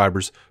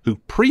subscribers who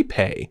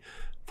prepay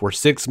for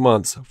 6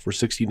 months for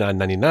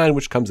 $69.99,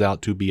 which comes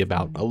out to be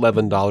about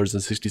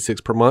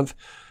 $11.66 per month,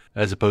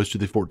 as opposed to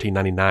the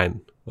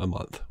 $14.99 a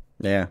month.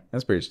 Yeah,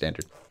 that's pretty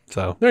standard.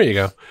 So there you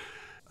go.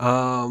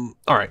 All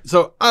right,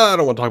 so I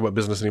don't want to talk about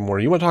business anymore.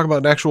 You want to talk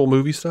about actual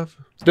movie stuff?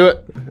 Let's do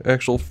it.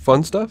 Actual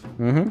fun stuff?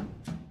 Mm-hmm.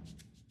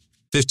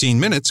 15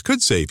 minutes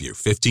could save you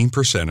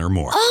 15% or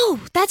more.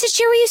 Oh, that's a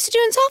cheer we used to do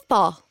in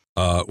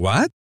softball.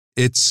 What?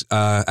 It's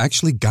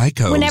actually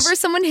Geico's. Whenever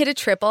someone hit a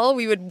triple,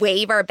 we would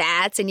wave our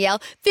bats and yell,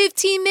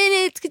 15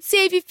 minutes could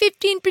save you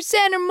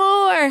 15% or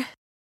more.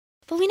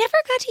 But we never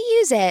got to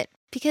use it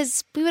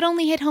because we would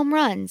only hit home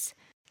runs.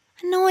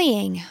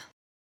 Annoying.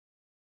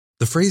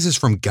 The phrase is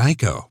from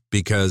Geico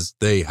because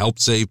they help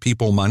save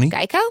people money.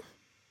 Geico?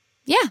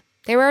 Yeah,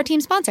 they were our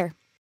team sponsor.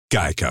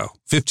 Geico.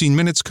 15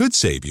 minutes could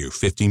save you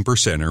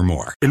 15% or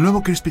more. El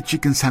nuevo Crispy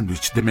Chicken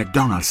Sandwich de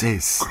McDonald's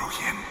es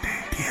crujiente,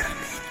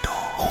 tiernito,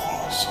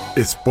 jugoso.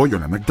 Es pollo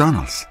de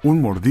McDonald's.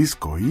 Un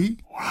mordisco y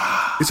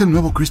 ¡wow! Es el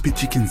nuevo Crispy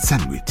Chicken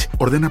Sandwich.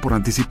 Ordena por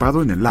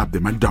anticipado en el app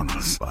de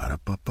McDonald's. Para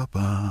pa pa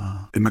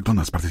pa. En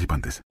McDonald's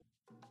participantes.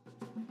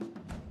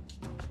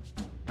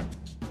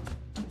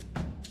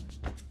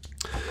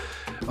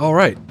 All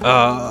right.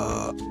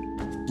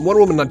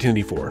 Wonder Woman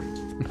 1984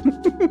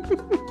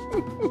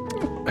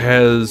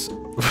 has...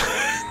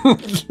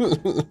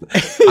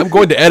 I'm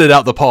going to edit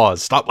out the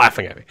pause. Stop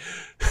laughing at me.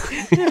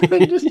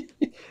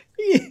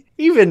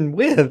 Even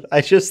with,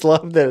 I just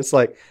love that it's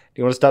like, do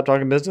you want to stop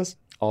talking business?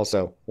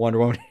 Also, Wonder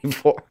Woman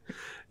 84.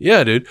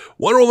 Yeah, dude.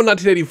 Wonder Woman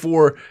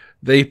 1984,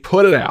 they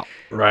put it out,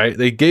 right?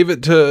 They gave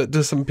it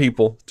to some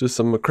people, to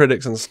some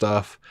critics and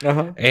stuff.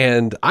 Uh-huh.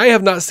 And I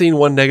have not seen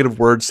one negative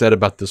word said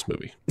about this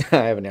movie. I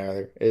haven't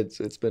either.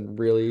 It's been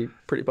really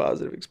pretty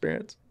positive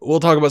experience. We'll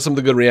talk about some of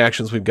the good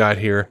reactions we've got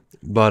here.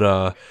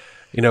 But,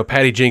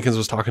 Patty Jenkins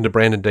was talking to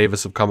Brandon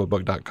Davis of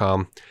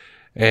comicbook.com.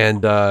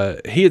 And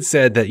he had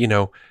said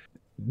that,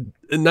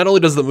 not only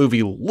does the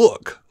movie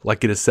look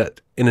like it is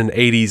set in an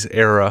 80s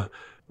era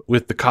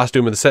with the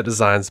costume and the set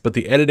designs, but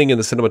the editing and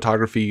the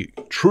cinematography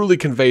truly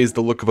conveys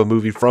the look of a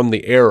movie from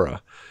the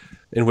era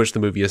in which the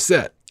movie is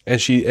set.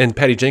 And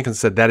Patty Jenkins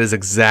said, that is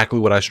exactly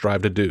what I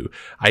strive to do.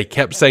 I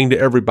kept saying to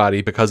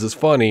everybody, because it's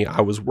funny,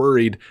 I was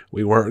worried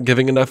we weren't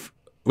giving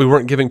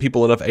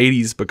people enough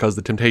 80s, because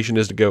the temptation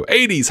is to go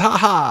 80s,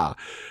 haha,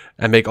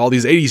 and make all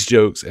these 80s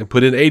jokes and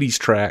put in 80s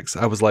tracks.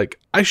 I was like,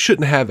 I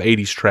shouldn't have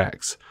 80s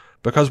tracks,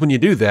 because when you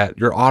do that,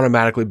 you're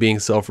automatically being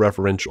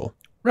self-referential.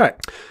 Right.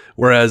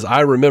 Whereas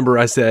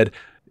I said,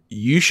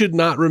 you should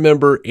not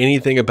remember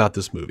anything about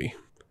this movie.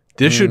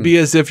 This should be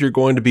as if you're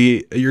going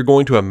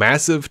to a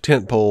massive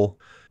tentpole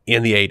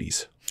in the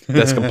 80s.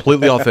 That's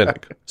completely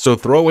authentic. So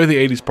throw away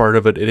the 80s part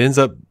of it. It ends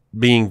up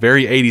being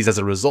very 80s as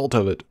a result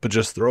of it, but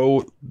just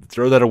throw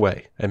that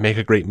away and make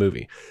a great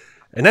movie.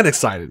 And that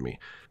excited me,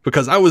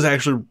 because I was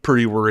actually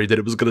pretty worried that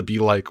it was going to be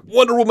like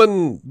Wonder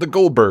Woman, the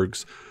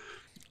Goldbergs.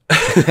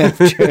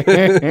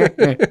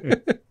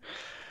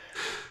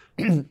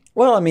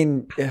 Well, I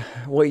mean,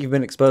 what you've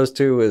been exposed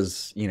to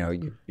is,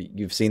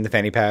 you've seen the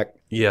fanny pack.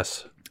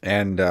 Yes.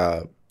 And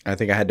I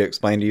think I had to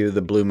explain to you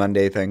the Blue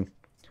Monday thing.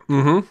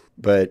 Mm-hmm.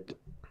 But,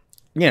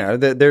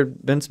 there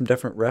have been some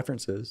different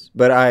references.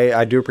 But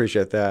I do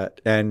appreciate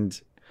that. And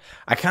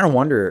I kind of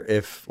wonder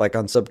if, like,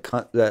 on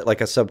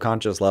a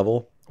subconscious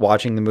level,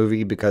 watching the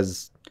movie,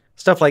 because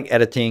stuff like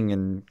editing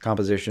and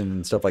composition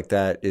and stuff like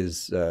that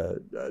is a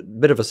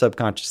bit of a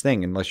subconscious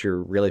thing unless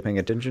you're really paying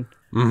attention.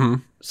 Mm-hmm.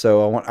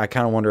 So I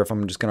kind of wonder if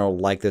I'm just going to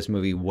like this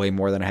movie way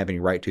more than I have any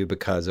right to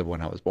because of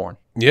when I was born.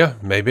 Yeah,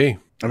 maybe.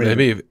 I mean,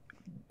 maybe.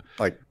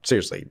 Like,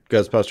 seriously,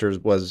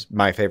 Ghostbusters was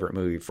my favorite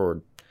movie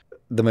for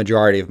the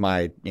majority of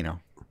my,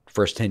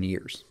 first 10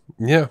 years.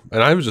 Yeah,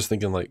 and I was just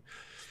thinking, like,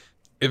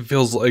 if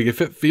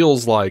it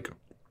feels like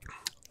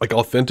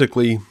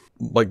authentically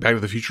like Back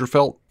to the Future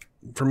felt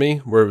for me,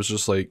 where it was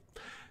just like,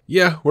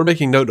 yeah, we're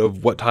making note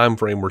of what time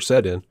frame we're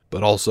set in,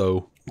 but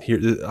also here,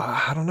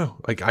 I don't know.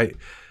 Like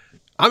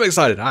I'm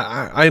excited.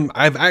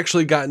 I've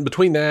actually gotten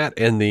between that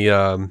and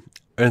the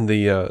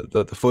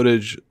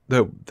footage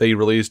that they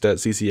released at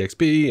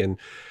CCXP and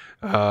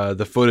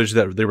the footage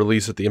that they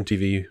released at the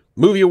MTV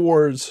Movie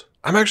Awards.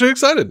 I'm actually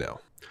excited now.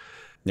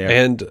 Yeah.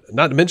 And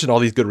not to mention all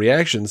these good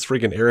reactions.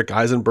 Freaking Eric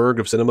Eisenberg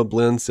of Cinema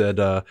Blend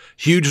said,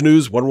 huge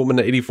news. Wonder Woman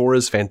 84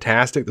 is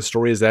fantastic. The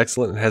story is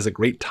excellent and has a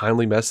great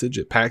timely message.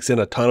 It packs in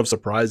a ton of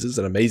surprises,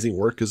 and amazing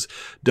work is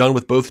done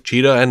with both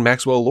Cheetah and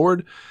Maxwell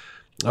Lord.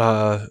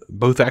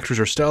 Both actors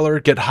are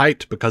stellar. Get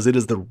hyped, because it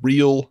is the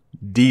real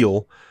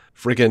deal.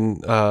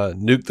 Freaking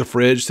Nuke the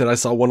Fridge said, I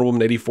saw Wonder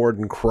Woman 84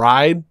 and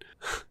cried.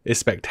 It's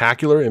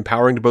spectacular,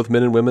 empowering to both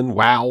men and women.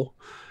 Wow.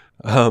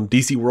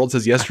 DC World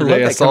says,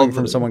 yesterday I saw coming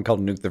from someone called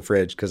Nuke the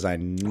Fridge, because I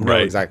know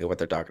exactly what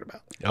they're talking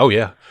about. Oh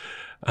yeah.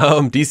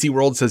 DC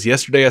World says,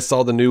 yesterday I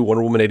saw the new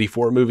Wonder Woman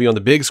 84 movie on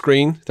the big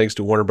screen thanks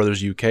to Warner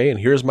Brothers UK, and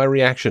here's my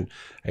reaction: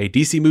 a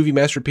DC movie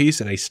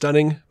masterpiece and a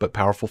stunning but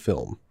powerful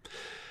film.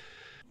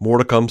 More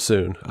to come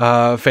soon.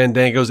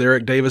 Fandango's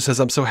Eric Davis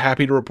says, I'm so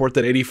happy to report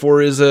that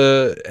 84 is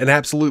an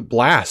absolute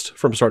blast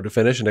from start to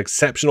finish. An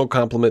exceptional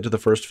compliment to the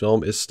first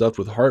film. Is stuffed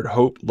with heart,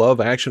 hope, love,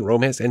 action,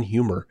 romance, and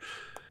humor.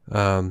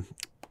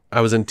 I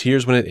was in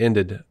tears when it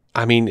ended.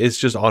 I mean, it's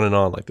just on and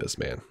on like this,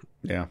 man.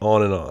 Yeah.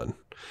 On and on.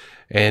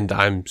 And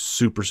I'm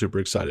super, super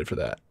excited for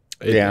that.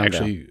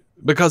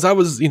 Because I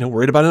was,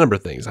 worried about a number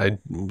of things. I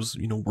was,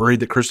 worried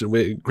that Kristen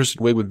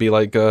Wiig would be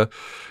like the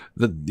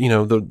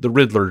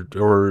Riddler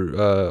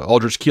or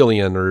Aldrich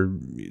Killian or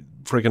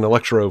freaking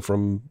Electro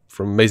from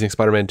Amazing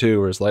Spider-Man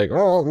 2, where it's like,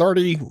 oh,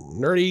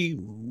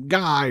 nerdy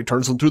guy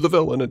turns into the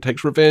villain and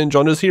takes revenge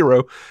on his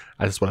hero.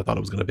 That's what I thought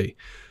it was going to be.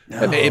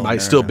 It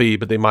might still be,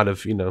 but they might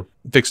have,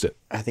 fixed it.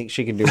 I think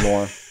she can do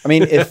more. I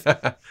mean, if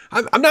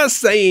I'm not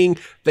saying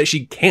that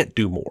she can't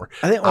do more.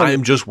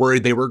 I'm just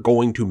worried they were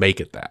going to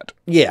make it that.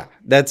 Yeah,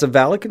 that's a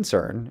valid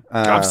concern.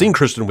 I've seen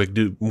Kristen Wiig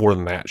do more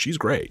than that. She's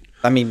great.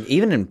 I mean,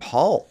 even in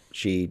Paul,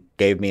 she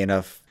gave me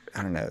enough.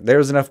 I don't know. There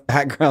was enough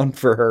background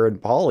for her in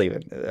Paul.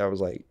 Even I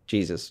was like,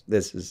 Jesus,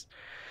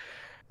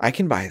 I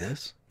can buy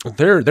this.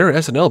 There are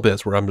SNL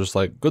bits where I'm just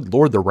like, good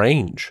Lord, the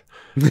range.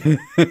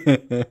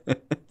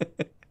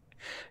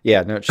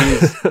 Yeah, no,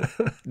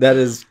 that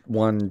is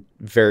one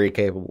very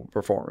capable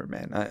performer,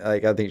 man.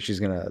 I think she's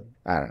gonna.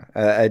 I don't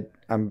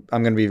know.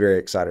 I'm gonna be very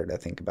excited. I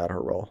think about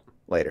her role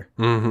later.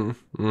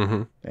 Mm-hmm.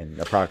 Mm-hmm. In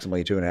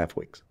approximately 2.5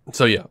 weeks.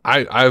 So yeah,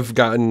 I've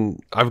gotten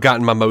my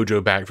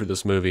mojo back for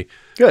this movie.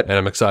 Good, and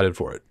I'm excited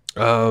for it.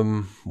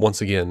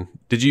 Once again,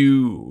 did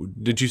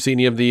you see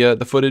any of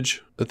the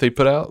footage that they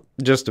put out?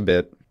 Just a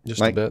bit.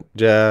 Just a bit.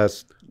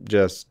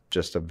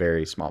 Just a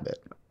very small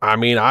bit. I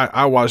mean,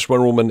 I watched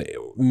Wonder Woman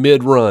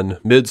mid-run,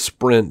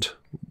 mid-sprint,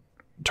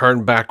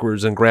 turn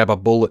backwards and grab a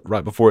bullet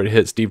right before it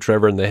hit Steve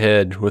Trevor in the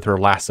head with her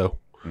lasso.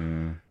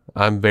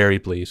 I'm very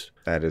pleased.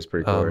 That is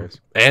pretty glorious.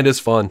 And it's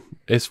fun.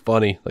 It's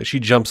funny. Like, she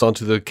jumps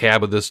onto the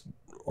cab of this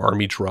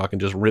army truck and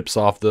just rips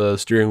off the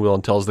steering wheel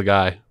and tells the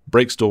guy,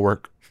 brakes still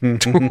work,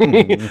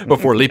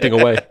 before leaping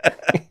away.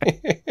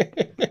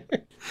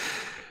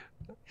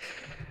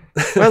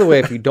 By the way,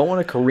 if you don't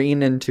want to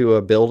careen into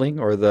a building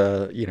or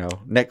the,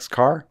 next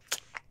car,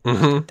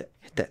 hit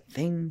that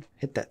thing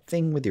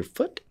with your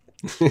foot.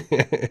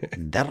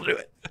 That'll do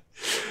it.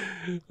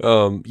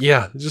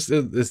 Yeah,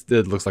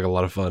 it looks like a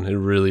lot of fun. It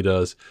really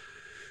does.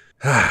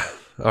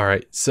 All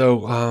right,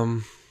 so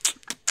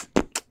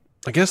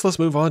I guess let's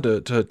move on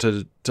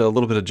to a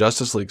little bit of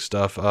Justice League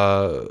stuff.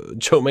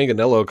 Joe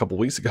Manganiello a couple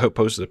weeks ago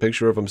posted a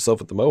picture of himself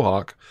with the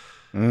mohawk,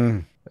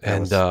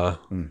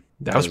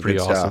 that was pretty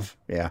awesome. Stuff.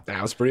 Yeah,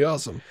 that was pretty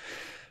awesome.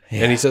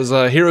 Yeah. And he says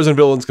heroes and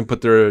villains can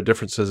put their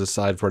differences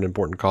aside for an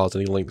important cause,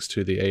 and he links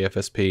to the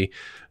AFSP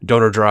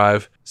donor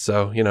drive.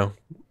 So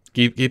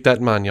keep that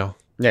in mind, y'all.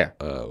 Yeah.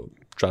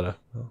 Try to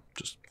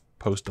just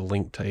post a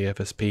link to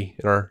AFSP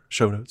in our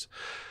show notes.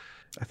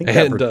 I think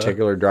that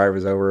particular drive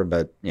is over,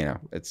 but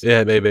it's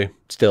maybe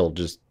still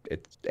just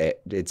it's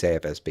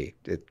AFSP.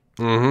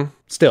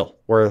 Still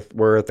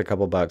worth a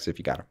couple bucks if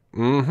you got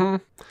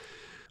them.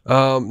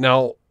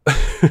 Now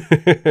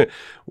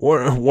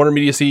Warner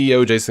Media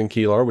CEO Jason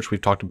Kilar,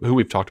 who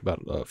we've talked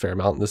about a fair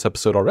amount in this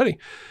episode already.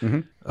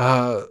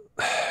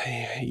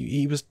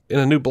 He was in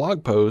a new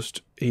blog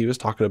post. He was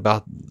talking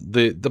about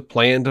the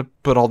plan to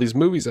put all these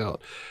movies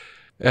out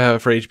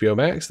for HBO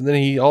Max, and then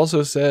he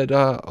also said,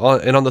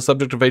 on the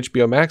subject of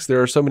HBO Max,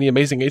 there are so many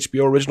amazing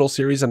HBO original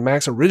series and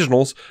Max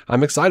originals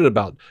I'm excited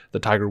about. The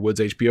Tiger Woods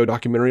HBO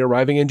documentary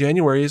arriving in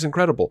January is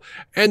incredible,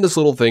 and this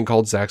little thing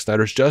called Zack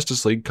Snyder's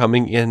Justice League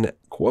coming in,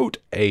 quote,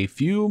 a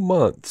few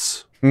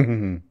months.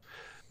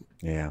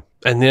 Yeah.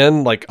 And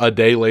then, like a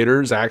day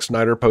later, Zack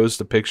Snyder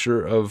posts a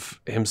picture of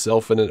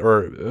himself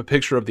or a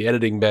picture of the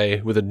editing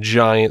bay with a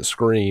giant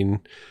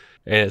screen,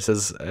 and it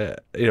says,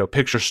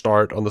 picture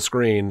start on the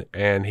screen,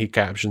 and he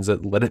captions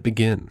it, "Let it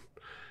begin."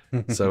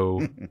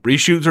 So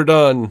reshoots are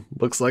done.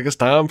 Looks like it's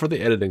time for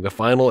the editing, the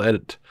final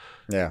edit.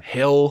 Yeah.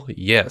 Hell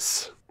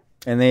yes.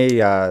 And they,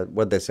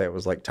 what'd they say? It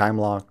was like time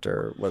locked,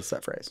 or what's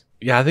that phrase?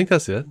 Yeah, I think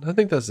that's it.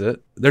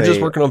 They're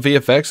just working on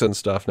VFX and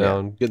stuff now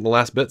and getting the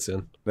last bits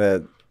in.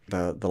 The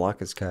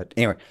lock is cut.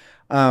 Anyway,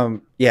 they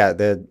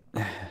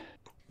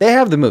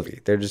have the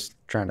movie. They're just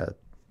trying to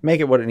make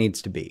it what it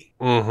needs to be.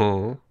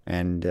 And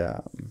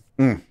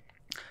I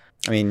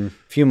mean,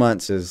 a few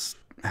months it's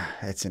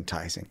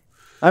enticing.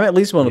 I'm at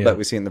least willing to bet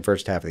we see it in the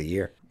first half of the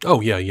year. Oh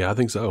yeah, I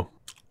think so.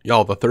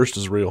 Y'all, the thirst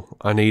is real.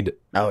 I need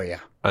it. Oh yeah,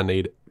 I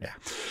need it. Yeah.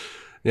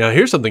 Now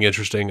here's something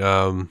interesting.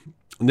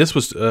 This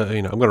was,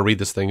 I'm going to read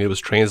this thing. It was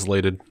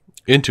translated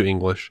into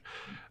English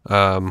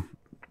from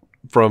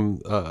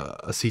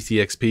a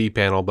CCXP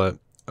panel, but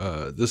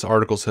this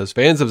article says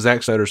fans of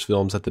Zack Snyder's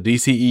films at the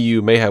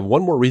DCEU may have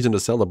one more reason to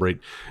celebrate.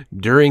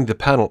 During the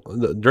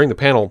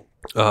panel,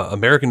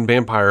 American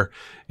Vampire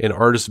and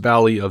Artist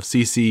Valley of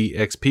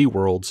CCXP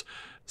Worlds,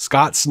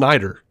 Scott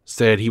Snyder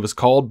said he was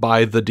called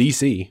by the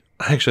DC.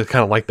 I actually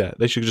kind of like that.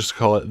 They should just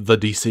call it the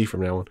DC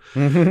from now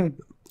on.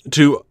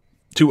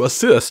 To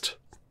assist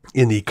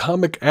in the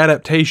comic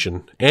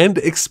adaptation and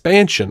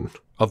expansion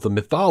of the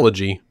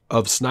mythology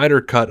of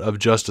Snyder Cut of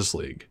Justice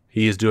League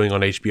he is doing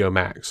on HBO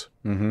Max.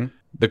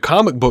 The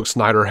comic book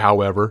Snyder,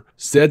 however,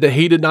 said that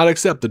he did not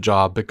accept the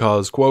job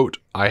because, quote,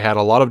 "I had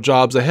a lot of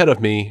jobs ahead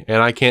of me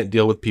and I can't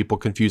deal with people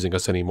confusing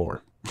us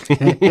anymore."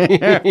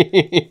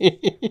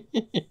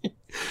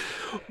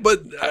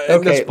 But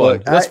that's fun.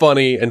 Look, that's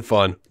funny and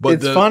fun. But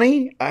it's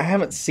funny. I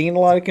haven't seen a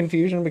lot of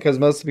confusion because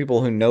most of the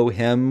people who know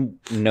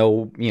him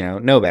know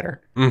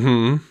better.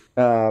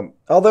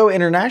 Although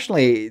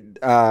internationally,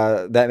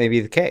 that may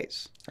be the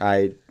case.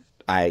 I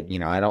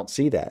don't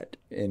see that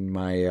in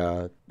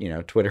my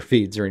Twitter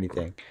feeds or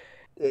anything.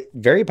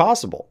 Very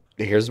possible.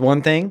 Here's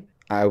one thing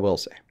I will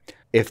say: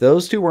 if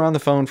those two were on the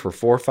phone for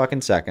 4 fucking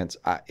seconds,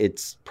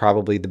 it's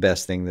probably the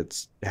best thing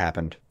that's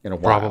happened in a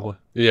while. Probably,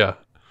 yeah.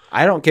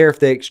 I don't care if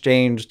they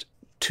exchanged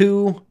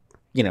 2,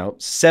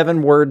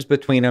 7 words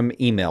between them,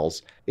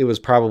 emails. It was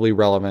probably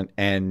relevant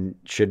and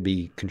should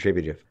be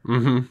contributive.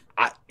 In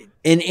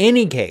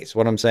any case,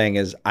 what I'm saying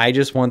is I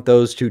just want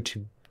those two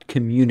to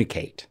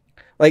communicate.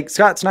 Like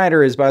Scott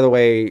Snyder is, by the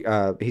way,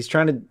 he's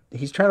trying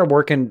to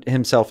work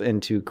himself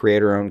into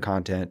creator-owned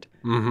content.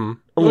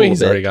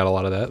 He's already got a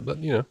lot of that,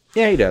 but Yeah,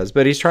 he does.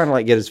 But he's trying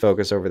to get his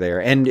focus over there,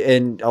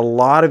 and a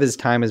lot of his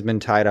time has been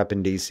tied up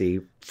in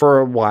DC for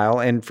a while,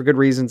 and for good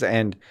reasons.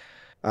 And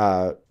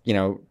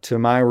to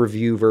my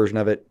review version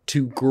of it,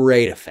 to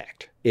great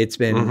effect. It's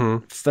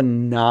been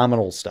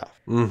phenomenal stuff.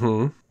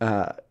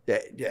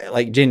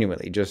 like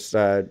genuinely, just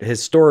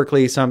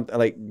historically,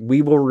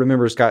 we will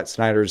remember Scott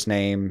Snyder's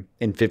name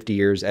in 50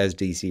 years as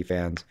DC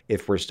fans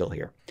if we're still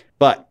here.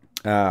 But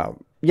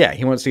yeah,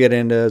 he wants to get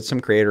into some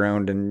creator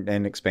owned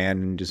and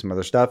expand and do some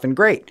other stuff. And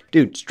great,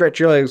 dude, stretch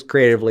your legs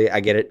creatively. I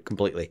get it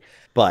completely.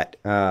 But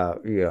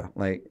yeah,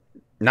 like,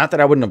 not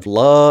that I wouldn't have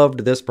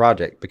loved this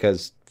project,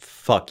 because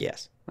fuck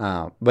yes.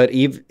 But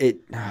if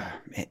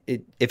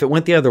it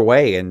went the other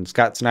way and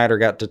Scott Snyder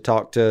got to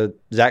talk to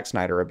Zack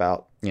Snyder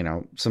about,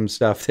 some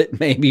stuff that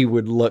maybe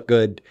would look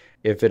good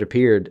if it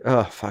appeared,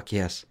 oh, fuck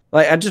yes.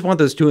 Like, I just want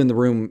those two in the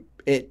room,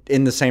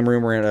 in the same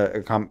room or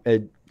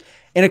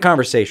in a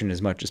conversation as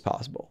much as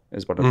possible,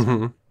 is what I'm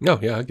saying. No,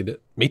 yeah, I get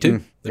it. Me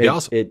too. That'd be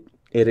awesome.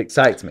 It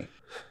excites me.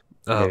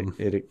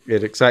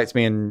 It excites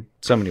me in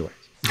so many ways.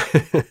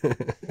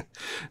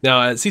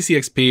 Now at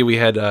CCXP we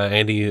had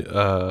Andy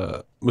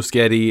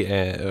Muschietti,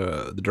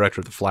 the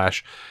director of The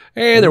Flash,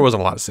 and there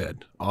wasn't a lot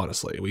said.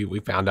 Honestly, we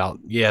found out,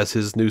 yes,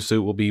 his new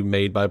suit will be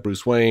made by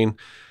Bruce Wayne,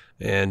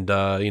 and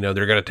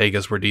they're going to take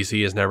us where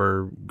DC has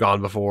never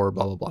gone before.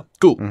 Blah blah blah.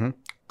 Cool,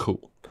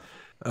 cool.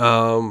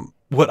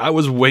 What I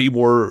was way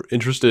more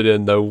interested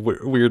in, though,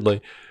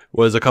 weirdly,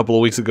 was a couple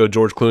of weeks ago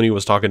George Clooney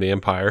was talking to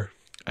Empire,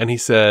 and he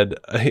said,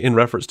 in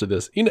reference to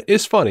this,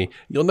 it's funny.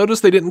 You'll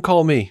notice they didn't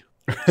call me.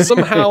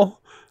 Somehow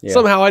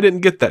I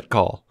didn't get that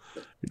call.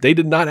 They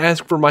did not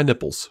ask for my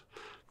nipples.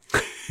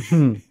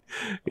 He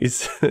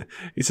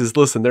says,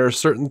 listen, there are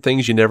certain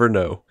things you never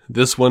know.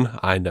 This one,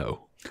 I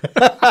know.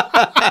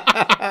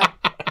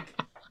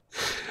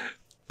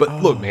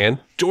 But look,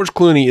 man, George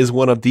Clooney is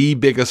one of the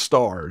biggest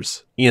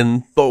stars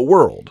in the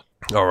world.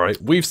 All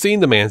right, we've seen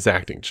the man's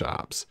acting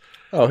chops.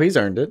 Oh, he's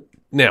earned it.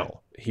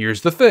 Now,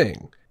 here's the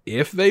thing.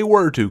 If they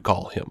were to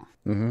call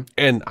him,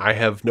 and I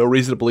have no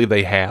reason to believe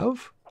they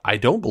have, I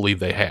don't believe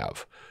they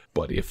have.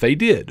 But if they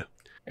did,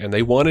 and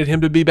they wanted him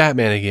to be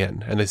Batman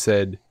again, and they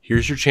said,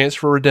 here's your chance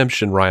for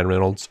redemption, Ryan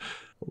Reynolds.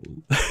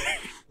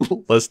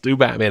 Let's do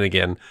Batman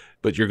again,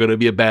 but you're going to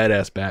be a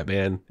badass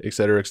Batman, et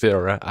cetera, et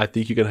cetera. I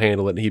think you can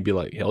handle it. And he'd be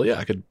like, hell yeah,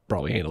 I could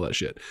probably handle that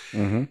shit.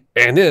 And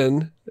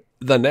then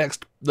the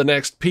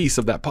next piece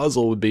of that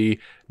puzzle would be,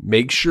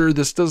 make sure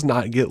this does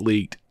not get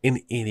leaked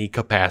in any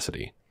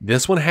capacity.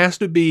 This one has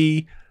to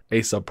be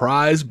a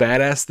surprise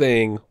badass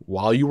thing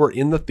while you were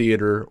in the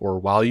theater or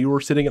while you were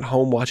sitting at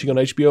home watching on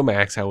HBO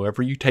Max,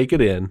 however you take it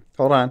in.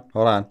 Hold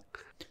on.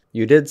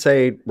 You did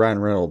say Ryan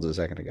Reynolds a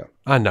second ago.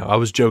 I know. I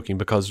was joking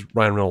because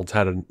Ryan Reynolds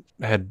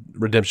had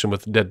redemption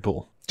with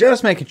Deadpool.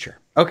 Just making sure.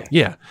 Okay.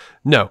 Yeah.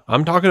 No,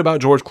 I'm talking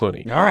about George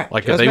Clooney. All right.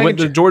 Like, if they went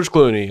to George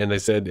Clooney and they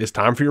said, it's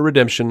time for your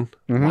redemption,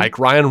 like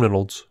Ryan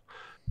Reynolds,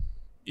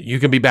 you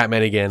can be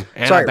Batman again.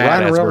 Sorry,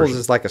 Ryan Reynolds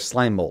is like a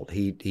slime mold.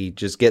 He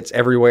just gets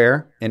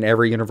everywhere in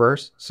every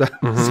universe. So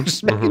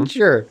just making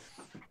sure.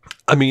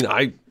 I mean,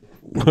 I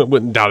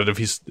wouldn't doubt it if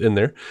he's in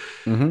there.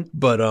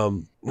 But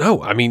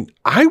no, I mean,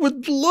 I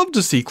would love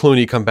to see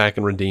Clooney come back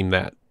and redeem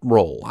that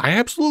role. I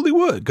absolutely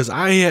would, because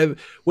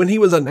when he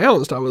was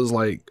announced, I was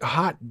like,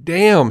 hot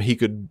damn, he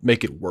could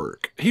make it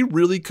work. He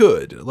really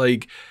could.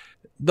 Like,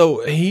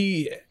 though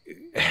he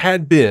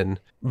had been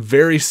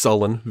very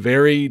sullen,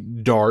 very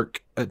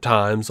dark at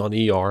times on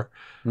ER.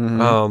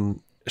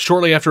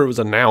 Shortly after it was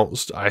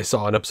announced, I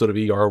saw an episode of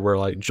ER where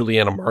like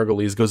Juliana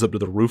Margulies goes up to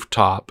the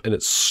rooftop and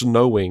it's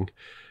snowing,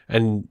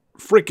 and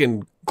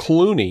freaking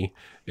Clooney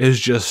is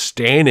just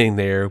standing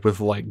there with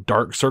like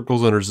dark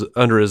circles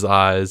under his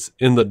eyes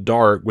in the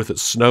dark with it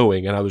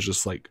snowing. And I was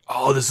just like,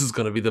 oh, this is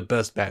going to be the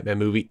best Batman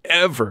movie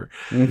ever.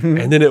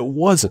 And then it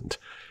wasn't.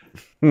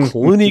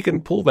 Clooney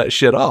can pull that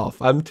shit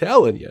off, I'm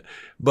telling you.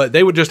 But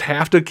they would just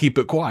have to keep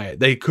it quiet.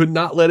 They could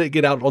not let it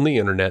get out on the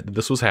internet that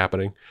this was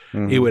happening.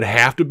 It would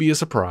have to be a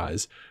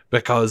surprise,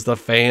 because the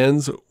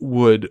fans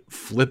would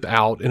flip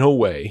out in a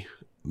way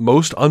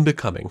most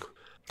unbecoming.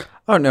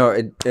 Oh no! All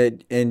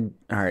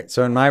right.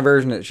 So in my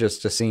version, it's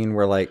just a scene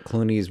where like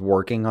Clooney's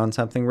working on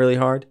something really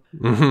hard,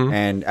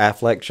 and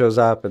Affleck shows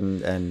up,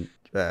 and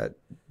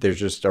there's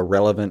just a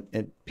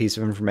relevant piece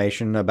of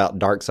information about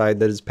Darkseid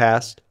that is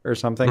passed or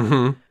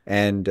something.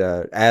 And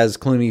as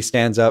Clooney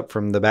stands up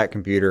from the back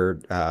computer,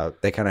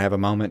 they kind of have a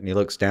moment, and he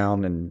looks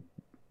down, and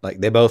like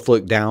they both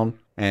look down,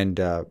 and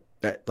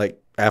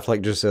like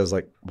Affleck just says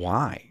like,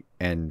 "Why?"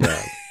 And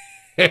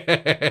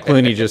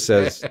Clooney just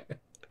says,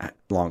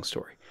 "Long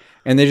story."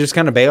 And they just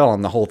kind of bail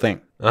on the whole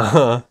thing.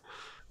 No,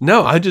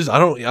 I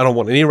don't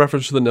want any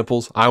reference to the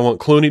nipples. I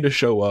want Clooney to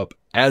show up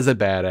as a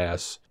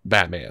badass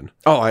Batman.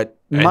 Oh,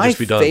 my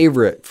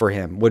favorite for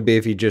him would be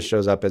if he just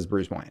shows up as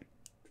Bruce Wayne.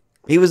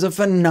 He was a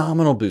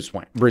phenomenal Bruce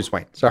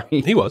Wayne.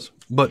 Sorry, he was.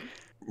 But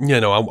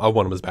I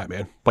want him as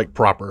Batman, like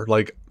proper,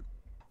 like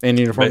in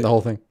uniform, the whole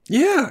thing.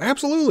 Yeah,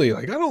 absolutely.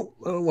 Like I don't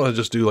want to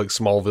just do like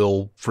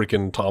Smallville,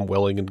 freaking Tom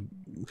Welling, and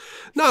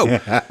no.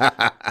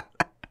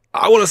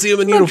 I want to see him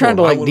in uniform. I'm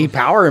not trying to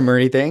depower him or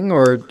anything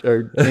or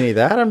any of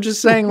that. I'm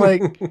just saying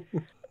like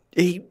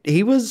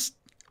he was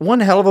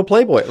one hell of a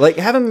playboy. Like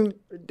have him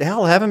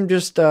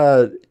just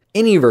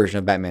any version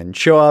of Batman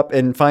show up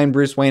and find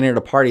Bruce Wayne at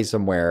a party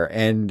somewhere,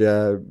 and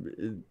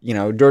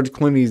George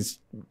Clooney's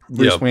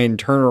Bruce Wayne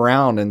turn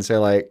around and say,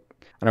 like,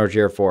 I know what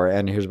you're here for,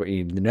 and here's what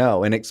you need to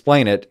know, and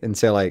explain it, and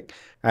say, like,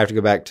 I have to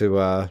go back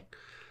to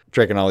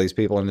tricking all these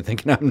people into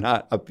thinking I'm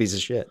not a piece of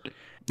shit.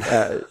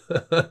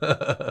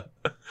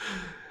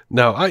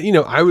 No,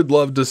 I would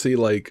love to see,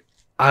 like,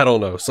 I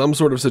don't know, some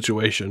sort of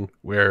situation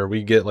where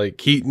we get, like,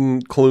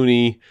 Keaton,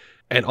 Clooney,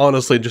 and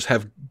honestly just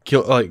have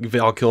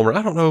Val Kilmer.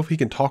 I don't know if he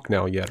can talk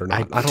now yet or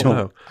not. I don't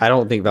know. I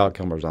don't think Val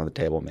Kilmer's on the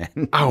table,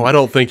 man. Oh, I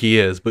don't think he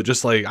is. But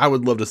just like, I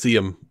would love to see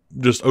him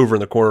just over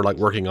in the corner, like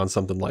working on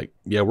something like,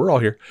 yeah, we're all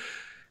here.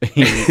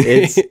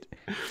 It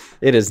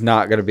is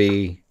not going to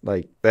be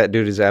like that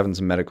dude is having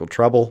some medical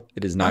trouble.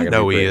 It is not going to be.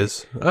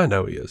 I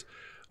know he is.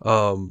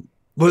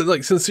 But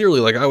like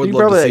sincerely, like I would love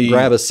probably to see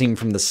grab a scene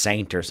from The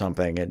Saint or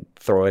something and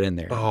throw it in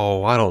there.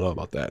 Oh, I don't know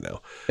about that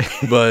now.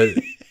 But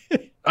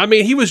I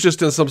mean, he was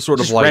just in some sort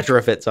of like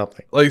retrofit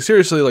something. Like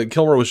seriously, like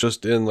Kilmer was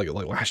just in like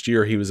last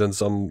year he was in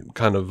some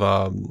kind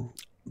of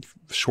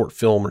short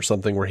film or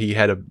something where he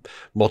had a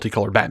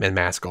multicolored Batman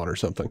mask on or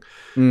something.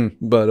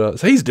 But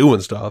so he's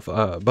doing stuff.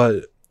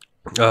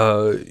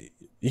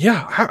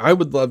 Yeah, I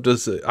would love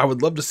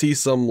to see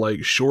some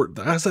like short.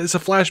 It's a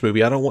Flash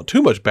movie. I don't want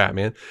too much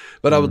Batman,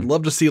 but I would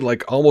love to see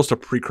like almost a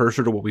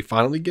precursor to what we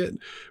finally get,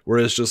 where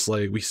it's just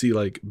like we see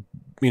like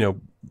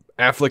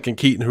Affleck and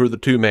Keaton, who are the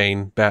two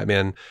main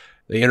Batmen.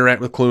 They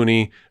interact with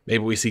Clooney.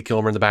 Maybe we see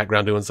Kilmer in the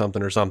background doing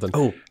something or something.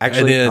 Oh,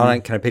 actually,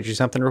 can I pitch you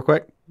something real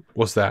quick?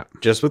 What's that?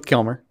 Just with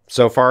Kilmer,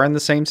 so far in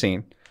the same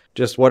scene.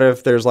 Just what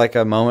if there's like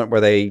a moment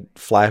where they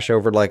flash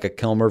over like a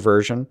Kilmer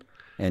version?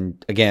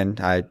 And again,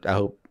 I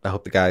hope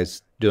the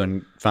guy's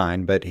doing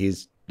fine, but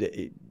he's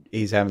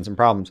having some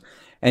problems.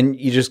 And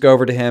you just go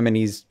over to him, and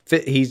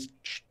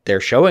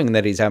they're showing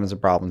that he's having some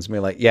problems. And be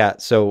like, yeah,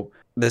 so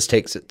this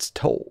takes its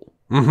toll.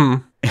 Mm-hmm.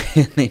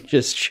 And they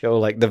just show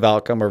like the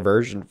Val Kilmer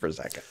version for a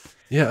second.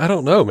 Yeah, I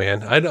don't know,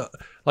 man. I don't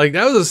like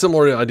that was a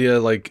similar idea.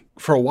 Like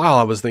for a while,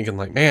 I was thinking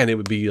like, man, it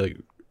would be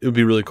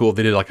really cool if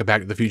they did like a Back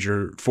to the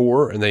Future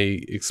 4 and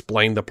they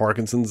explained the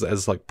Parkinson's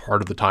as like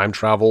part of the time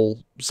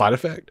travel side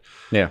effect.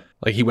 Yeah,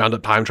 like he wound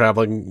up time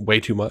traveling way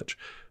too much.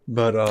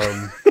 But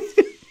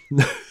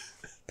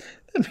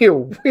that'd be a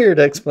weird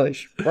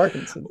explanation for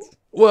Parkinson's.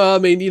 Well, I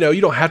mean, you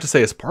don't have to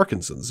say it's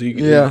Parkinson's. You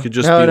could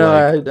just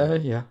the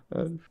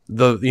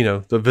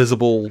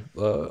visible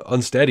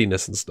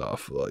unsteadiness and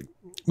stuff. Like,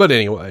 but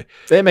anyway,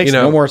 it makes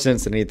no more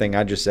sense than anything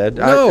I just said.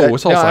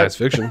 It's all science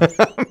fiction.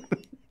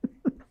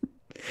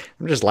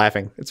 I'm just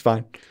laughing. It's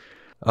fine.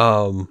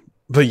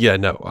 But yeah,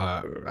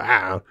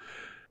 no.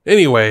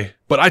 Anyway,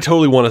 but I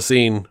totally want a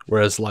scene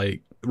where it's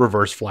like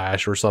Reverse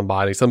Flash or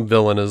some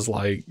villain is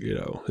like,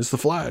 it's the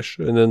Flash.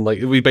 And then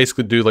like we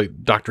basically do like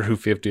Doctor Who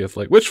 50th,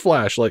 like which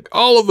Flash? Like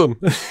all of them.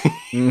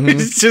 Mm-hmm.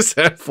 Just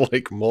have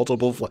like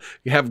multiple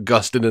you have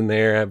Gustin in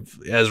there, have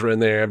Ezra in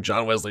there, have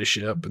John Wesley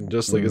Shipp, and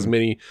just like as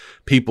many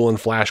people in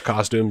Flash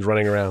costumes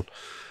running around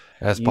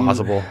as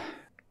possible.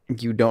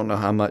 You don't know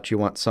how much you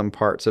want some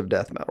parts of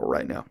death metal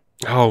right now.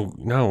 Oh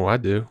no, I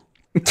do.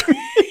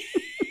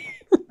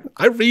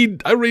 I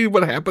read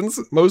what happens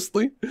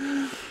mostly.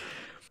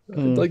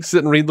 I'd like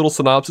sit and read little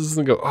synopses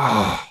and go,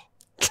 oh.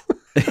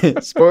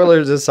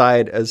 Spoilers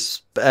aside,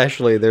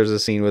 especially there's a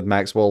scene with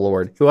Maxwell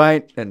Lord,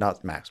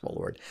 not Maxwell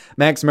Lord,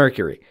 Max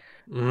Mercury.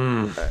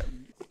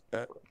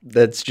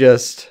 That's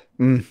just,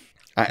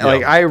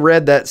 I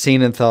read that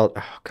scene and thought,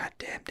 oh,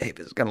 goddamn,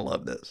 David's going to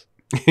love this.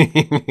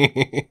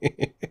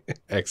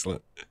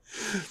 Excellent.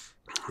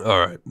 All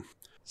right.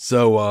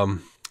 So,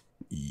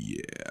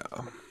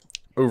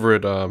 over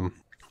at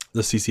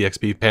the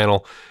CCXP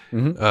panel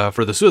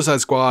for the Suicide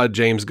Squad,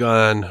 James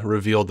Gunn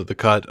revealed that the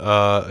cut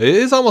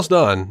is almost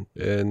done,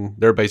 and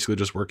they're basically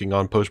just working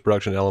on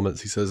post-production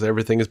elements. He says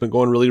everything has been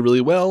going really,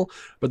 really well,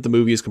 but the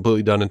movie is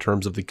completely done in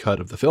terms of the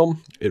cut of the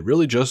film. It's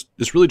really just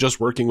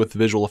working with the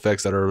visual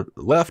effects that are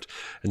left,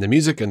 and the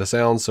music and the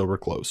sound. So we're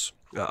close.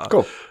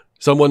 Cool.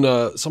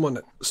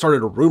 Someone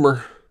started a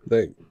rumor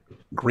that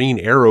Green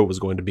Arrow was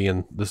going to be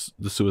in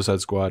the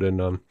Suicide Squad,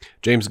 and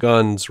James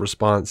Gunn's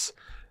response,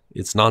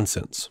 it's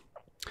nonsense.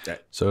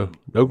 So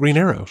no Green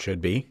Arrow.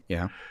 Should be,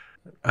 yeah.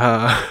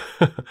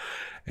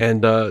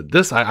 And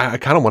this, I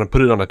kind of want to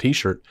put it on a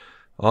t-shirt,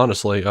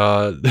 honestly.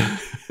 John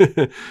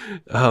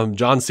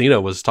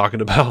Cena was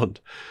talking about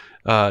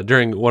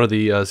during one of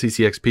the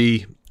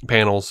CCXP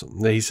panels.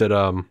 He said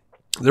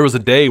there was a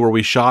day where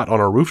we shot on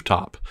a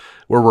rooftop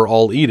where we're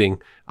all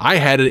eating. I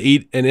had to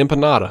eat an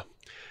empanada.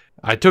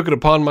 I took it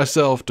upon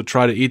myself to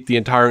try to eat the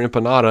entire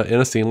empanada in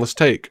a seamless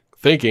take,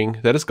 thinking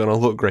that it's going to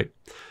look great.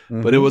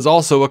 Mm-hmm. But it was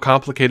also a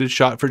complicated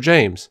shot for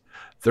James.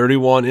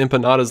 31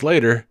 empanadas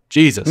later,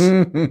 Jesus,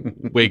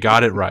 we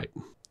got it right.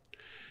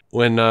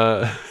 When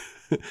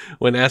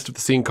asked if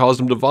the scene caused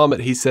him to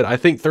vomit, he said, I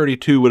think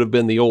 32 would have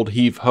been the old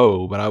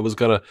heave-ho, but I was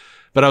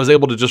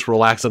able to just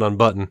relax and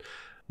unbutton.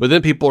 But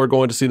then people are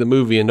going to see the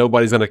movie and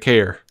nobody's going to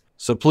care.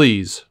 So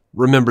please,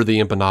 remember the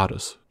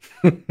empanadas.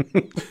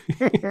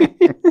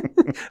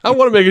 I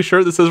want to make a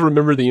shirt that says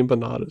remember the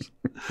empanadas.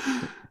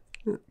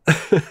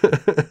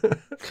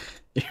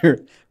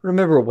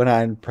 Remember when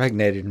I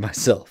impregnated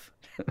myself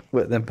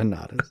with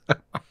empanadas.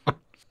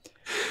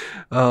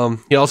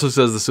 He also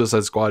says the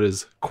Suicide Squad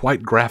is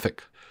quite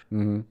graphic.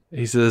 Mm-hmm.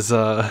 He says,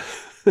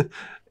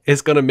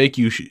 it's gonna make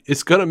you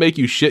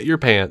shit your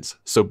pants.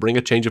 So bring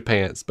a change of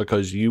pants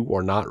because you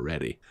are not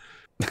ready.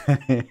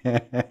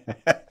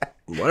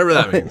 Whatever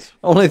that means.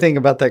 Only thing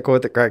about that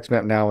quote that cracks me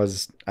up now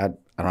is I don't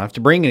have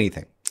to bring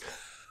anything.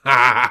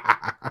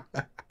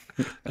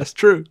 That's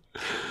true.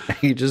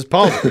 You just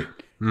pause it.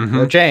 Mm-hmm.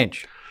 No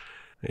change.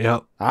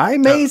 Yep. I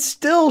may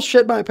still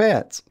shit my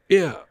pants.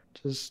 Yeah.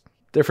 Just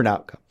different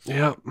outcome.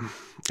 Yep.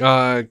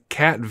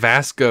 Cat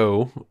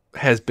Vasko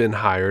has been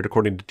hired,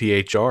 according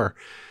to THR,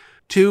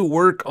 to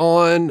work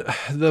on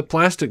the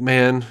Plastic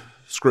Man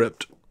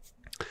script.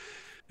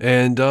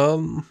 And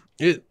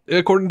it,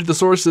 according to the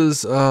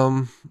sources,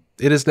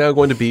 it is now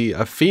going to be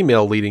a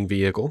female leading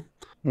vehicle.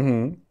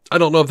 Mm-hmm. I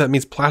don't know if that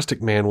means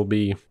Plastic Man will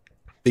be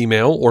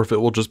female or if it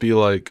will just be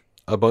like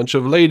a bunch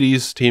of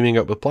ladies teaming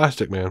up with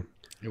Plastic Man.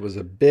 It was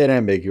a bit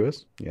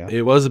ambiguous. Yeah.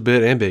 It was a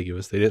bit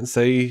ambiguous. They didn't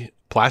say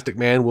Plastic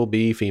Man will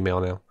be female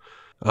now.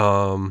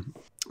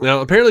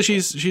 Now, apparently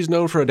she's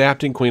known for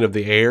adapting Queen of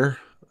the Air,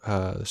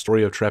 the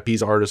story of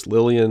trapeze artist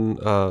Lillian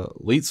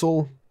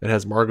Lietzel. It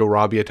has Margot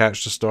Robbie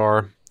attached to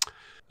star.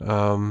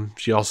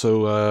 She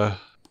also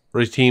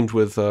teamed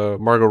with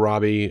Margot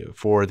Robbie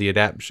for the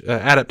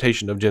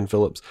adaptation of Jen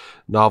Phillips'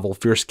 novel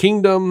Fierce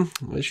Kingdom.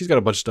 She's got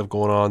a bunch of stuff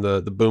going on.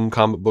 The Boom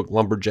comic book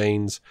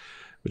Lumberjanes,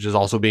 which is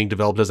also being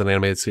developed as an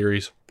animated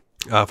series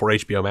for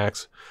HBO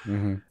Max.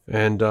 Mm-hmm.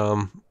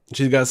 And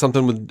she's got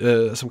something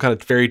with some kind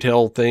of fairy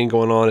tale thing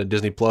going on at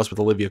Disney Plus with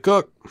Olivia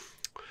Cook.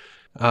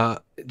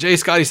 J.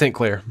 Scotty St.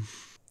 Clair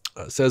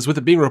says, with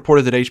it being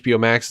reported that HBO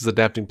Max is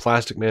adapting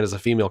Plastic Man as a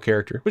female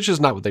character, which is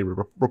not what they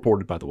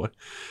reported, by the way.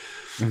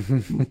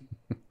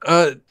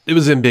 It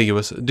was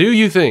ambiguous. Do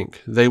you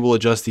think they will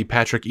adjust the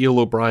Patrick Eel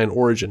O'Brien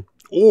origin,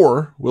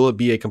 or will it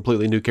be a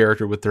completely new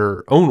character with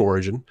their own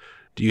origin?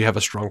 Do you have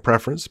a strong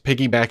preference?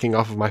 Piggybacking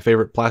off of my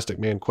favorite Plastic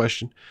Man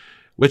question,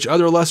 which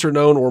other lesser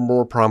known or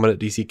more prominent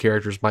DC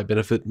characters might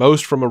benefit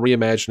most from a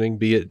reimagining,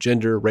 be it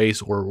gender,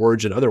 race, or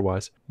origin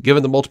otherwise?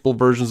 Given the multiple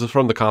versions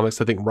from the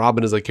comics, I think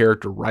Robin is a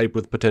character ripe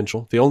with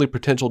potential. The only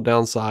potential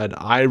downside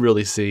I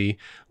really see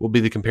will be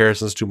the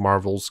comparisons to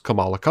Marvel's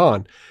Kamala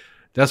Khan.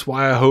 That's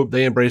why I hope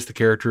they embrace the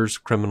character's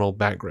criminal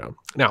background.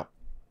 Now,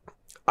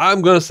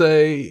 I'm going to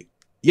say,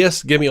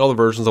 yes, give me all the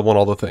versions. I want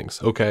all the things.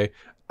 Okay.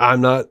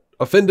 I'm not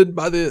offended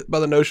by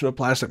the notion of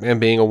Plastic Man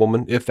being a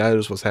woman, if that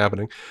is what's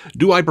happening.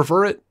 Do I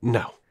prefer it?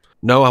 No.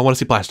 I want to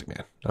see Plastic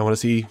Man. I want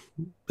to see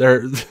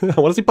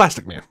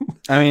Plastic Man.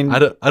 I mean, I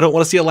don't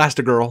want to see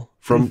Elastigirl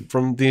from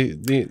the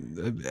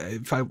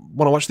if I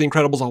want to watch The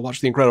Incredibles, I'll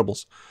watch The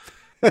Incredibles.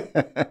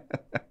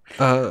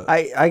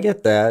 I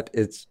get that.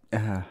 It's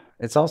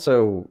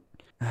also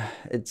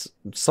it's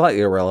slightly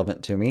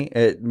irrelevant to me.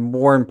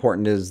 More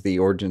important is the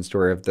origin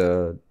story of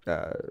the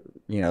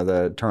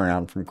the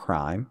turnaround from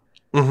crime.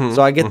 Mm-hmm.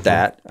 So I get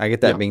that. I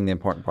get that being the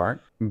important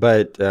part.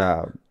 But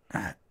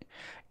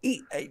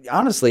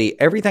honestly,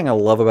 everything I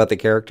love about the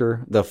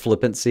character, the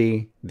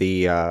flippancy,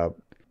 the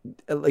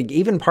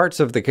even parts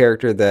of the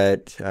character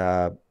that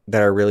I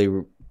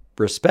really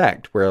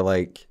respect,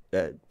 where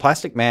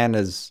Plastic Man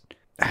is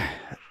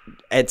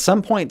at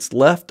some points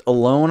left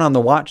alone on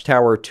the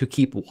watchtower to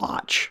keep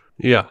watch.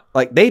 Yeah.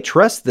 They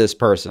trust this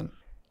person.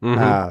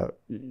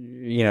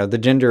 Mm-hmm. The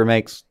gender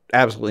makes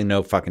absolutely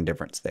no fucking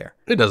difference there.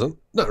 It doesn't.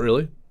 Not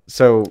really.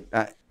 So,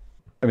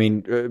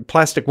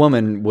 Plastic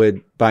Woman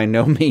would by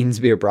no means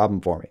be a problem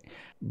for me.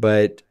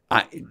 But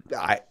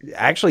I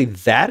actually,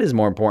 that is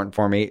more important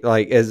for me.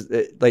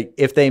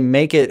 If they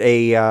make it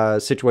a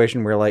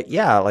situation where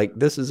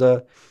this is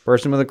a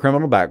person with a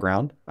criminal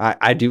background.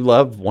 I do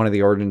love one of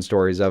the origin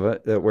stories of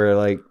it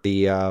where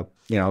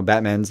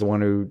Batman's the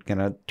one who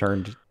kind of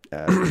turned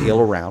Eel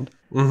around.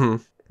 Mm-hmm.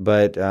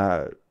 But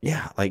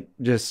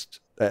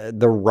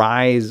the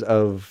rise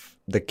of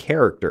the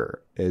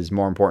character is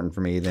more important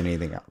for me than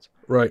anything else.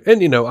 Right.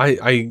 And,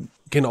 I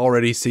can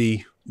already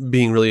see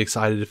being really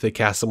excited if they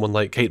cast someone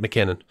like Kate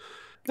McKinnon.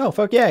 Oh,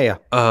 fuck yeah.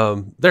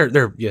 There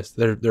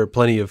are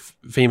plenty of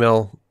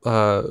female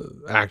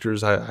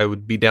actors I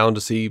would be down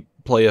to see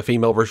play a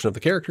female version of the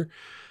character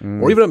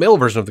or even a male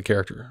version of the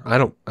character. I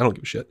don't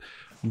give a shit.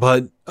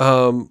 But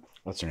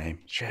what's her name?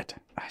 Shit.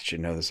 I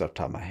should know this off the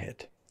top of my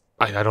head.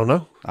 I don't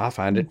know. I'll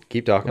find it.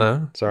 Keep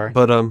talking. Sorry.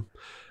 But I'll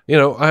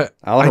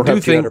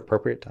do think at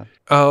appropriate time.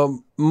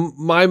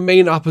 My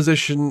main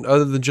opposition,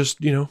 other than just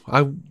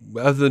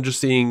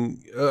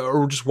seeing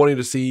or just wanting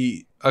to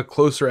see a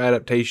closer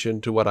adaptation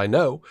to what I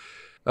know,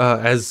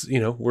 as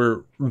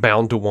we're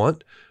bound to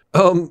want,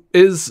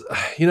 is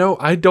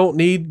I don't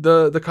need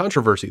the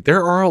controversy.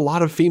 There are a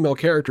lot of female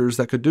characters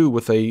that could do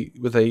with a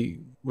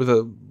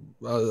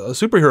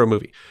superhero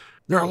movie.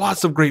 There are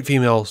lots of great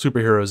female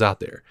superheroes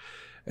out there.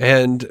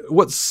 And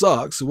what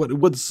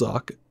would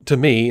suck to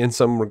me in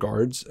some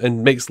regards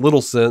and makes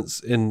little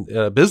sense in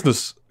a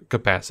business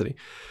capacity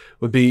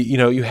would be,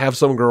 you have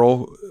some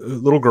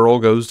little girl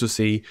goes to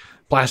see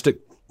Plastic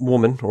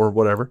Woman or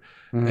whatever,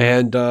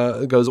 and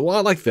goes, well,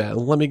 I like that.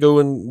 Let me go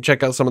and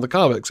check out some of the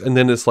comics. And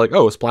then it's like,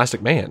 oh, it's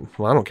Plastic Man.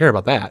 Well, I don't care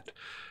about that.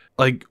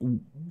 like,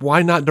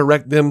 why not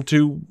direct them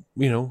to,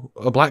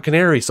 a Black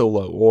Canary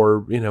solo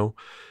or,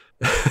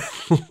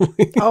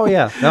 Oh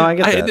yeah, no, I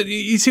get that.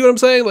 You see what I'm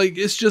saying? Like,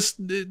 it's just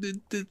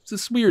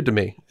it's weird to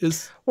me.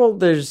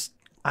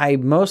 I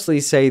mostly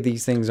say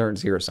these things aren't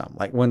zero sum.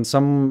 Like when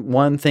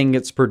one thing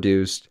gets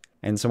produced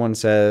and someone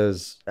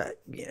says,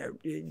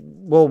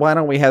 well, why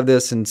don't we have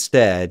this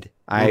instead?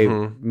 I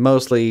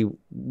mostly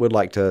would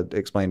like to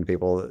explain to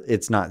people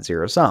it's not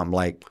zero sum.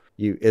 Like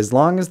as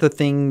long as the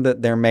thing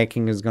that they're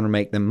making is going to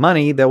make them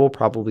money, they will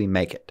probably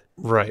make it.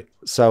 Right.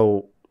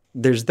 So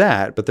there's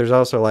that, but there's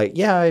also like,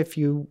 if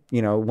you,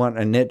 want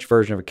a niche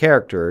version of a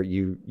character,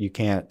 you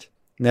can't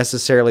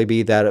necessarily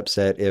be that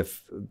upset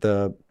if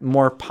the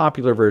more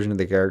popular version of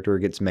the character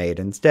gets made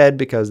instead,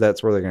 because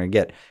that's where they're going to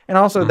get. And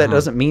also that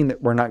doesn't mean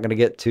that we're not going to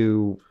get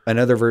to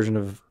another version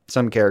of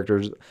some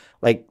characters.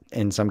 Like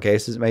in some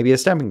cases, maybe a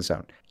stepping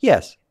stone.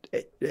 Yes.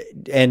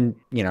 And,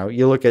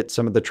 you look at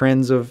some of the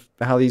trends of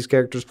how these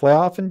characters play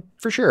off, and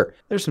for sure,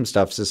 there's some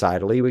stuff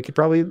societally we could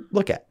probably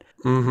look at.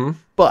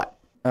 But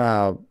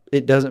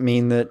it doesn't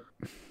mean that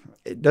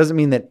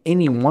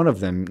any one of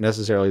them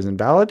necessarily is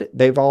invalid.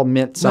 They've all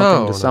meant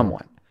something to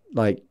someone.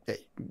 Like,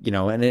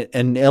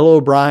 an L.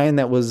 O'Brien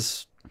that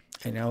was,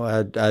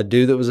 a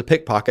dude that was a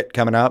pickpocket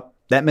coming up,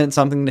 that meant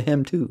something to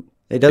him too.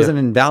 It doesn't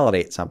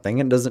invalidate something.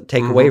 It doesn't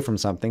take away from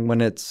something when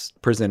it's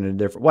presented a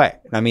different way.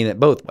 And I mean it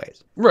both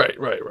ways. Right.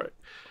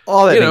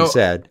 All that being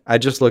said, I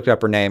just looked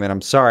up her name, and I'm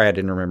sorry I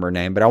didn't remember her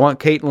name, but I want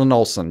Caitlin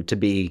Olsen to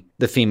be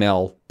the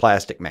female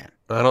Plastic Man.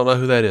 I don't know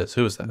who that is.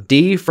 Who is that?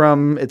 Dee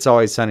from It's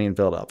Always Sunny in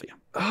Philadelphia.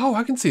 Oh,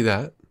 I can see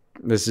that.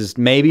 This is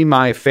maybe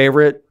my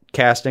favorite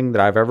casting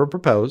that I've ever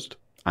proposed.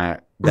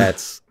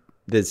 This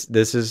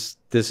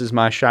is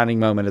my shining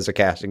moment as a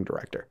casting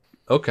director.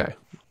 Okay.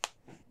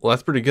 Well,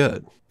 that's pretty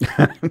good.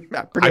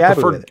 I'm pretty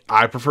happy with it.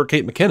 I prefer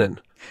Kate McKinnon.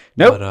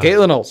 Nope,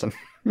 Caitlin Olsen.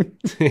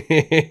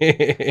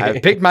 I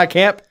picked my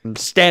camp. I'm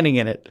standing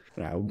in it.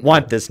 I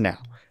want this now.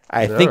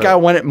 I think I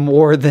want it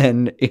more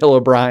than L.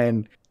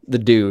 O'Brien, the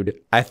dude.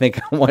 I think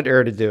I want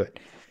her to do it.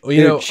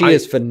 Well, she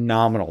is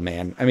phenomenal,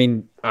 man. I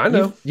mean, I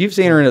know you've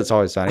seen her in It's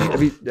Always Sunny.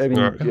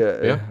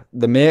 The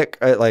Mick,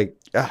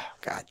 oh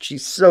God,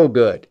 she's so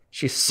good.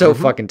 She's so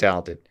fucking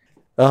talented.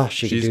 Oh,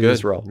 she's can do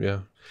this role. Yeah.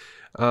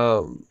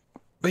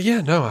 But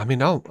yeah, no, I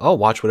mean, I'll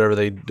watch whatever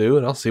they do,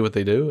 and I'll see what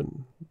they do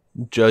and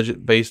judge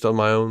it based on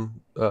my own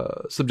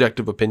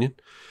subjective opinion.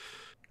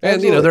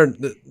 And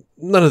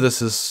none of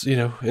this is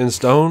in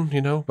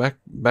stone.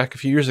 Back a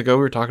few years ago,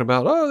 we were talking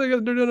about they're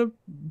doing a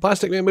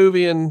Plastic Man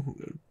movie,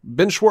 and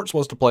Ben Schwartz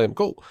wants to play him.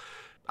 Cool,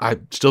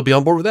 I'd still be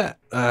on board with that.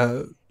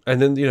 And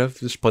then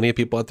there's plenty of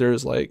people out there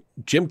who's like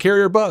Jim Carrey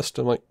or bust.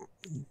 I'm like,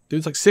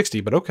 dude's like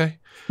 60, but okay.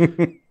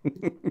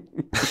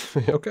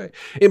 Okay.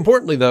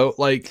 Importantly, though,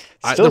 like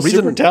still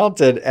super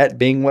talented at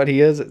being what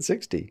he is at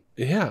 60.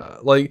 Yeah,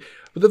 like.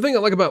 But the thing I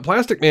like about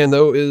Plastic Man,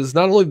 though, is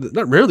not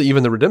really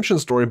even the redemption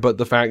story, but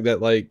the fact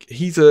that like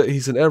he's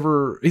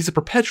a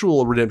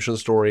perpetual redemption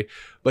story,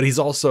 but he's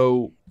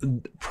also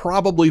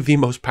probably the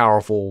most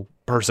powerful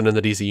person in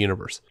the DC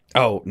universe.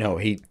 Oh no,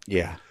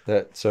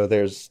 so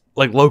there's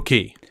like low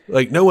key,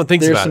 like no one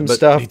thinks about it, but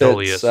stuff he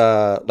totally is.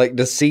 Like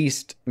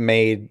Deceased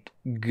made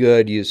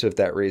good use of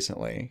that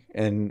recently,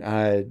 and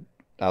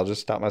I'll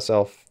just stop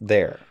myself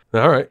there.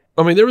 All right.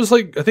 I mean, there was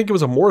I think it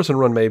was a Morrison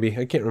run, maybe.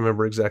 I can't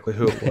remember exactly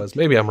who it was.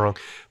 Maybe I'm wrong.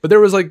 But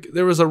there was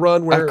a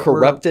run where... A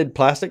corrupted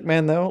Plastic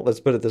Man, though, let's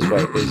put it this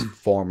way, is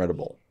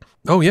formidable.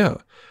 Oh, yeah.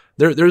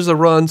 There's a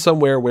run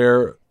somewhere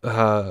where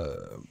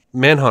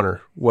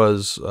Manhunter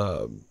was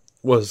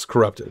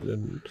corrupted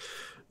and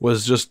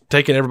was just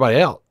taking everybody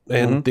out.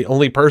 And the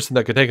only person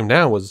that could take him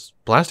down was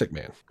Plastic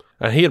Man.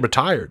 And he had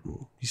retired.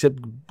 He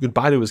said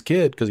goodbye to his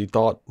kid because he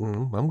thought,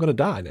 I'm going to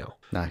die now.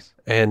 Nice.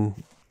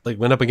 And...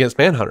 went up against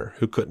Manhunter,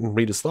 who couldn't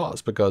read his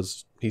thoughts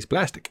because he's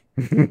plastic.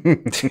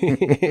 And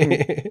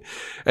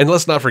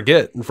let's not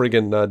forget,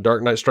 friggin'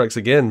 Dark Knight Strikes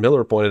Again,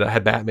 Miller pointed out,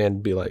 had Batman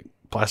be like,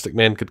 Plastic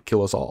Man could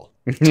kill us all.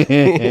 He's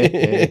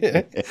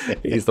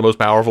the most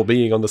powerful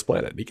being on this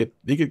planet. He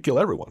could kill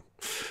everyone.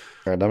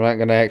 All right, I'm not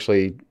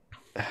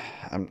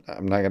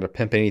going to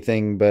pimp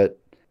anything, but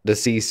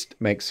Deceased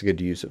makes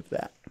good use of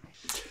that.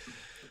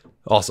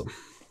 Awesome.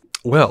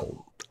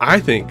 Well,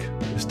 I think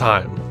it's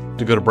time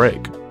to go to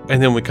break.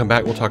 And then when we come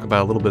back, we'll talk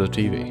about a little bit of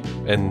TV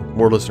and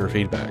more listener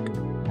feedback.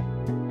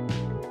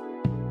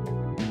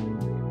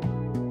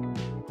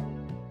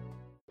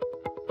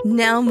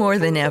 Now more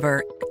than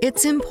ever,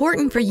 it's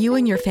important for you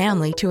and your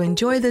family to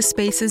enjoy the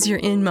spaces you're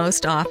in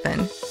most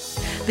often.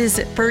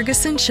 Visit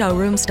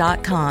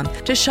FergusonShowrooms.com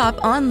to shop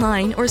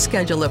online or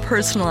schedule a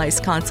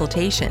personalized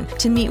consultation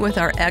to meet with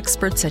our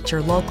experts at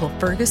your local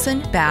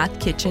Ferguson, bath,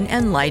 kitchen,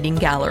 and lighting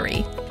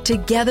gallery.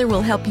 Together,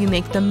 we'll help you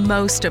make the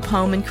most of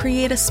home and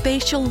create a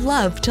space you'll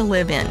love to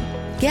live in.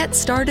 Get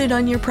started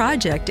on your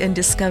project and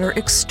discover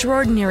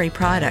extraordinary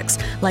products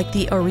like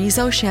the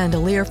Orizo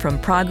chandelier from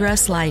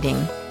Progress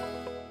Lighting.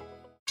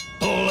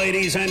 Ole,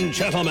 Ladies and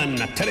gentlemen,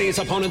 today's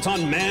opponents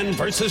on Man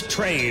vs.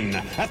 Train.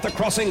 At the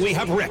crossing, we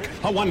have Rick,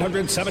 a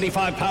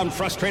 175-pound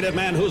frustrated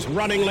man who's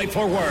running late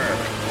for work.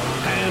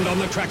 And on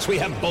the tracks, we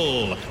have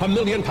Bull, a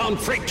million-pound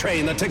freight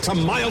train that takes a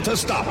mile to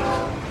stop.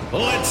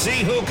 Let's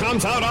see who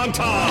comes out on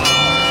top.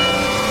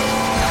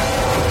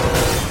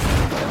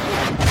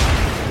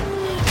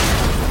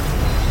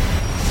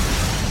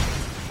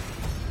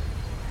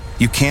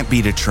 You can't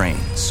beat a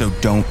train, so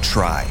don't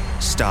try.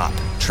 Stop.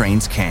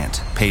 Trains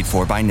can't. Paid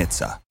for by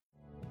NHTSA.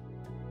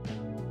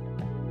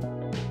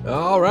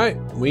 All right,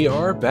 we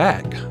are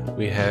back.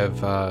 We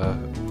have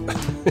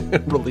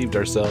relieved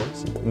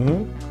ourselves.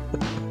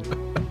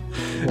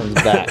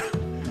 Back.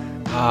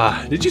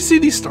 Did you see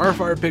these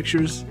Starfire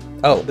pictures?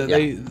 Oh,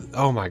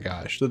 oh my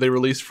gosh, that they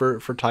released for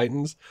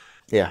Titans?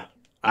 Yeah.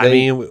 I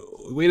mean, we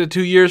waited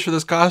 2 years for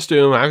this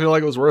costume. I feel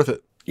like it was worth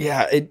it.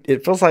 Yeah,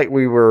 it feels like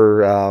we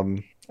were, I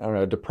don't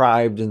know,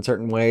 deprived in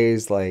certain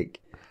ways. Like,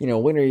 you know,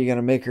 when are you going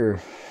to make her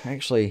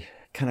actually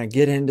kind of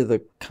get into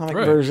the comic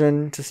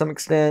version to some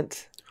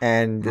extent?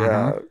 And,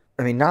 I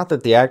mean, not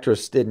that the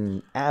actress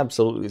didn't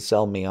absolutely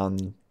sell me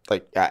on,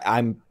 like,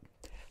 I'm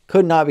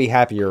could not be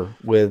happier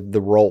with the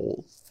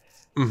role.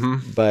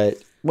 But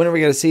when are we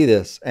going to see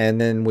this?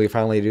 And then we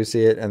finally do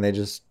see it, and they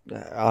just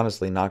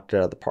honestly knocked it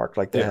out of the park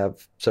like they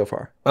have so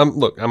far.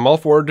 Look, I'm all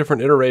for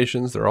different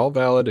iterations. They're all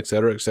valid, et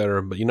cetera, et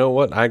cetera. But you know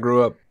what? I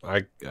grew up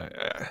in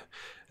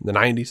the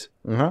 90s,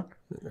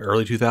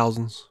 early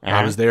 2000s.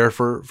 I was there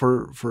for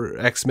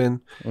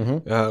X-Men,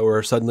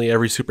 where suddenly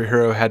every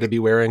superhero had to be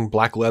wearing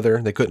black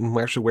leather. They couldn't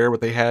actually wear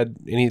what they had,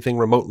 anything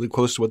remotely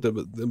close to what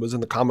that was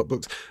in the comic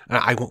books.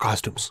 I want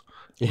costumes.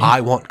 I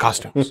want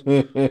costumes.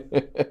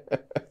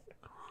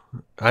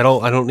 I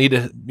don't need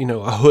a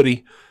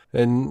hoodie,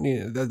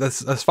 and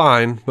that's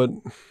fine. But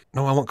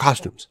no, I want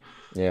costumes.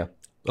 Yeah.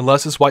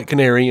 Unless it's White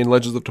Canary in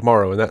Legends of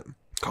Tomorrow, and that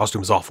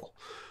costume is awful.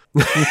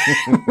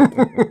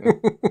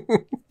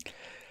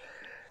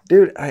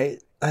 Dude, I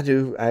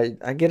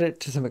get it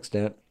to some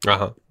extent.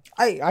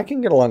 I can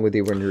get along with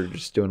you when you're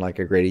just doing like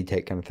a Grady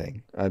take kind of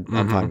thing. I'm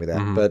fine with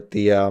that. But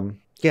the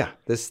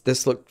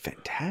this looked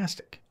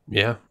fantastic.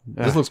 Yeah,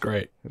 this looks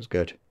great. It was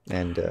good,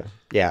 and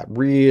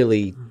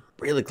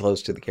really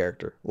close to the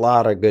character. A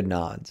lot of good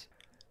nods.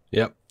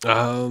 Yep.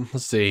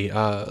 Let's see.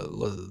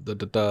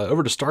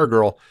 Over to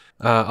Stargirl.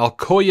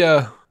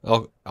 Alkoya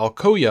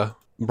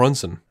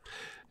Brunson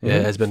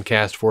has been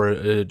cast for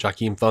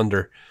Jakeem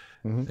Thunder,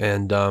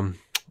 and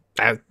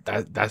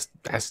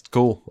that's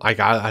cool.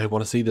 I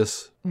want to see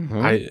this.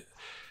 In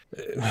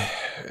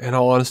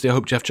all honesty, I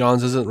hope Jeff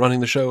Johns isn't running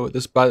the show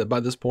at by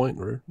this point,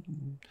 or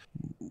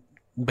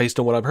based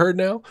on what I've heard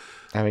now.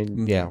 I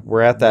mean, yeah,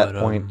 we're at that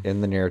point in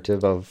the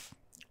narrative of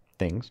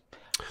things,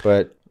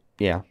 but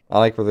yeah, I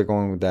like where they're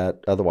going with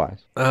that.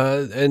 Otherwise,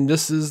 and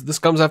this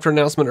comes after an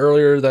announcement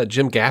earlier that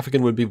Jim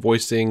Gaffigan would be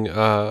voicing.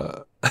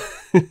 How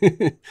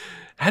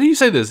do you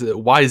say this?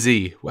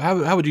 YZ.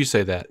 How would you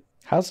say that?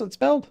 How's it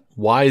spelled?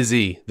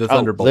 YZ, the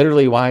Thunderbolt.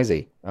 Literally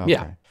YZ. Okay.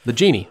 Yeah, the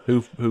genie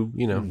who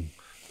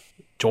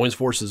joins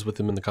forces with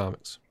him in the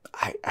comics.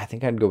 I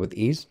think I'd go with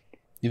Ease.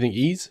 You think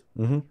Ease?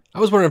 I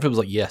was wondering if it was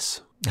like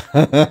Yes.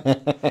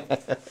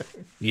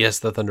 Yes,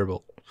 the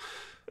Thunderbolt.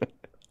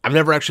 I've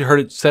never actually heard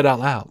it said out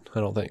loud, I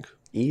don't think.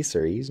 Ease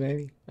or Ease,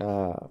 maybe?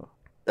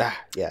 Yeah,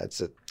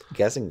 it's a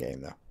guessing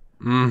game, though.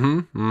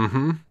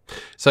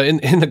 So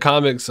in the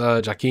comics,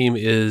 Jakeem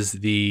is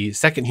the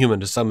second human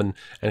to summon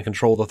and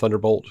control the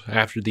Thunderbolt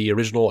after the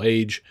original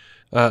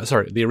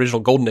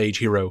Golden Age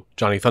hero,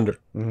 Johnny Thunder.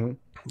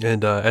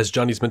 And as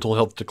Johnny's mental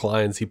health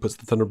declines, he puts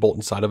the Thunderbolt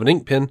inside of an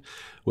ink pen,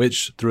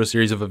 which, through a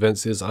series of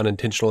events, is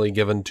unintentionally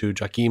given to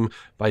Jakeem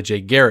by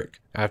Jay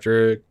Garrick.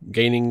 After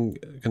gaining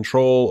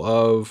control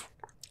of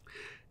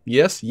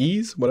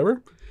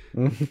whatever,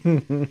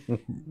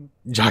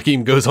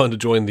 Jakeem goes on to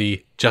join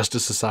the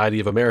Justice Society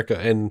of America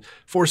and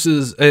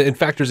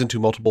factors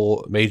into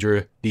multiple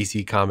major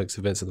DC Comics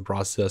events in the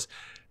process.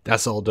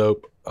 That's all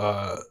dope.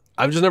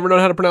 I've just never known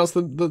how to pronounce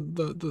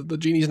the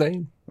genie's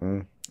name.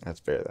 That's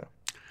fair, though.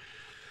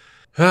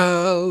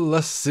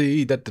 Let's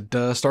see.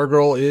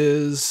 Stargirl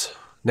is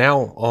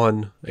now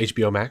on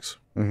HBO Max.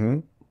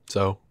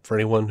 So for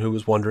anyone who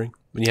was wondering,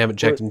 when you haven't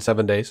checked in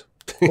 7 days.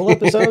 Full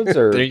episodes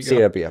or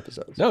CW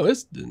episodes? No,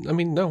 it's the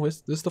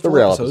full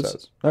real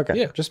episodes. Okay,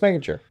 yeah, just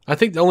making sure. I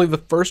think only the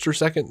first.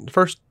 I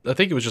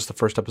think it was just the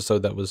first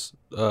episode that was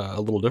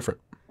a little different.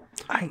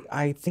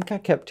 I think I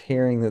kept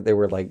hearing that they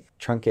were like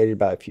truncated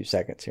by a few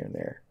seconds here and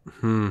there,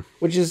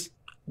 which is,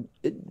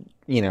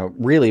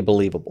 really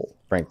believable,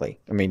 frankly.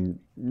 I mean,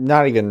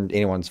 not even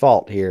anyone's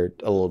fault here,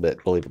 a little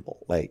bit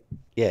believable. Like,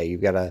 yeah,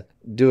 you've got to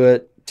do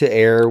it to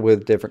air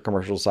with different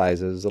commercial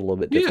sizes a little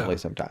bit differently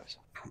sometimes.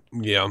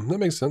 Yeah, that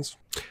makes sense.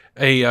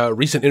 A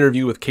recent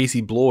interview with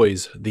Casey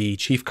Bloys, the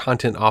chief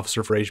content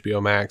officer for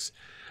HBO Max,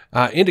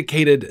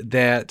 indicated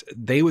that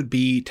they would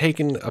be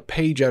taking a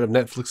page out of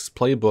Netflix's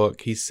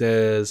playbook. He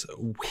says,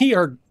 "We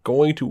are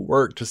going to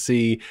work to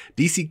see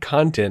DC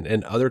content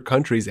in other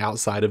countries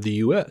outside of the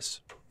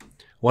U.S."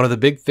 One of the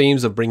big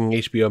themes of bringing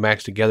HBO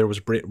Max together was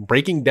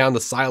breaking down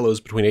the silos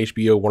between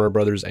HBO, Warner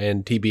Brothers,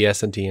 and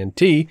TBS and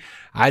TNT.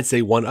 I'd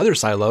say one other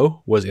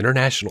silo was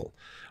international.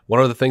 One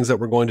of the things that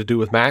we're going to do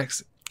with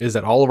Max is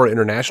that all of our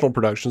international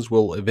productions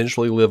will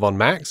eventually live on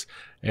Max,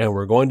 and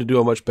we're going to do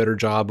a much better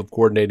job of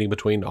coordinating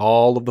between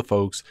all of the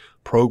folks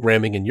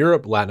programming in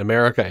Europe, Latin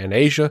America, and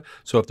Asia.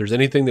 So if there's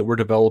anything that we're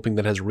developing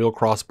that has real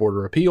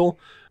cross-border appeal,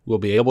 we'll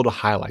be able to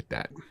highlight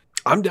that.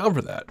 I'm down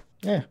for that.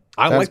 Yeah,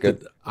 I like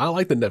that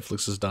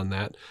Netflix has done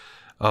that.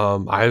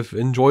 I've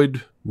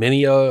enjoyed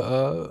many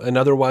an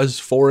otherwise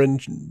foreign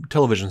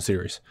television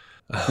series.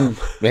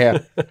 Yeah.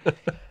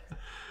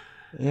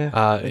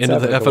 End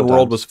of the Effing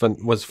World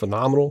was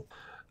phenomenal.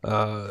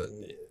 I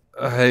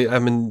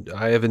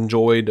have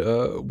enjoyed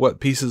what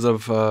pieces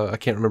of I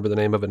can't remember the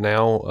name of it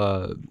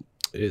now.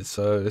 It's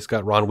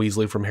got Ron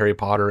Weasley from Harry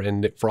Potter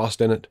and Nick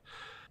Frost in it,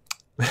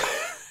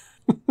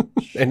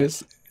 and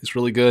it's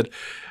really good.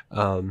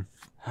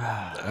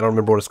 I don't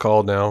remember what it's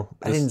called now.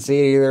 I didn't see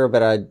it either,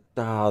 but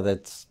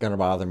that's gonna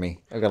bother me.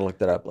 I gotta look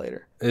that up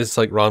later. It's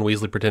like Ron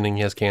Weasley pretending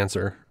he has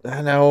cancer.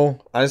 I know.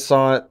 I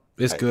saw it.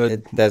 It's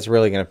good. That's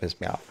really gonna piss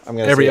me off. I'm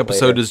gonna. Every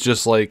episode is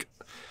just like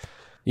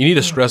you need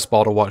a stress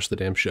ball to watch the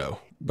damn show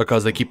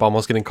because they keep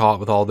almost getting caught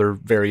with all their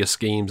various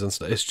schemes and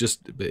stuff.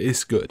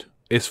 It's good.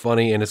 It's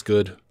funny and it's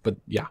good. But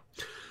yeah,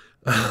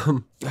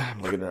 I'm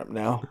looking it up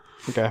now.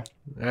 Okay.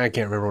 I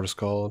can't remember what it's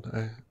called.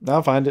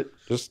 I'll find it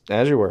just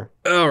as you were.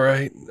 All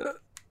right.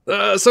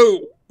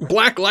 So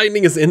Black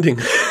Lightning is ending.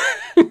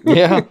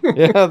 yeah,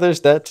 there's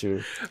that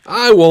too.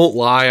 I won't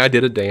lie, I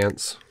did a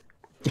dance.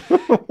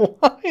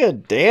 Why a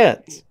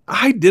dance?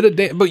 I did a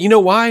dance, but you know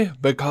why?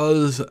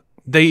 Because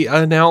they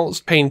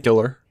announced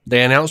Painkiller.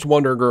 They announced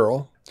Wonder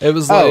Girl. It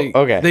was like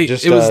okay. They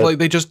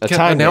just kept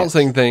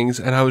announcing things,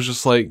 and I was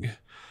just like,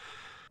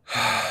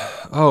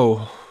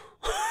 oh.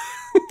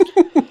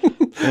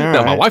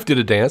 Now, my wife did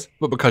a dance,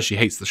 but because she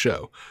hates the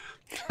show.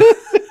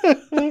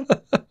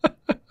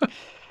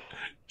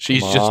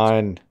 She's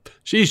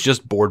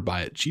just bored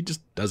by it. She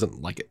just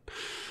doesn't like it.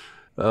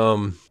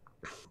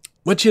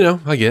 Which,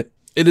 I get.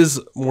 It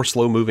is more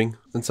slow moving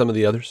than some of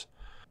the others.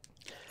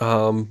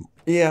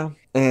 Yeah,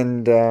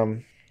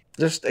 and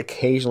just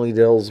occasionally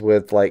deals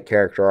with like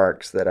character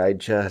arcs that I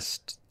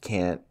just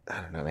can't.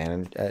 I don't know,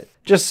 man.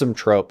 Just some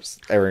tropes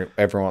every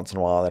once in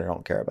a while that I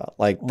don't care about,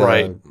 like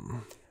the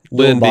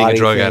Lynn being a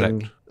drug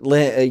addict.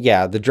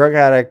 The drug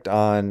addict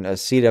on a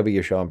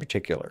CW show in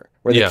particular,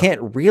 where they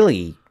can't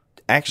really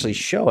actually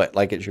show it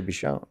like it should be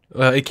shown.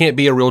 It can't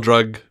be a real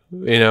drug,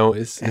 it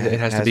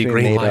has to be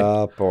green light.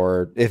 Up,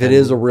 or if it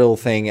is a real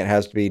thing, it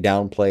has to be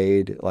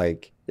downplayed.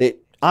 Like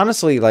it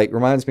honestly, like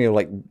reminds me of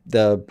like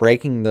the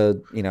breaking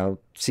the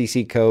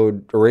CC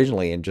code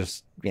originally and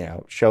just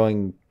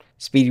showing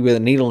Speedy with a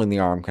needle in the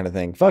arm kind of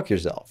thing. Fuck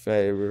yourself.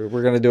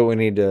 We're gonna do what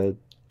we need to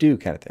do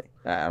kind of thing.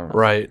 I don't know.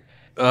 Right.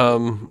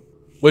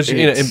 Which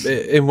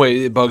in a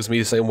way it bugs me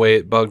the same way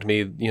it bugged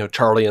me.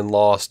 Charlie and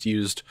Lost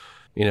used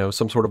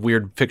some sort of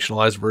weird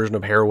fictionalized version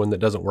of heroin that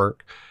doesn't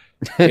work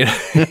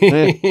because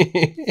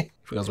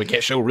we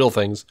can't show real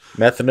things.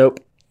 Methanope.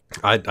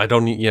 I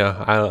don't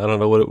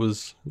know what it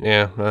was.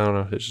 Yeah, I don't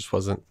know. It just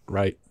wasn't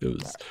right. It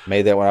was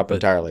made that one up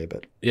entirely,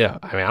 but yeah.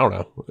 I mean, I don't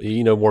know.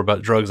 You know more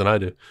about drugs than I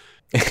do.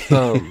 I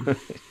don't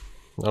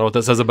know what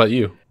that says about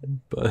you,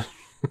 but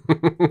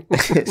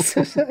it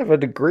says I have a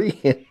degree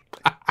in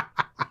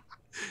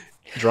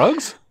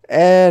drugs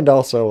and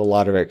also a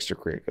lot of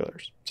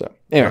extracurriculars. So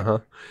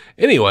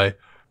anyway,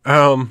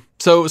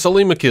 so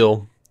Salim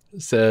McKill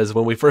says,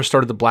 when we first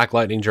started the Black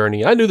Lightning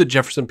journey, I knew that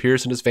Jefferson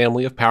Pierce and his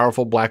family of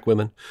powerful black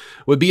women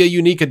would be a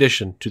unique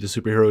addition to the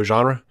superhero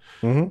genre.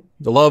 Mm-hmm.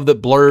 The love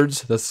that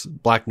blurs, that's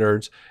black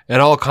nerds,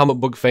 and all comic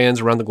book fans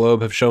around the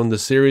globe have shown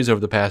this series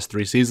over the past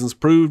 3 seasons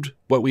proved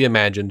what we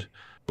imagined.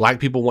 Black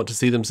people want to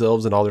see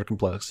themselves in all their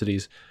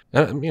complexities.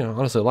 And,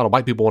 honestly, a lot of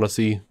white people want to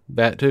see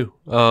that too.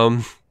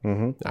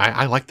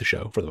 I like the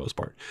show for the most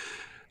part.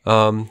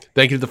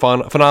 Thank you to the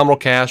phenomenal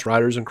cast,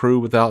 writers, and crew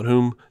without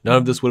whom none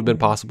of this would have been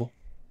possible.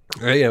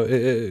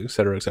 Et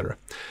cetera, et cetera.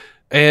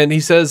 And he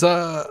says,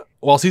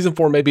 while season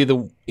 4 may be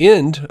the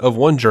end of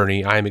one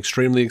journey, I am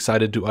extremely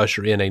excited to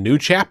usher in a new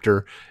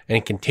chapter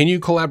and continue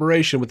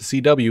collaboration with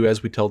the CW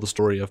as we tell the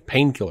story of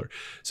Painkiller.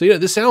 So,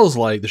 this sounds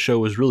like the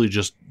show is really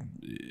just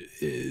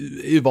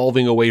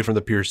evolving away from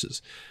the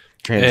Pierces.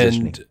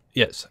 Transitioning.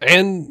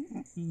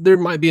 And there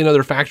might be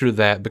another factor to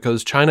that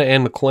because China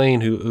Ann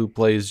McClain, who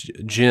plays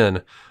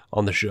Jen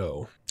on the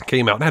show,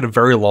 came out and had a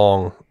very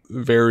long,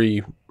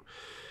 very,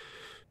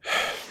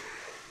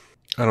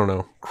 I don't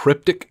know,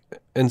 cryptic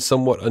and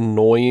somewhat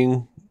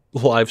annoying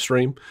live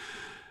stream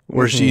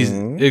where she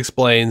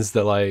explains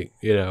that,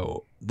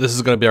 this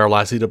is going to be our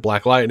last season of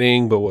Black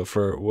Lightning, but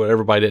what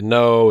everybody didn't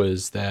know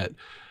is that,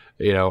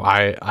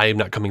 I am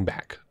not coming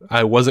back.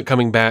 I wasn't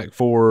coming back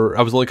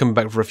I was only coming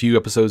back for a few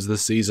episodes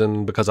this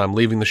season because I'm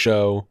leaving the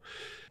show.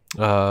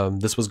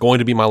 This was going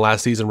to be my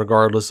last season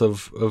regardless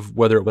of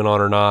whether it went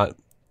on or not.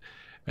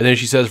 And then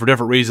she says, for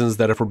different reasons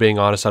that if we're being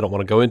honest, I don't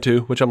want to go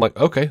into, which I'm like,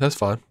 okay, that's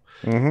fine.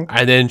 Mm-hmm.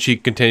 And then she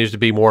continues to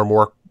be more and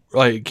more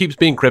like keeps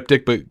being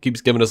cryptic, but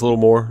keeps giving us a little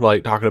more,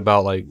 like talking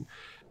about like,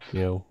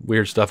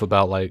 weird stuff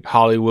about like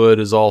Hollywood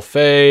is all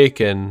fake,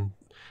 and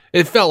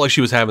it felt like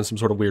she was having some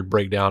sort of weird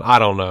breakdown. I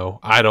don't know.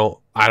 I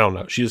don't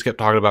know. She just kept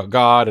talking about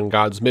God and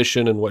God's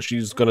mission and what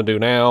she's going to do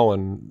now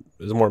and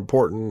is more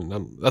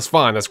important. That's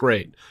fine. That's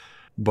great.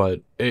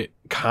 But it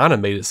kind of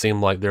made it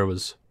seem like there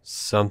was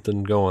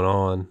something going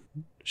on.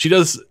 She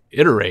does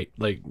iterate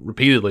like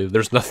repeatedly.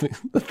 There's nothing.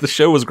 The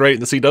show was great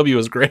and the CW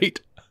was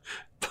great,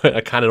 but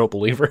I kind of don't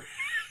believe her.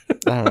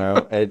 I don't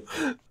know.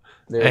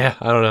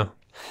 I don't know.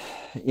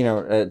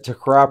 To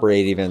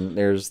corroborate even,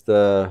 there's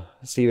the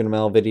Stephen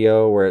Amell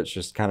video where it's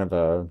just kind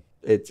of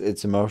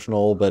it's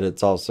emotional, but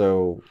it's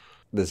also,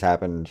 this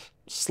happened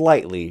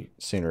slightly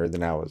sooner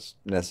than I was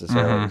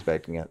necessarily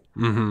expecting it.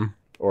 Mm-hmm.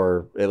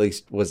 Or at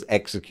least was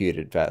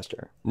executed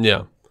faster.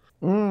 Yeah.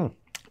 Maybe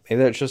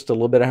that's just a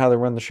little bit of how they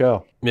run the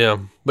show. Yeah.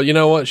 But you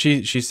know what?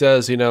 She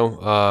says,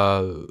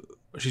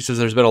 she says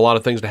there's been a lot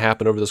of things to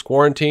happen over this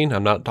quarantine.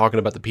 I'm not talking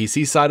about the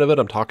PC side of it.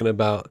 I'm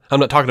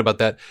not talking about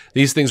that.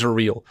 These things are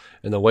real.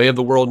 And the way of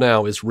the world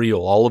now is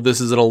real. All of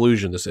this is an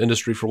illusion. This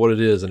industry for what it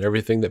is, and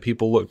everything that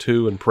people look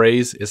to and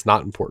praise is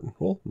not important.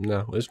 Well,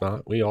 no, it's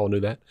not. We all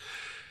knew that.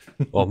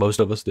 Well, most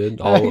of us did.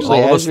 All of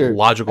us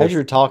logical. As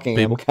you're talking,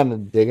 people. I'm kind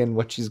of digging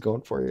what she's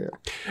going for here.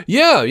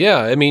 Yeah.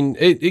 I mean,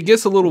 it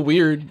gets a little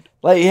weird.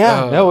 Like,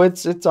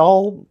 it's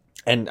all...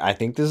 And I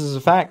think this is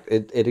a fact.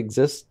 It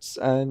exists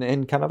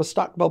in kind of a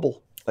stock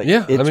bubble. Like,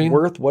 it's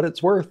worth what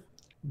it's worth.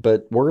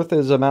 But worth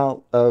is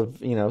amount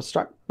of,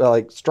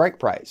 strike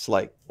price.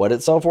 Like, what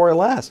it sell for it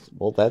last.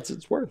 Well, that's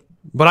its worth.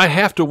 But I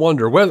have to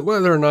wonder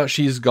whether or not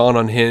she's gone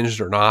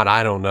unhinged or not.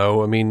 I don't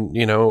know. I mean,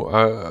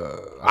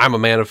 I'm a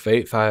man of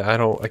faith.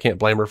 I can't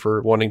blame her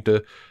for wanting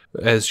to,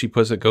 as she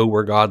puts it, go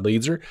where God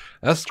leads her.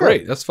 That's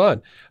great. That's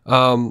fun.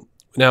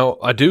 Now,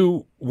 I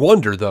do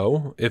wonder,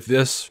 though, if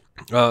this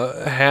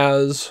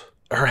has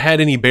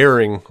had any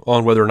bearing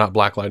on whether or not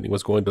Black Lightning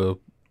was going to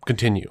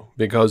continue.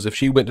 Because if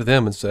she went to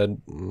them and said,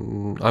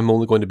 I'm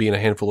only going to be in a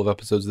handful of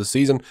episodes this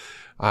season,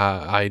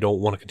 I don't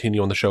want to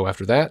continue on the show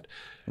after that.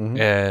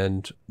 Mm-hmm.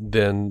 And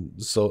then,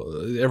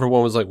 so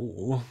everyone was like,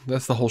 well,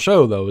 that's the whole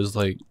show, though, is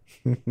like,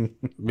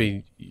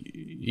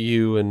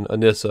 you and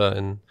Anissa,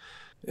 and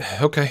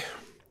okay.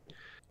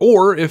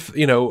 Or if,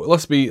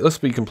 let's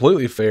be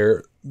completely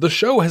fair, the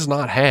show has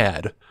not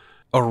had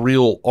a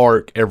real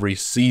arc every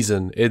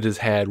season. It has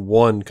had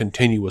one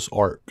continuous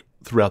arc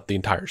throughout the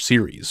entire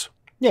series.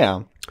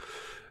 Yeah.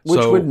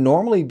 Which would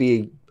normally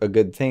be a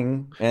good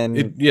thing.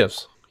 And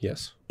yes.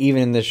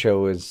 Even in this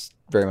show is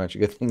very much a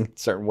good thing in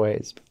certain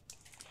ways.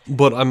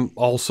 But I'm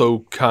also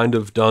kind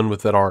of done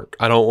with that arc.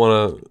 I don't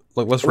want to,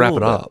 let's wrap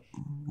it up.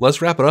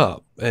 Let's wrap it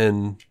up.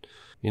 And,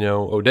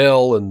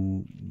 Odell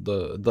and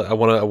I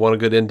want to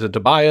get into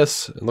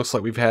Tobias. It looks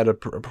like we've had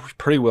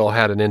pretty well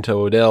had an into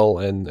Odell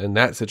and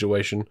that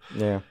situation.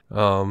 Yeah.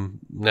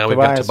 Now we've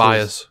got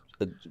Tobias.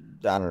 I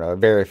don't know, a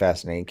very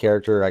fascinating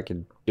character. I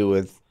could do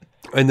with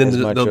and then as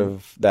much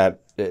of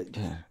that.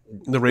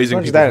 The raising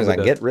as much people of that from as the I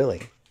dead. get,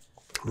 really.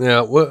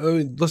 Yeah.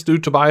 Well, let's do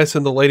Tobias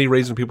and the lady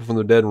raising people from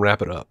the dead and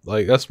wrap it up.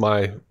 Like, that's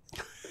my.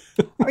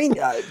 I mean,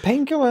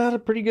 Painkiller had a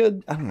pretty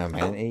good. I don't know,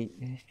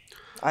 man.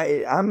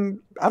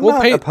 I'm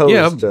not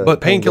opposed to.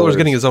 But Painkiller's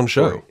getting his own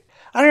show.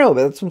 I don't know,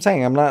 but that's what I'm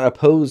saying. I'm not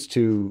opposed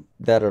to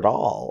that at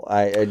all.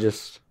 I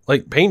just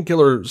like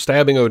Painkiller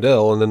stabbing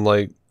Odell and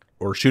then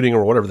or shooting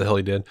or whatever the hell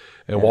he did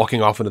and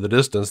walking off into the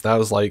distance. That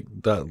was like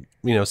the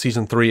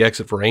season 3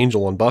 exit for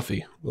Angel and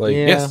Buffy.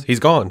 Yes, he's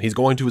gone. He's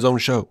going to his own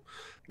show.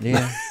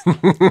 Yeah.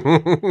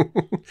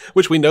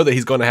 Which we know that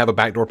he's going to have a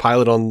backdoor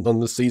pilot on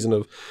this season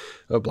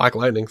of Black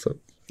Lightning. So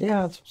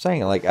yeah, that's what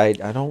I'm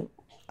saying.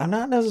 I'm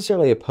not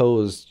necessarily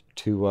opposed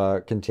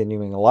to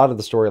continuing a lot of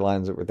the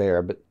storylines that were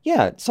there, but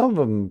yeah, some of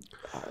them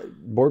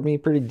bored me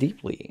pretty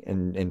deeply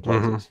in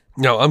places.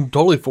 Mm-hmm. No, I'm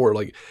totally for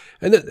it.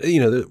 And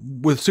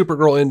with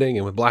Supergirl ending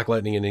and with Black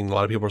Lightning ending, a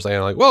lot of people are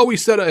saying well, we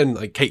set it,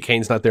 and Kate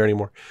Kane's not there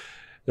anymore.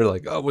 They're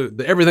like,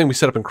 everything we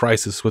set up in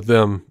Crisis with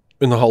them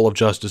in the Hall of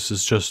Justice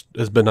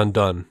has been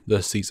undone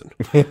this season.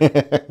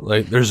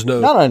 There's no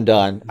not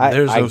undone.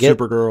 There's no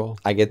Supergirl.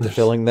 I get the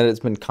feeling that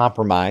it's been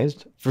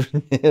compromised.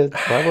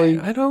 Probably.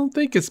 I don't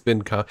think it's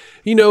been.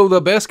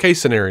 The best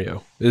case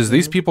scenario is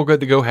these people get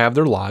to go have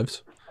their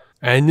lives,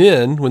 and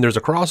then when there's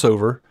a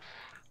crossover,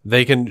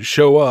 they can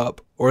show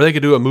up, or they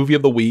could do a movie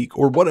of the week,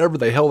 or whatever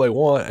the hell they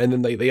want, and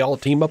then they all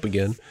team up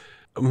again.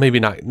 Maybe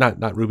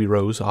not Ruby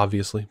Rose,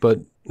 obviously, but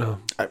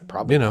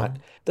probably not.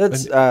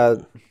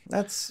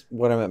 That's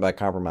what I meant by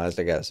compromised,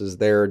 I guess, is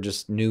there are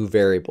just new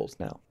variables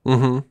now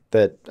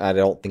that I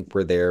don't think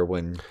were there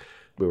when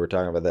we were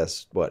talking about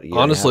this.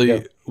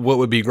 Honestly, what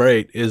would be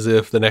great is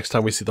if the next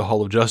time we see the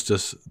Hall of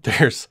Justice,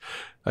 there's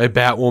a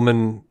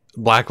Batwoman,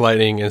 Black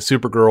Lightning, and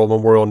Supergirl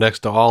memorial next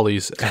to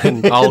Ollie's,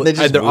 and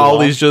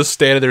Ollie's just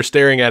standing there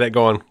staring at it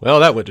going, well,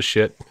 that went to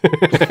shit.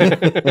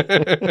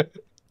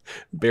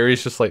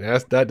 Barry's just like,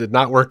 that did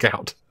not work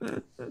out.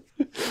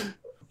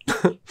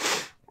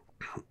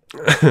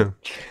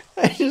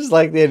 I just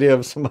like the idea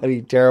of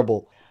somebody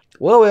terrible.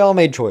 Well, we all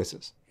made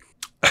choices.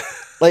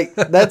 Like,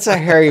 that's a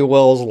Harry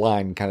Wells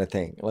line kind of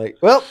thing. Like,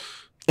 well,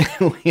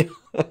 we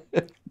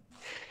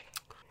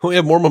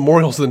have more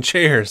memorials than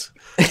chairs.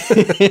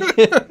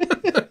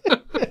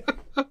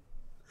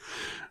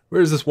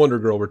 Where's this Wonder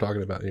Girl we're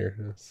talking about here?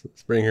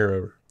 Let's bring her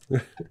over.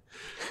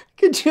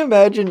 Could you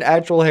imagine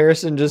actual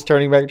Harrison just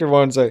turning back to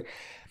everyone and saying,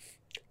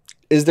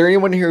 is there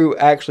anyone who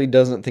actually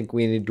doesn't think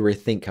we need to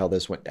rethink how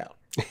this went down?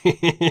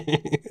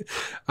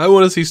 I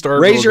want to see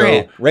Stargirl. Raise your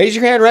hand. Raise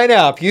your hand right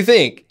now if you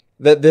think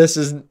that this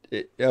is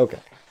okay.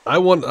 I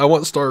want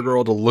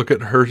Stargirl to look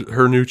at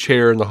her new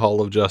chair in the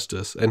Hall of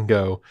Justice and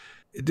go,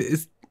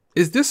 Is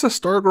this a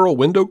Stargirl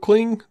window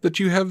cling that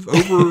you have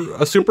over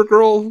a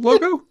Supergirl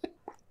logo?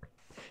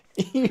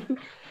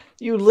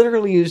 You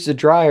literally used a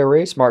dry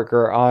erase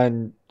marker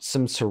on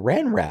some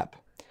saran wrap.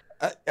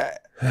 I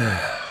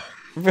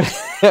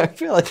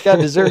feel like I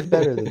deserve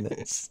better than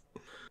this.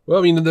 Well,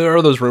 I mean, there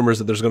are those rumors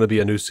that there's going to be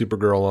a new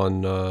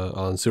Supergirl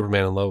on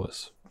Superman and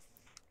Lois.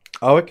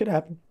 Oh, it could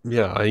happen.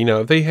 Yeah,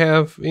 if they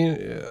have...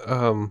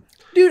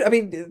 Dude, I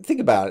mean, think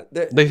about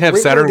it. They have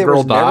Saturn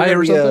Girl die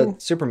or something?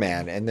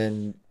 Superman, and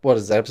then, what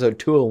is that, episode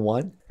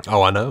 201?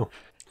 Oh, I know.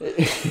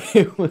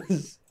 It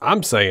was...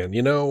 I'm saying,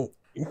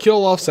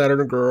 kill off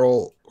Saturn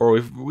Girl,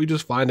 or we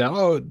just find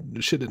out,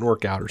 shit didn't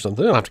work out or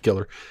something. They don't have to kill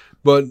her.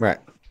 But right.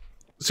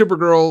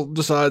 Supergirl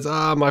decides,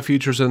 my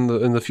future's in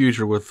the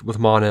future with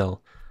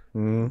Mon-El.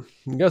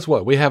 Mm-hmm. Guess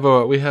what? We have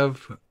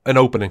an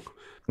opening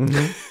for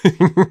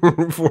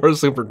a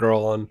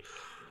Supergirl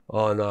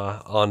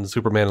on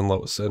Superman and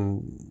Lois,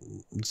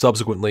 and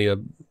subsequently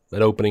an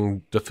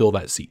opening to fill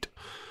that seat.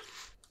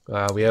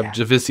 We have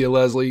Javicia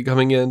Leslie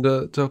coming in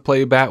to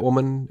play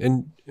Batwoman,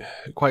 and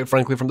quite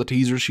frankly, from the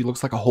teaser, she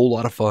looks like a whole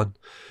lot of fun.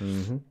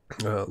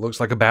 Mm-hmm. Looks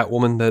like a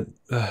Batwoman that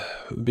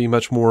would be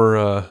much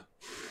more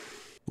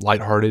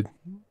lighthearted.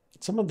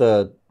 Some of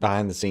the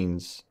behind the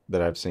scenes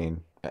that I've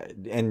seen,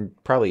 and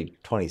probably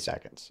 20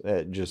 seconds,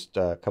 just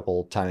a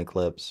couple tiny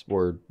clips,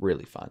 were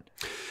really fun.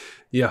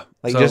 Yeah,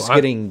 like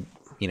getting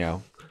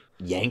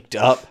yanked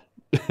up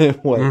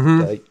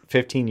like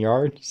 15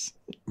 yards.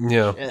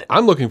 Yeah,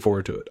 I'm looking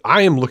forward to it.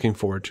 I am looking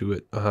forward to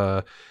it,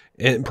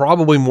 and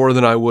probably more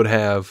than I would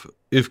have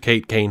if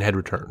Kate Kane had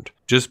returned.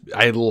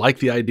 I like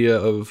the idea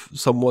of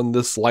someone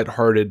this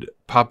lighthearted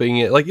popping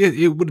in. Like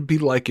it would be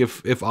like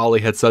if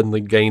Ollie had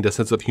suddenly gained a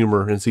sense of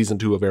humor in season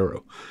 2 of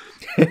Arrow.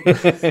 You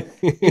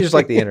just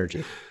like the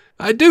energy.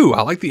 I do.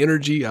 I like the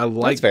energy. I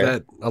like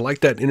that. I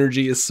like that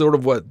energy. It's sort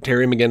of what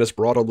Terry McGinnis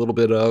brought a little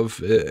bit of,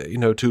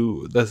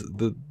 to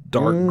the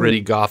dark,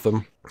 gritty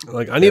Gotham.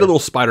 Like I need a little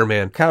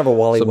Spider-Man. Kind of a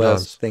Wally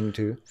West thing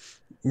too.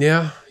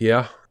 Yeah.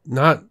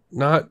 Not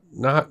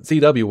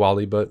CW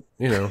Wally, but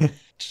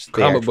just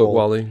comic book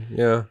Wally.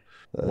 Yeah.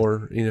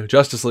 Or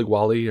Justice League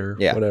Wally or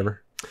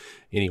whatever.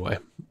 Anyway.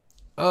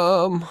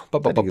 So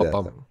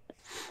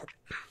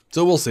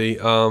we'll see.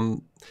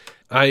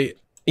 I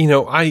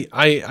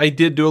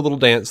did do a little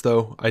dance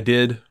though. I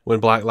did when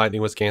Black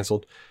Lightning was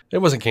canceled. It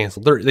wasn't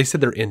canceled. They said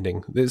they're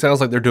ending. It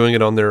sounds like they're doing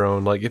it on their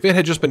own. Like if it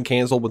had just been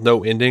canceled with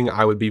no ending,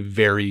 I would be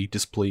very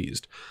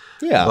displeased.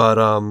 Yeah. But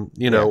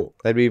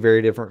that'd be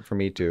very different for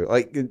me too.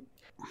 Like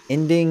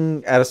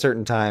ending at a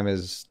certain time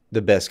is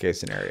the best case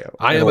scenario.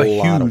 I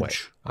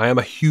am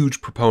a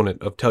huge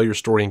proponent of tell your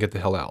story and get the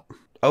hell out.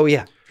 Oh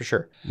yeah, for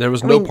sure. There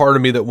was no part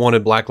of me that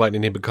wanted Black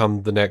Lightning to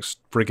become the next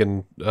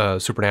freaking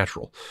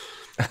Supernatural.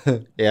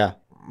 Yeah.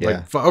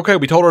 Like, okay,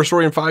 we told our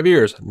story in 5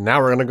 years. Now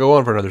we're going to go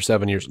on for another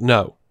 7 years.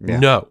 No.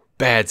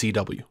 Bad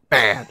CW.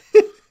 Bad.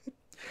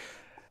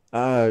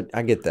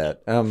 I get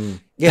that.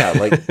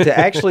 Like to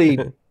actually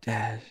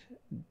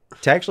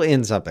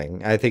end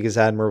something, I think is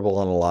admirable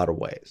in a lot of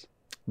ways.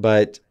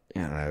 But,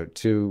 I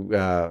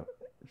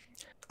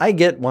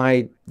get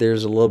why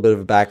there's a little bit of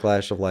a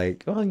backlash of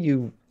like, well,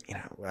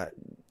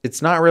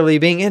 it's not really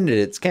being ended.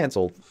 It's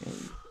canceled.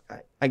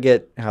 I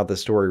get how the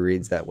story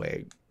reads that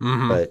way.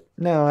 Mm-hmm. But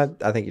no,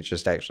 I think it's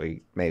just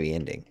actually maybe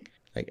ending.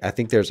 Like I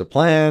think there's a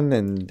plan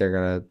and they're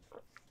going to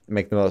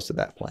make the most of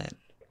that plan.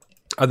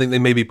 I think they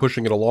may be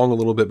pushing it along a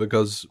little bit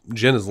because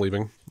Jen is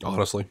leaving,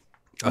 honestly.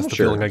 That's the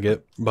feeling I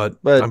get, but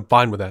I'm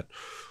fine with that.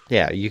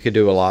 Yeah, you could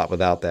do a lot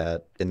without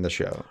that in the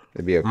show.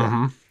 It'd be okay.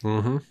 Mm-hmm.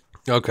 Mm-hmm.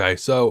 Okay,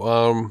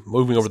 so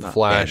moving over to The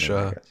Flash,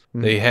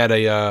 they had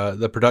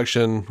the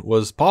production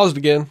was paused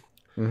again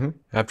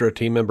after a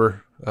team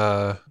member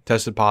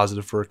tested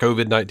positive for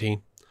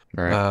COVID-19.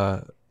 All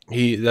right.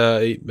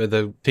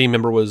 The team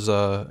member was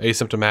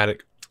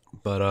asymptomatic,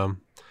 but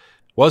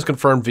was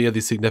confirmed via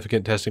the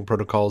significant testing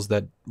protocols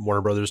that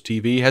Warner Brothers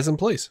TV has in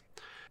place.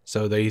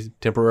 So they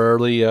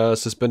temporarily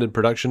suspended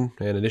production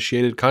and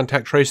initiated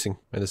contact tracing,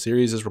 and the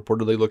series is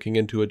reportedly looking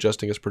into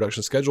adjusting its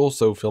production schedule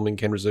so filming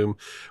can resume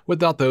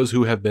without those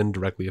who have been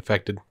directly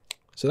affected.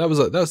 So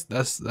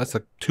that's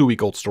a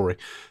 2-week-old story.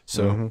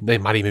 So they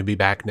might even be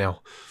back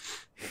now.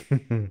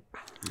 And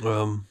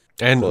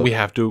we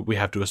have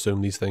to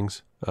assume these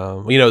things. The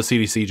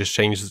CDC just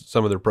changed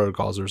some of their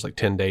protocols. There's like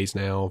 10 days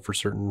now for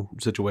certain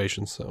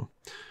situations. So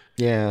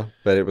yeah,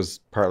 but it was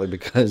partly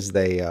because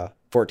they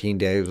 14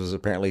 days was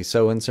apparently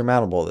so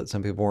insurmountable that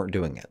some people weren't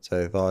doing it. So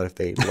they thought if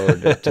they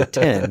lowered it to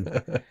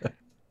 10,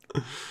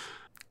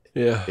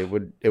 it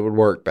would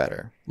work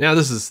better. Now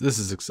this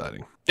is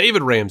exciting.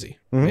 David Ramsey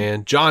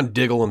and John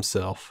Diggle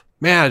himself.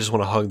 Man, I just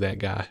want to hug that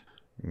guy.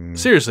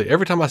 Seriously,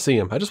 every time I see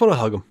him, I just want to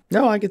hug him.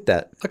 No, I get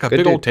that. Like a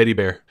big old teddy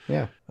bear.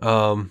 Yeah.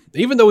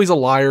 Even though he's a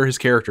liar, his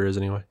character is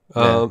anyway.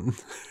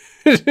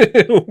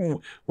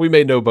 We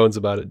made no bones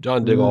about it.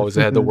 John Diggle always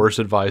had the worst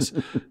advice.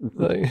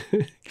 Like,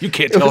 you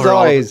can't tell her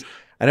always.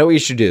 I know what you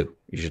should do.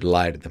 You should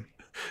lie to them.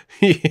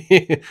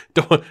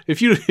 Don't,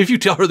 if you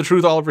tell her the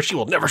truth, Oliver, she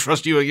will never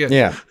trust you again.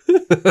 Yeah.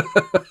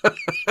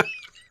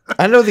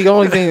 I know the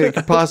only thing that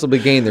could possibly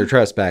gain their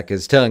trust back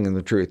is telling them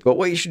the truth, but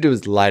what you should do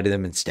is lie to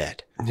them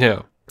instead.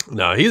 Yeah.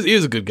 No,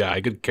 he's a good guy,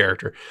 good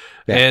character.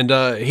 Yeah.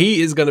 And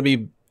he is going to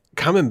be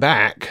coming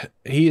back.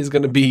 He is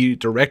going to be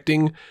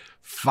directing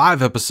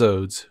 5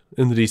 episodes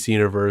in the DC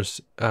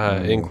universe,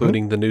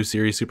 including the new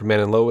series Superman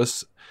and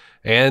Lois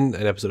and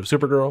an episode of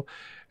Supergirl.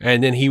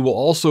 And then he will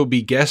also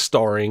be guest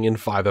starring in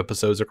 5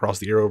 episodes across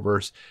the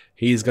Arrowverse.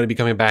 He's going to be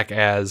coming back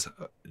as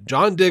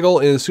John Diggle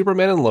in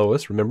Superman and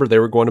Lois. Remember, they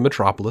were going to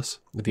Metropolis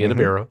at the end of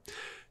Arrow.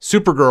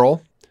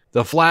 Supergirl,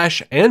 The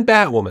Flash, and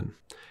Batwoman.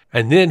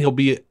 And then he'll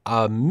be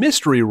a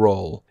mystery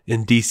role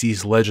in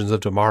DC's Legends of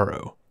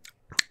Tomorrow.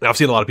 Now, I've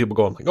seen a lot of people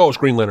going like, oh, it's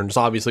Green Lantern. It's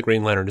obviously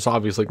Green Lantern. It's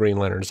obviously Green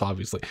Lantern. It's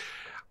obviously...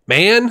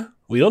 Man,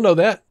 we don't know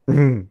that.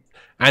 And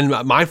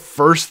my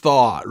first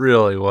thought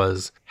really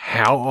was,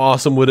 how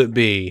awesome would it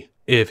be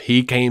if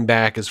he came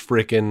back as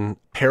freaking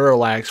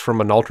Parallax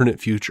from an alternate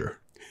future?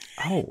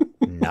 Oh,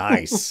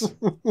 nice.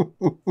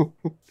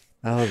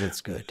 Oh,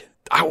 that's good.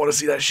 I want to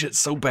see that shit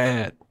so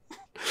bad.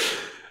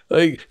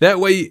 Like, that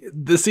way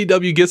the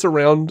CW gets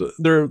around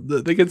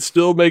they can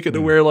still make it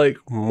to where, like,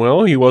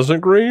 well, he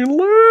wasn't Green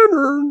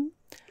Lantern.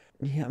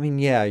 Yeah, I mean,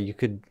 yeah, you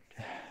could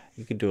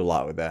do a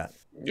lot with that.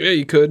 Yeah,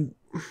 you could.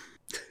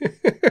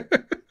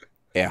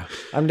 Yeah,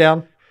 I'm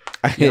down.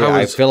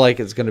 I feel like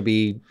it's going to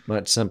be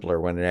much simpler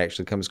when it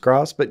actually comes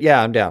across, but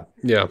yeah, I'm down.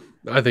 Yeah,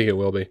 I think it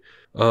will be.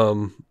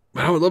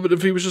 I would love it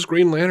if he was just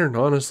Green Lantern,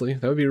 honestly.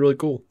 That would be really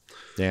cool.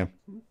 Yeah.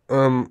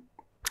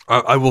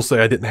 I will say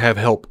I didn't have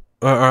help.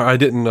 I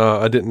did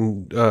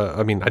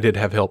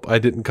have help. I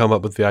didn't come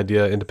up with the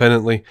idea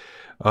independently.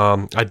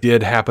 I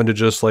did happen to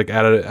just, like,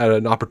 at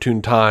an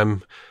opportune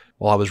time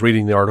while I was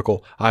reading the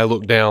article, I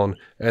looked down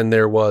and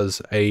there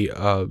was a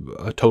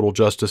Total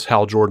Justice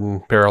Hal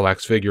Jordan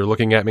Parallax figure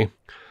looking at me.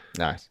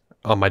 Nice.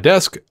 On my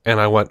desk, and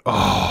I went,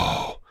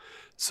 oh.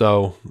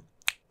 So,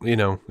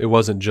 it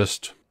wasn't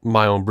just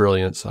my own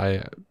brilliance.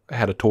 I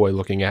had a toy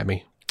looking at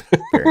me.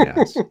 Very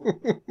nice.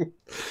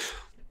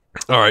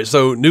 All right,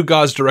 so New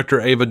Gods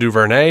director Ava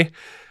DuVernay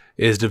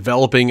is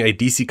developing a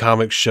DC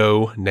Comics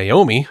show,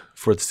 Naomi,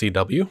 for the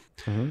CW.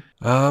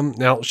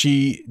 Now,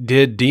 she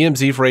did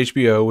DMZ for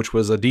HBO, which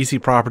was a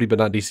DC property, but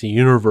not DC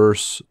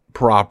Universe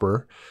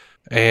proper.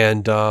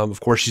 And, of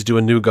course, she's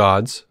doing New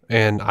Gods.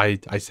 And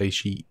I say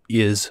she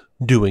is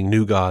doing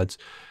New Gods.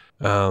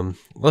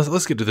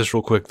 Let's get to this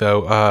real quick,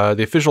 though.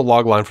 The official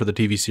logline for the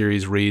TV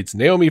series reads,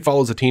 Naomi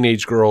follows a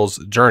teenage girl's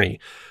journey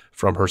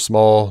from her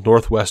small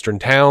northwestern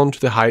town to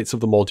the heights of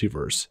the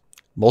multiverse.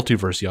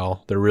 Multiverse,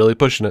 y'all. They're really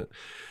pushing it.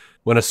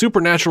 When a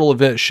supernatural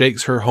event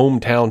shakes her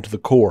hometown to the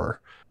core,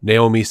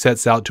 Naomi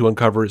sets out to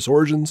uncover its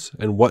origins,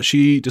 and what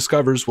she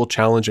discovers will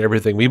challenge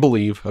everything we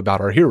believe about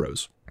our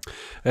heroes.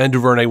 And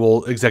DuVernay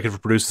will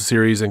executive produce the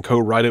series and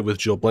co-write it with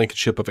Jill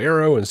Blankenship of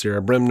Arrow, and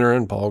Sarah Bremner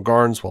and Paul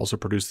Garns will also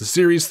produce the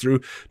series through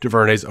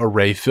DuVernay's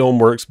Array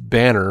Filmworks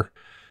banner.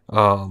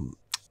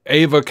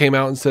 Ava came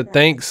out and said,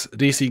 thanks,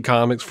 DC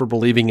Comics, for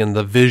believing in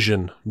the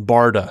Vision,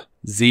 Barda,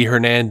 Z.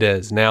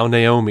 Hernandez, now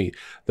Naomi,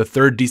 the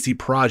third DC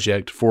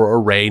project for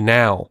Array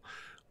Now.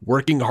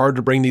 Working hard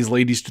to bring these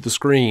ladies to the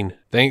screen.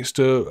 Thanks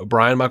to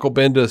Brian Michael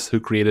Bendis, who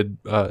created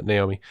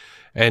Naomi,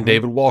 and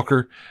David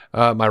Walker,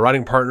 my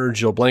writing partner,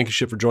 Jill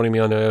Blankenship, for joining me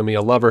on Naomi,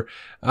 a lover.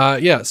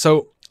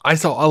 So I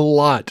saw a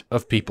lot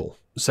of people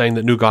saying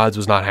that New Gods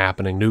was not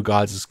happening. New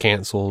Gods is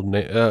canceled.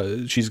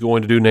 She's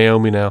going to do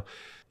Naomi now.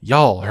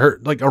 Y'all,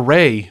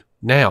 Array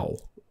Now.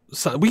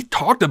 So we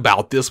talked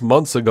about this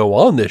months ago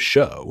on this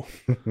show.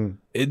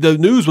 The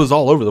news was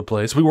all over the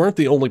place. We weren't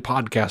the only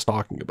podcast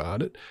talking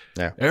about it.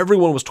 Yeah.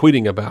 Everyone was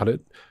tweeting about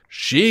it.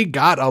 She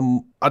got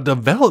a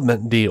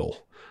development deal.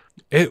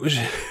 It was...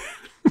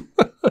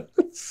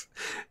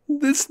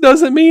 This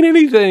doesn't mean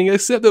anything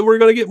except that we're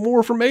going to get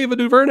more from Ava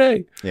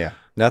DuVernay. Yeah.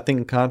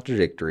 Nothing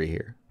contradictory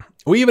here.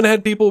 We even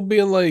had people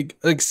being like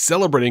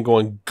celebrating,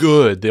 going,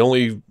 good. The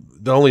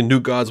only New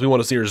Gods we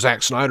want to see are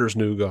Zack Snyder's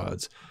New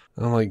Gods.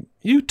 And I'm like,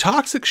 you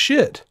toxic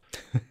shit.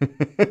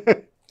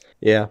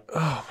 Yeah.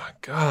 Oh my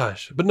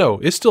gosh. But no,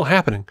 it's still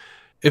happening.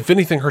 If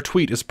anything, her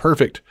tweet is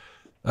perfect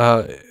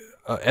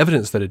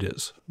evidence that it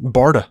is.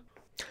 Barda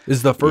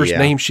is the first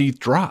name she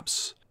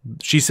drops.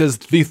 She says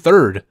the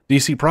third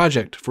DC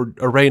project for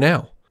Array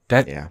Now.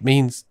 That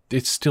means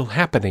it's still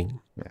happening.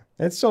 Yeah.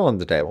 It's still on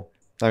the table.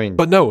 I mean,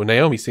 but no,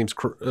 Naomi seems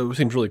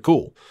really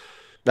cool.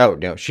 Oh,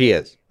 no, she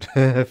is.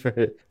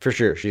 For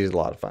sure. She's a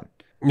lot of fun.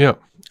 Yeah.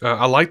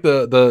 I like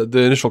the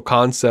initial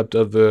concept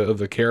of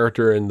the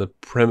character and the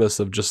premise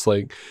of just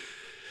like,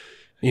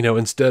 you know,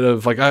 instead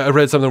of like, I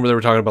read something where they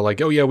were talking about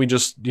like, oh yeah, we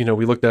just, you know,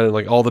 we looked at it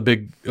like all the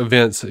big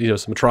events, you know,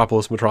 so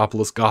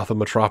Metropolis, Gotham,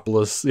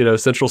 Metropolis, you know,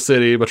 Central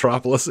City,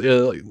 Metropolis.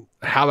 Like,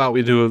 how about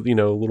we do a, you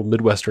know, little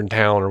Midwestern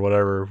town or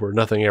whatever where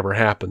nothing ever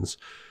happens?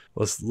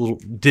 Let's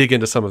dig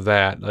into some of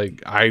that.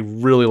 Like, I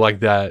really like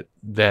that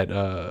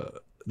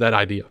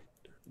idea.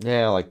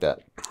 Yeah, I like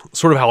that.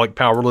 Sort of how like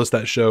Powerless,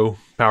 that show,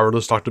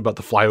 Powerless, talked about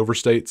the flyover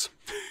states.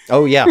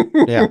 Oh yeah,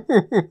 yeah.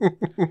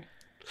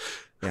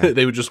 Yeah.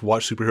 They would just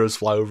watch superheroes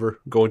fly over,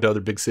 going to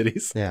other big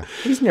cities. Yeah,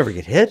 these never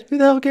get hit. Who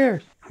the hell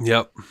cares?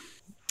 Yep.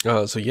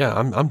 So yeah,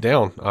 I'm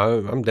down.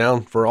 I'm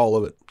down for all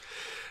of it.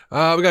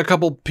 We got a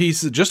couple of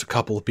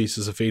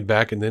pieces of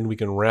feedback, and then we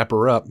can wrap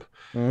her up.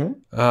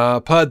 Mm-hmm.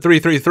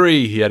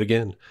 Pud333 yet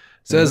again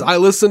says, I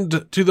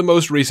listened to the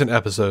most recent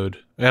episode,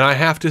 and I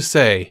have to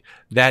say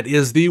that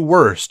is the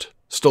worst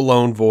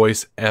Stallone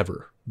voice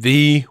ever.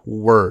 The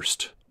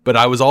worst. But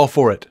I was all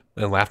for it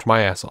and laughed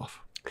my ass off.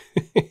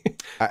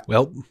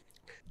 Well,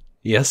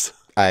 yes.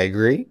 I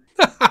agree.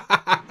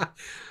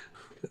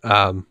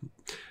 I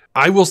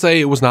will say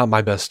it was not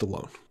my best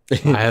Stallone.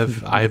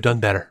 I have done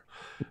better.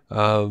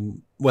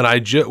 When I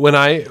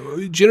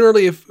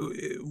generally,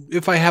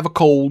 if I have a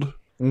cold,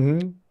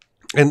 mm-hmm.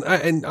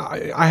 and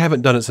I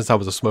haven't done it since I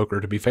was a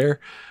smoker, to be fair,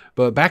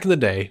 but back in the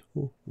day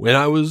when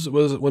I was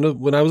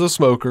a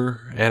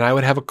smoker and I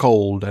would have a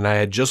cold and I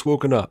had just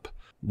woken up,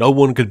 no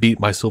one could beat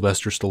my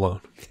Sylvester Stallone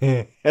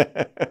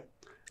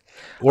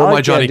or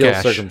my Johnny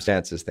Cash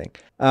circumstances thing,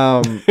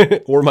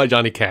 or my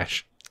Johnny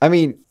Cash. I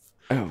mean,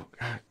 I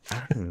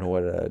don't know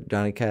what a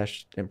Johnny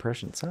Cash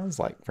impression sounds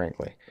like,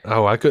 frankly.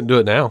 Oh, I couldn't do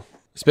it now.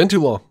 It's been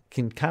too long.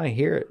 Can kind of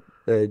hear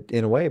it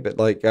in a way, but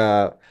like,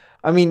 I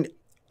mean,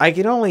 I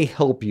can only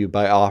help you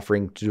by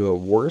offering to do a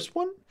worse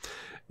one.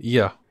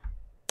 Yeah.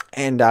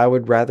 And I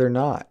would rather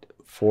not.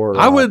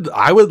 I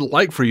would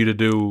like for you to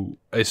do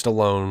a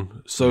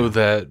Stallone so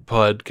that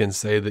Pud can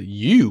say that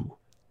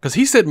because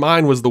he said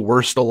mine was the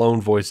worst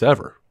Stallone voice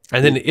ever.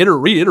 And then it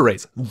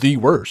reiterates the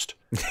worst.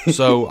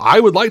 So I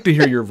would like to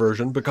hear your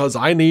version because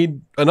I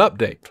need an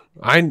update.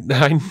 I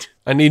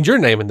need your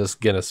name in this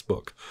Guinness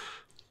book.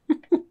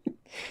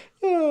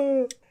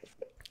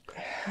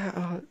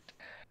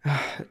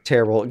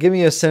 Terrible. Give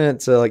me a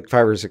sentence like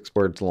 5 or 6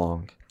 words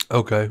long.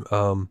 Okay.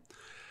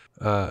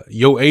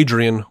 Yo,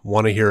 Adrian,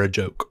 want to hear a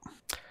joke?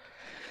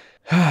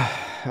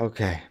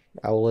 Okay.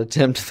 I will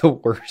attempt the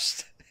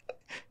worst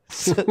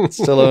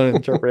Stallone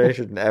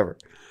interpretation ever.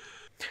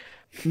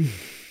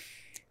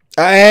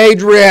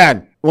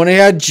 Adrian, want to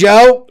hear a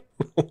joke?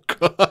 Oh,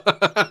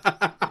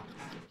 God.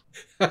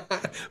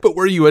 But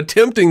were you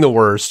attempting the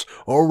worst,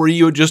 or were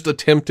you just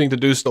attempting to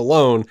do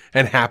Stallone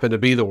and happen to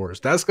be the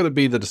worst? That's going to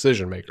be the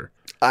decision maker.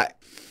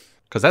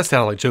 Because that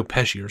sounded like Joe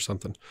Pesci or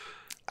something.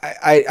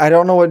 I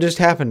don't know what just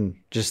happened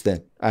just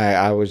then.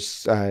 I don't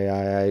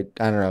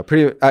know.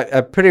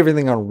 I put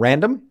everything on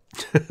random.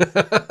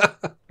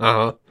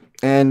 Uh-huh.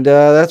 And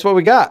that's what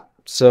we got.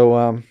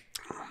 So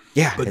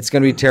yeah, it's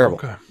going to be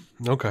terrible.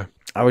 Okay.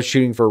 I was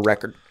shooting for a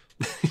record.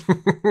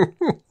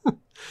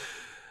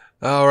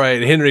 All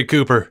right, Henry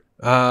Cooper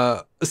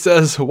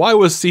says, why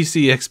was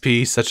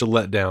CCXP such a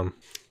letdown?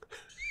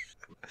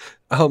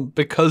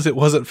 Because it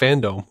wasn't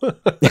Fandom.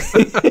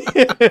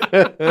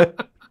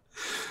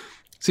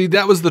 See,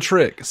 that was the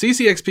trick.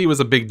 CCXP was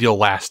a big deal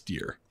last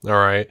year. All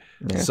right.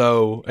 Yeah.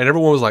 So, and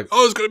everyone was like,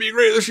 oh, it's going to be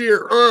great this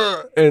year.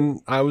 And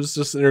I was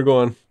just sitting there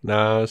going,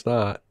 no, it's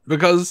not.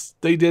 Because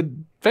they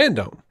did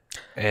Fandom.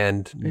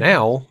 And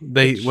now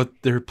what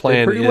their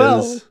plan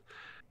is,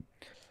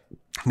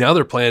 now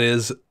their plan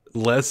is,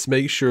 let's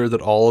make sure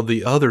that all of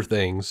the other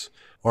things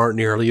aren't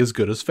nearly as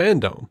good as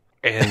Fandom.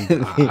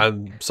 And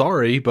I'm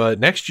sorry,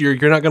 but next year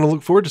you're not going to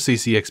look forward to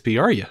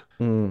CCXP, are you?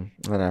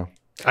 I know.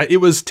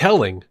 It was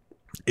telling.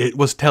 It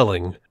was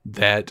telling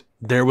that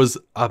there was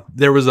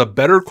a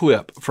better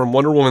clip from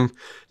Wonder Woman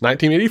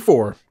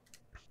 1984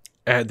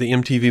 at the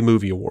MTV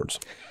Movie Awards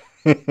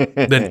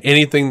than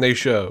anything they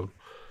showed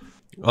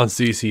on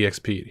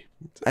CCXP.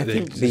 I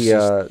think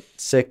the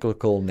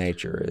cyclical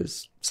nature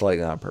is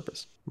slightly on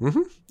purpose.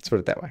 Mm-hmm. Let's put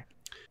it that way.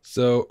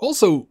 So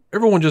also,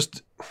 everyone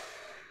just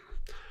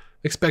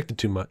expected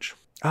too much.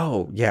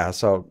 Oh, yeah. I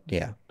saw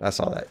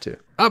that too.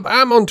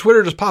 I'm on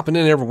Twitter just popping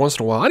in every once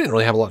in a while. I didn't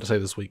really have a lot to say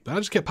this week, but I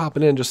just kept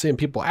popping in, just seeing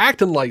people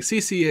acting like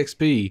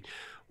CCXP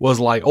was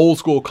like old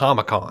school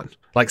Comic-Con,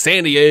 like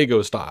San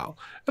Diego style.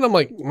 And I'm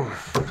like,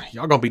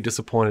 y'all gonna be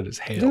disappointed as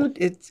hell. Dude,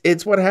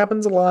 it's what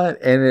happens a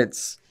lot. And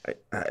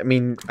I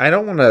mean, I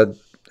don't want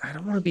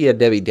to be a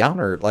Debbie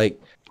Downer.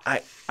 Like,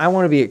 I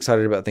want to be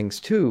excited about things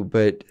too.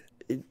 But,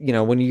 you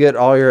know, when you get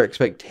all your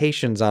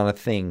expectations on a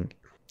thing,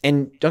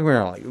 and don't get me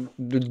wrong, like,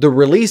 the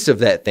release of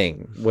that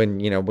thing, when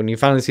you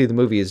finally see the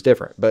movie is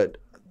different. But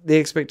the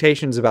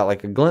expectations about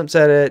like a glimpse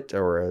at it,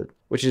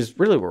 which is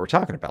really what we're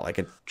talking about, like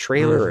a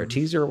trailer or a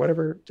teaser or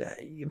whatever,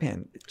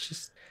 man, it's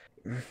just,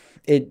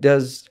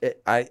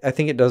 I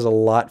think it does a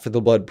lot for the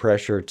blood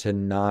pressure to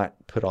not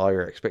put all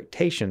your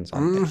expectations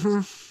on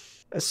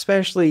things.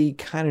 especially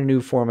kind of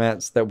new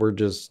formats that we're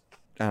just,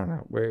 I don't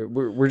know,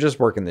 we're just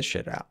working this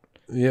shit out.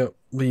 Yeah,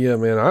 but yeah,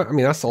 man.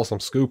 I saw some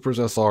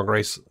scoopers. I saw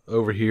Grace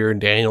over here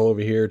and Daniel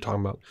over here talking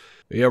about,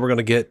 yeah, we're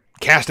gonna get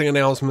casting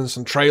announcements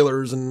and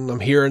trailers, and I'm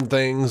hearing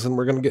things, and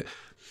we're gonna get.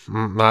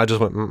 I just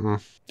went. I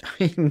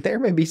mean, there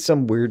may be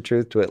some weird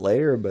truth to it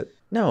later, but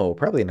no,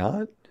 probably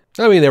not.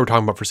 I mean, they were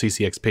talking about for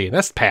CCXP, and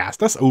that's past.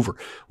 That's over.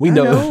 We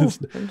know.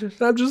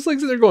 I'm just like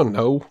they're going,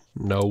 no,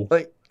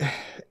 like,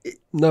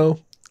 no.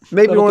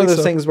 Maybe one of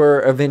those things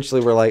where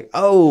eventually we're like,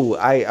 oh,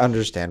 I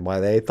understand why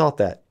they thought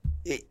that.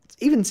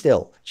 Even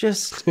still,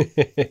 just even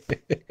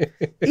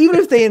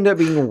if they end up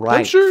being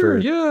right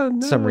for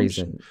some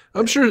reason.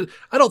 I'm sure.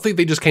 I don't think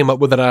they just came up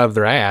with it out of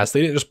their ass. They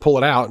didn't just pull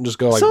it out and just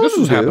go like, some this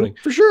is happening.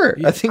 For sure.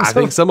 I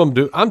think some of them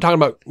do. I'm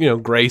talking about,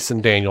 Grace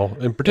and Daniel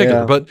in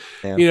particular. But,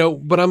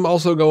 but I'm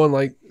also going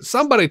like,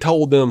 somebody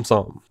told them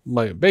something.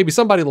 Like, baby,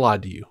 somebody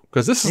lied to you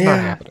because this is not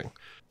happening.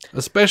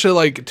 Especially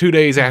like 2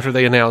 days after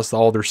they announced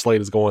all their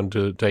slate is going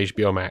to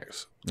HBO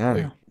Max. I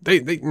don't know.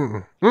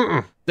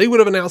 They would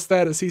have announced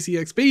that at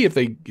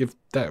CCXP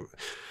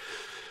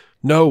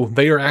No,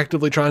 they are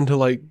actively trying to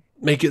like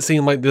make it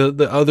seem like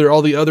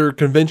all the other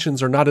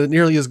conventions are not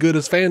nearly as good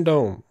as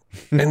Fandom.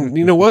 And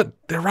you know what?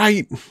 They're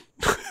right.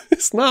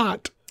 It's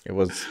not. It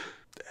was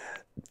a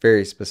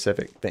very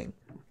specific thing.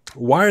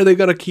 Why are they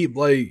going to keep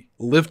like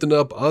lifting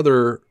up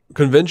other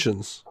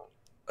conventions?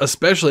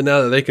 Especially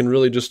now that they can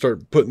really just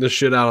start putting this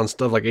shit out on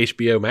stuff like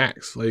HBO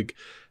Max. Like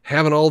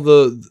having all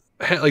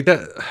like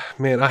that,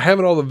 man,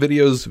 having all the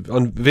videos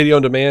on video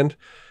on demand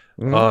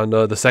on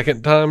the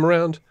second time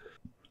around,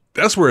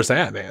 that's where it's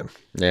at, man.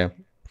 Yeah.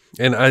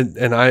 And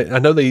I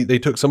know they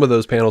took some of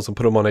those panels and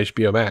put them on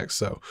HBO Max.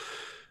 So,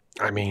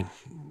 I mean,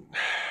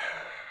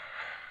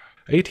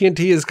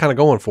 AT&T is kind of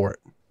going for it.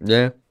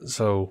 Yeah.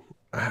 So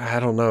I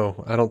don't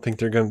know. I don't think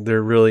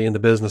they're really in the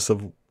business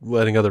of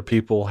letting other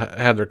people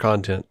have their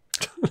content.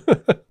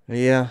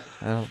 Yeah.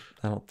 I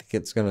don't think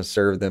it's going to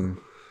serve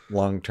them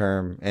long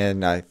term,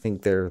 and I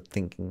think they're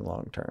thinking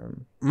long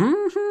term.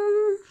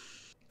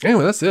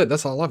 Anyway, that's it.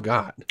 That's all I've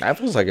got. That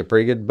feels like a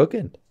pretty good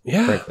bookend.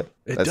 Yeah, frankly.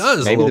 It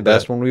does. Maybe the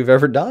best one we've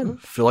ever done.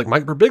 I feel like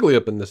Mike Birbiglia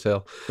up in this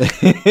hell.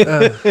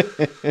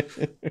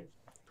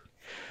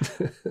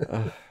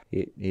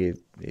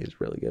 He's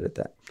really good at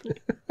that.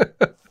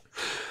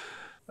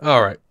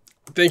 All right.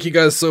 Thank you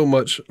guys so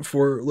much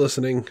for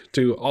listening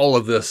to all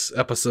of this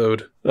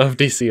episode of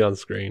DC On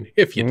Screen.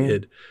 If you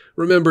did,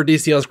 remember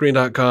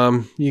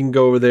DCOnScreen.com. You can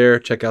go over there,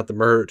 check out the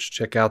merch,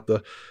 check out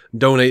the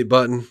donate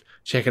button,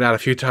 check it out a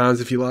few times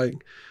if you like.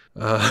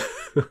 Go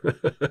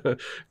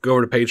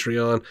over to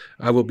Patreon.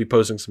 I will be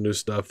posting some new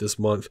stuff this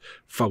month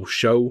for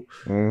show.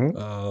 And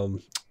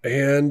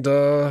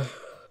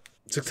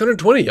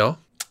 620, y'all.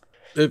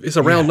 It's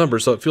a round number,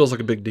 so it feels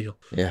like a big deal.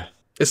 Yeah.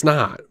 It's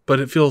not,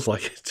 but it feels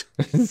like it.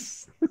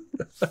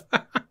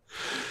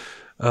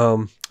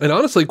 And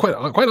honestly, quite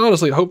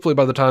honestly, hopefully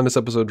by the time this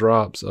episode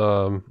drops,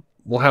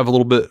 we'll have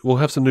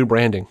some new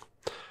branding.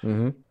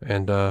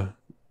 And I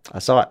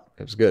saw it.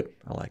 It was good.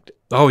 I liked it.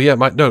 Oh yeah,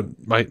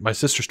 my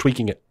sister's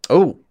tweaking it.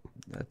 Oh,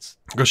 that's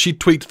because she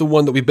tweaked the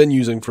one that we've been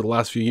using for the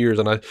last few years,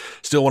 and I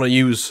still want to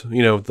use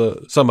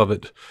some of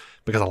it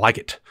because I like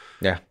it.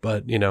 Yeah.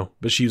 But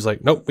she was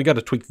like, nope, we got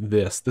to tweak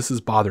this. This is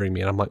bothering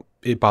me, and I'm like,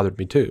 it bothered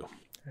me too.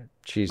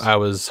 Jeez. I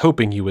was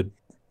hoping you would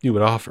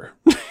offer.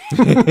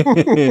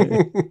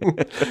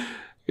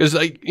 Because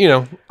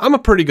I'm a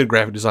pretty good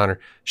graphic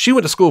designer. She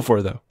went to school for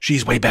it though.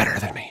 She's way better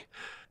than me.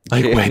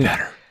 Way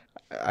better.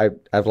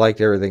 I've liked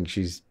everything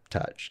she's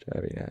touched. I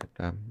mean,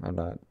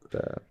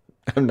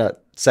 I'm not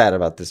sad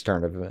about this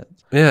turn of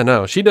events. Yeah,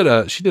 no. She did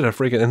a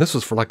freaking, and this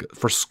was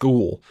for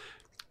school,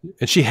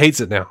 and she hates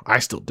it now. I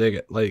still dig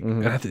it.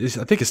 And I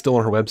think it's still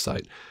on her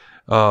website.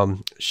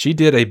 She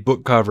did a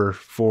book cover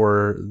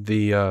for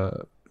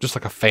the just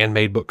like a fan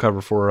made book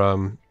cover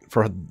for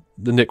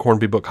the Nick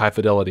Hornby book High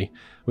Fidelity,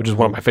 which is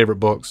one of my favorite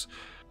books.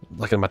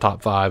 Like in my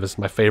top 5, it's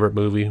my favorite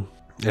movie.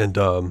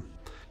 And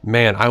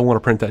man, I want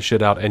to print that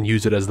shit out and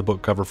use it as the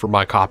book cover for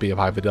my copy of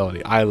High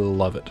Fidelity. I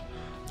love it.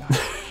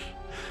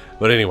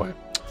 But anyway,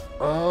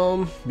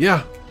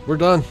 yeah, we're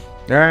done.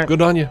 All right.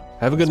 Good on you.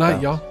 Have a good night,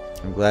 y'all.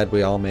 I'm glad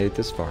we all made it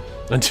this far.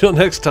 Until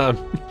next time,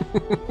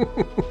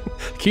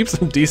 keep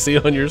some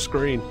DC on your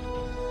screen.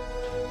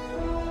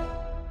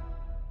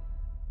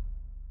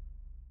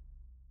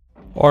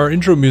 Our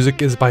intro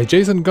music is by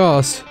Jason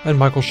Goss and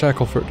Michael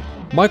Shackelford.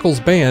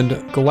 Michael's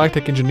band,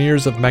 Galactic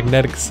Engineers of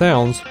Magnetic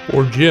Sounds,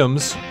 or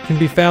GEMS, can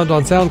be found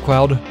on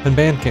SoundCloud and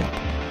Bandcamp.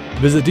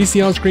 Visit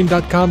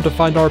DCOnScreen.com to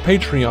find our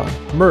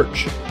Patreon,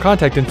 merch,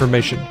 contact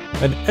information,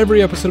 and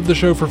every episode of the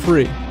show for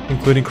free,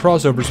 including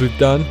crossovers we've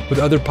done with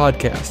other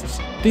podcasts.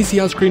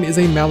 DC On Screen is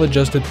a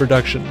maladjusted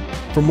production.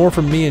 For more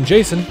from me and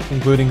Jason,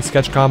 including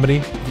sketch comedy,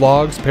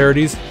 vlogs,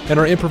 parodies, and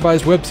our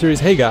improvised web series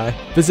Hey Guy,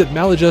 visit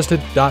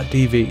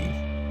maladjusted.tv.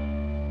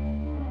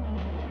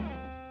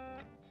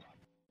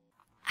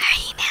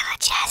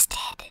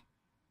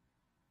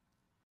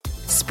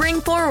 Spring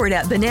forward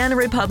at Banana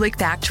Republic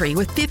Factory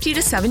with 50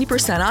 to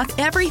 70% off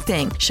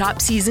everything.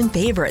 Shop season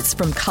favorites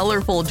from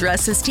colorful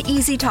dresses to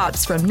easy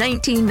tops from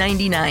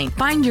 $19.99.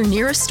 Find your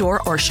nearest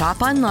store or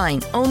shop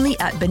online only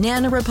at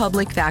Banana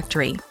Republic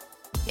Factory.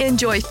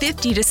 Enjoy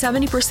 50 to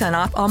 70%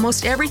 off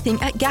almost everything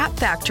at Gap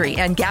Factory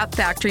and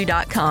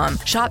gapfactory.com.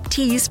 Shop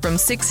tees from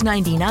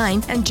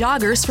 $6.99 and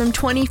joggers from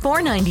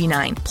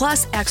 $24.99.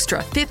 Plus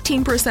extra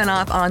 15%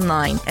 off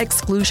online.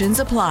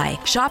 Exclusions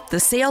apply. Shop the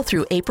sale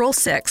through April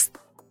 6th.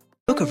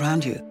 Look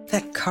around you.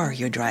 That car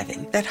you're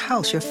driving, that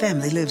house your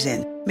family lives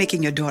in,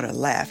 making your daughter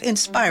laugh,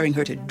 inspiring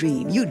her to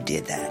dream. You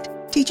did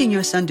that. Teaching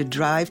your son to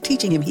drive,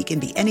 teaching him he can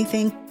be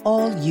anything,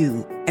 all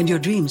you. And your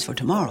dreams for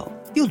tomorrow,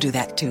 you'll do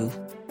that too.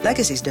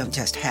 Legacies don't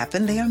just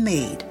happen, they are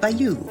made by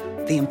you.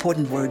 The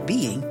important word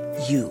being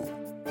you.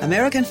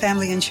 American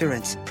Family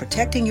Insurance,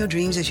 protecting your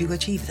dreams as you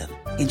achieve them.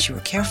 Insure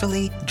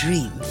carefully,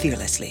 dream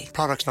fearlessly.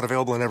 Products not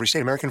available in every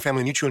state. American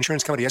Family Mutual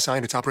Insurance Company, SI,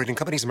 and its operating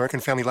companies, American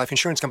Family Life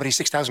Insurance Company,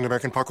 6000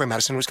 American Parkway,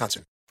 Madison,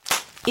 Wisconsin.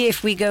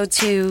 If we go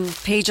to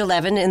page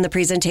 11 in the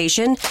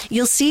presentation,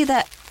 you'll see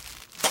that...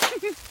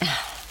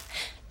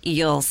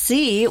 You'll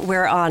see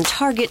we're on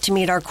target to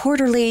meet our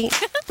quarterly...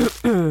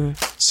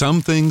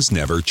 Some things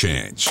never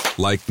change,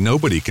 like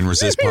nobody can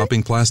resist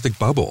popping plastic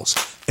bubbles.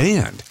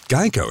 And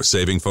Geico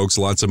saving folks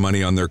lots of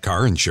money on their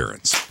car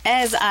insurance.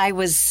 As I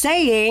was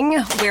saying,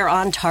 we're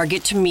on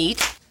target to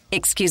meet...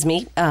 Excuse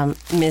me,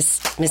 Miss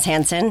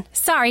Hansen.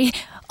 Sorry,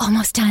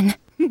 almost done.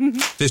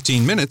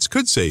 15 minutes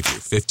could save you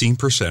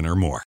 15% or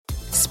more.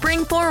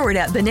 Spring forward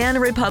at Banana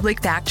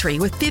Republic Factory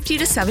with 50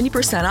 to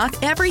 70%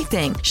 off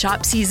everything.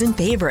 Shop season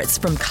favorites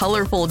from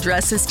colorful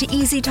dresses to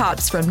easy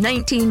tops from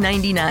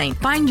 $19.99.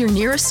 Find your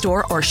nearest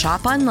store or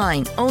shop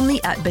online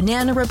only at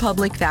Banana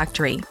Republic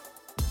Factory.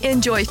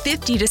 Enjoy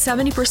 50 to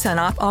 70%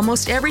 off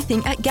almost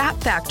everything at Gap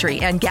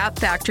Factory and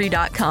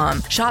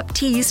gapfactory.com. Shop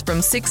tees from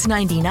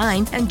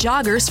 $6.99 and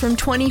joggers from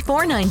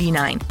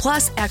 $24.99.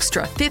 Plus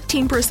extra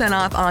 15%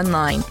 off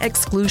online.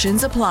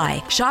 Exclusions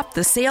apply. Shop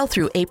the sale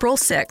through April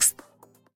 6th.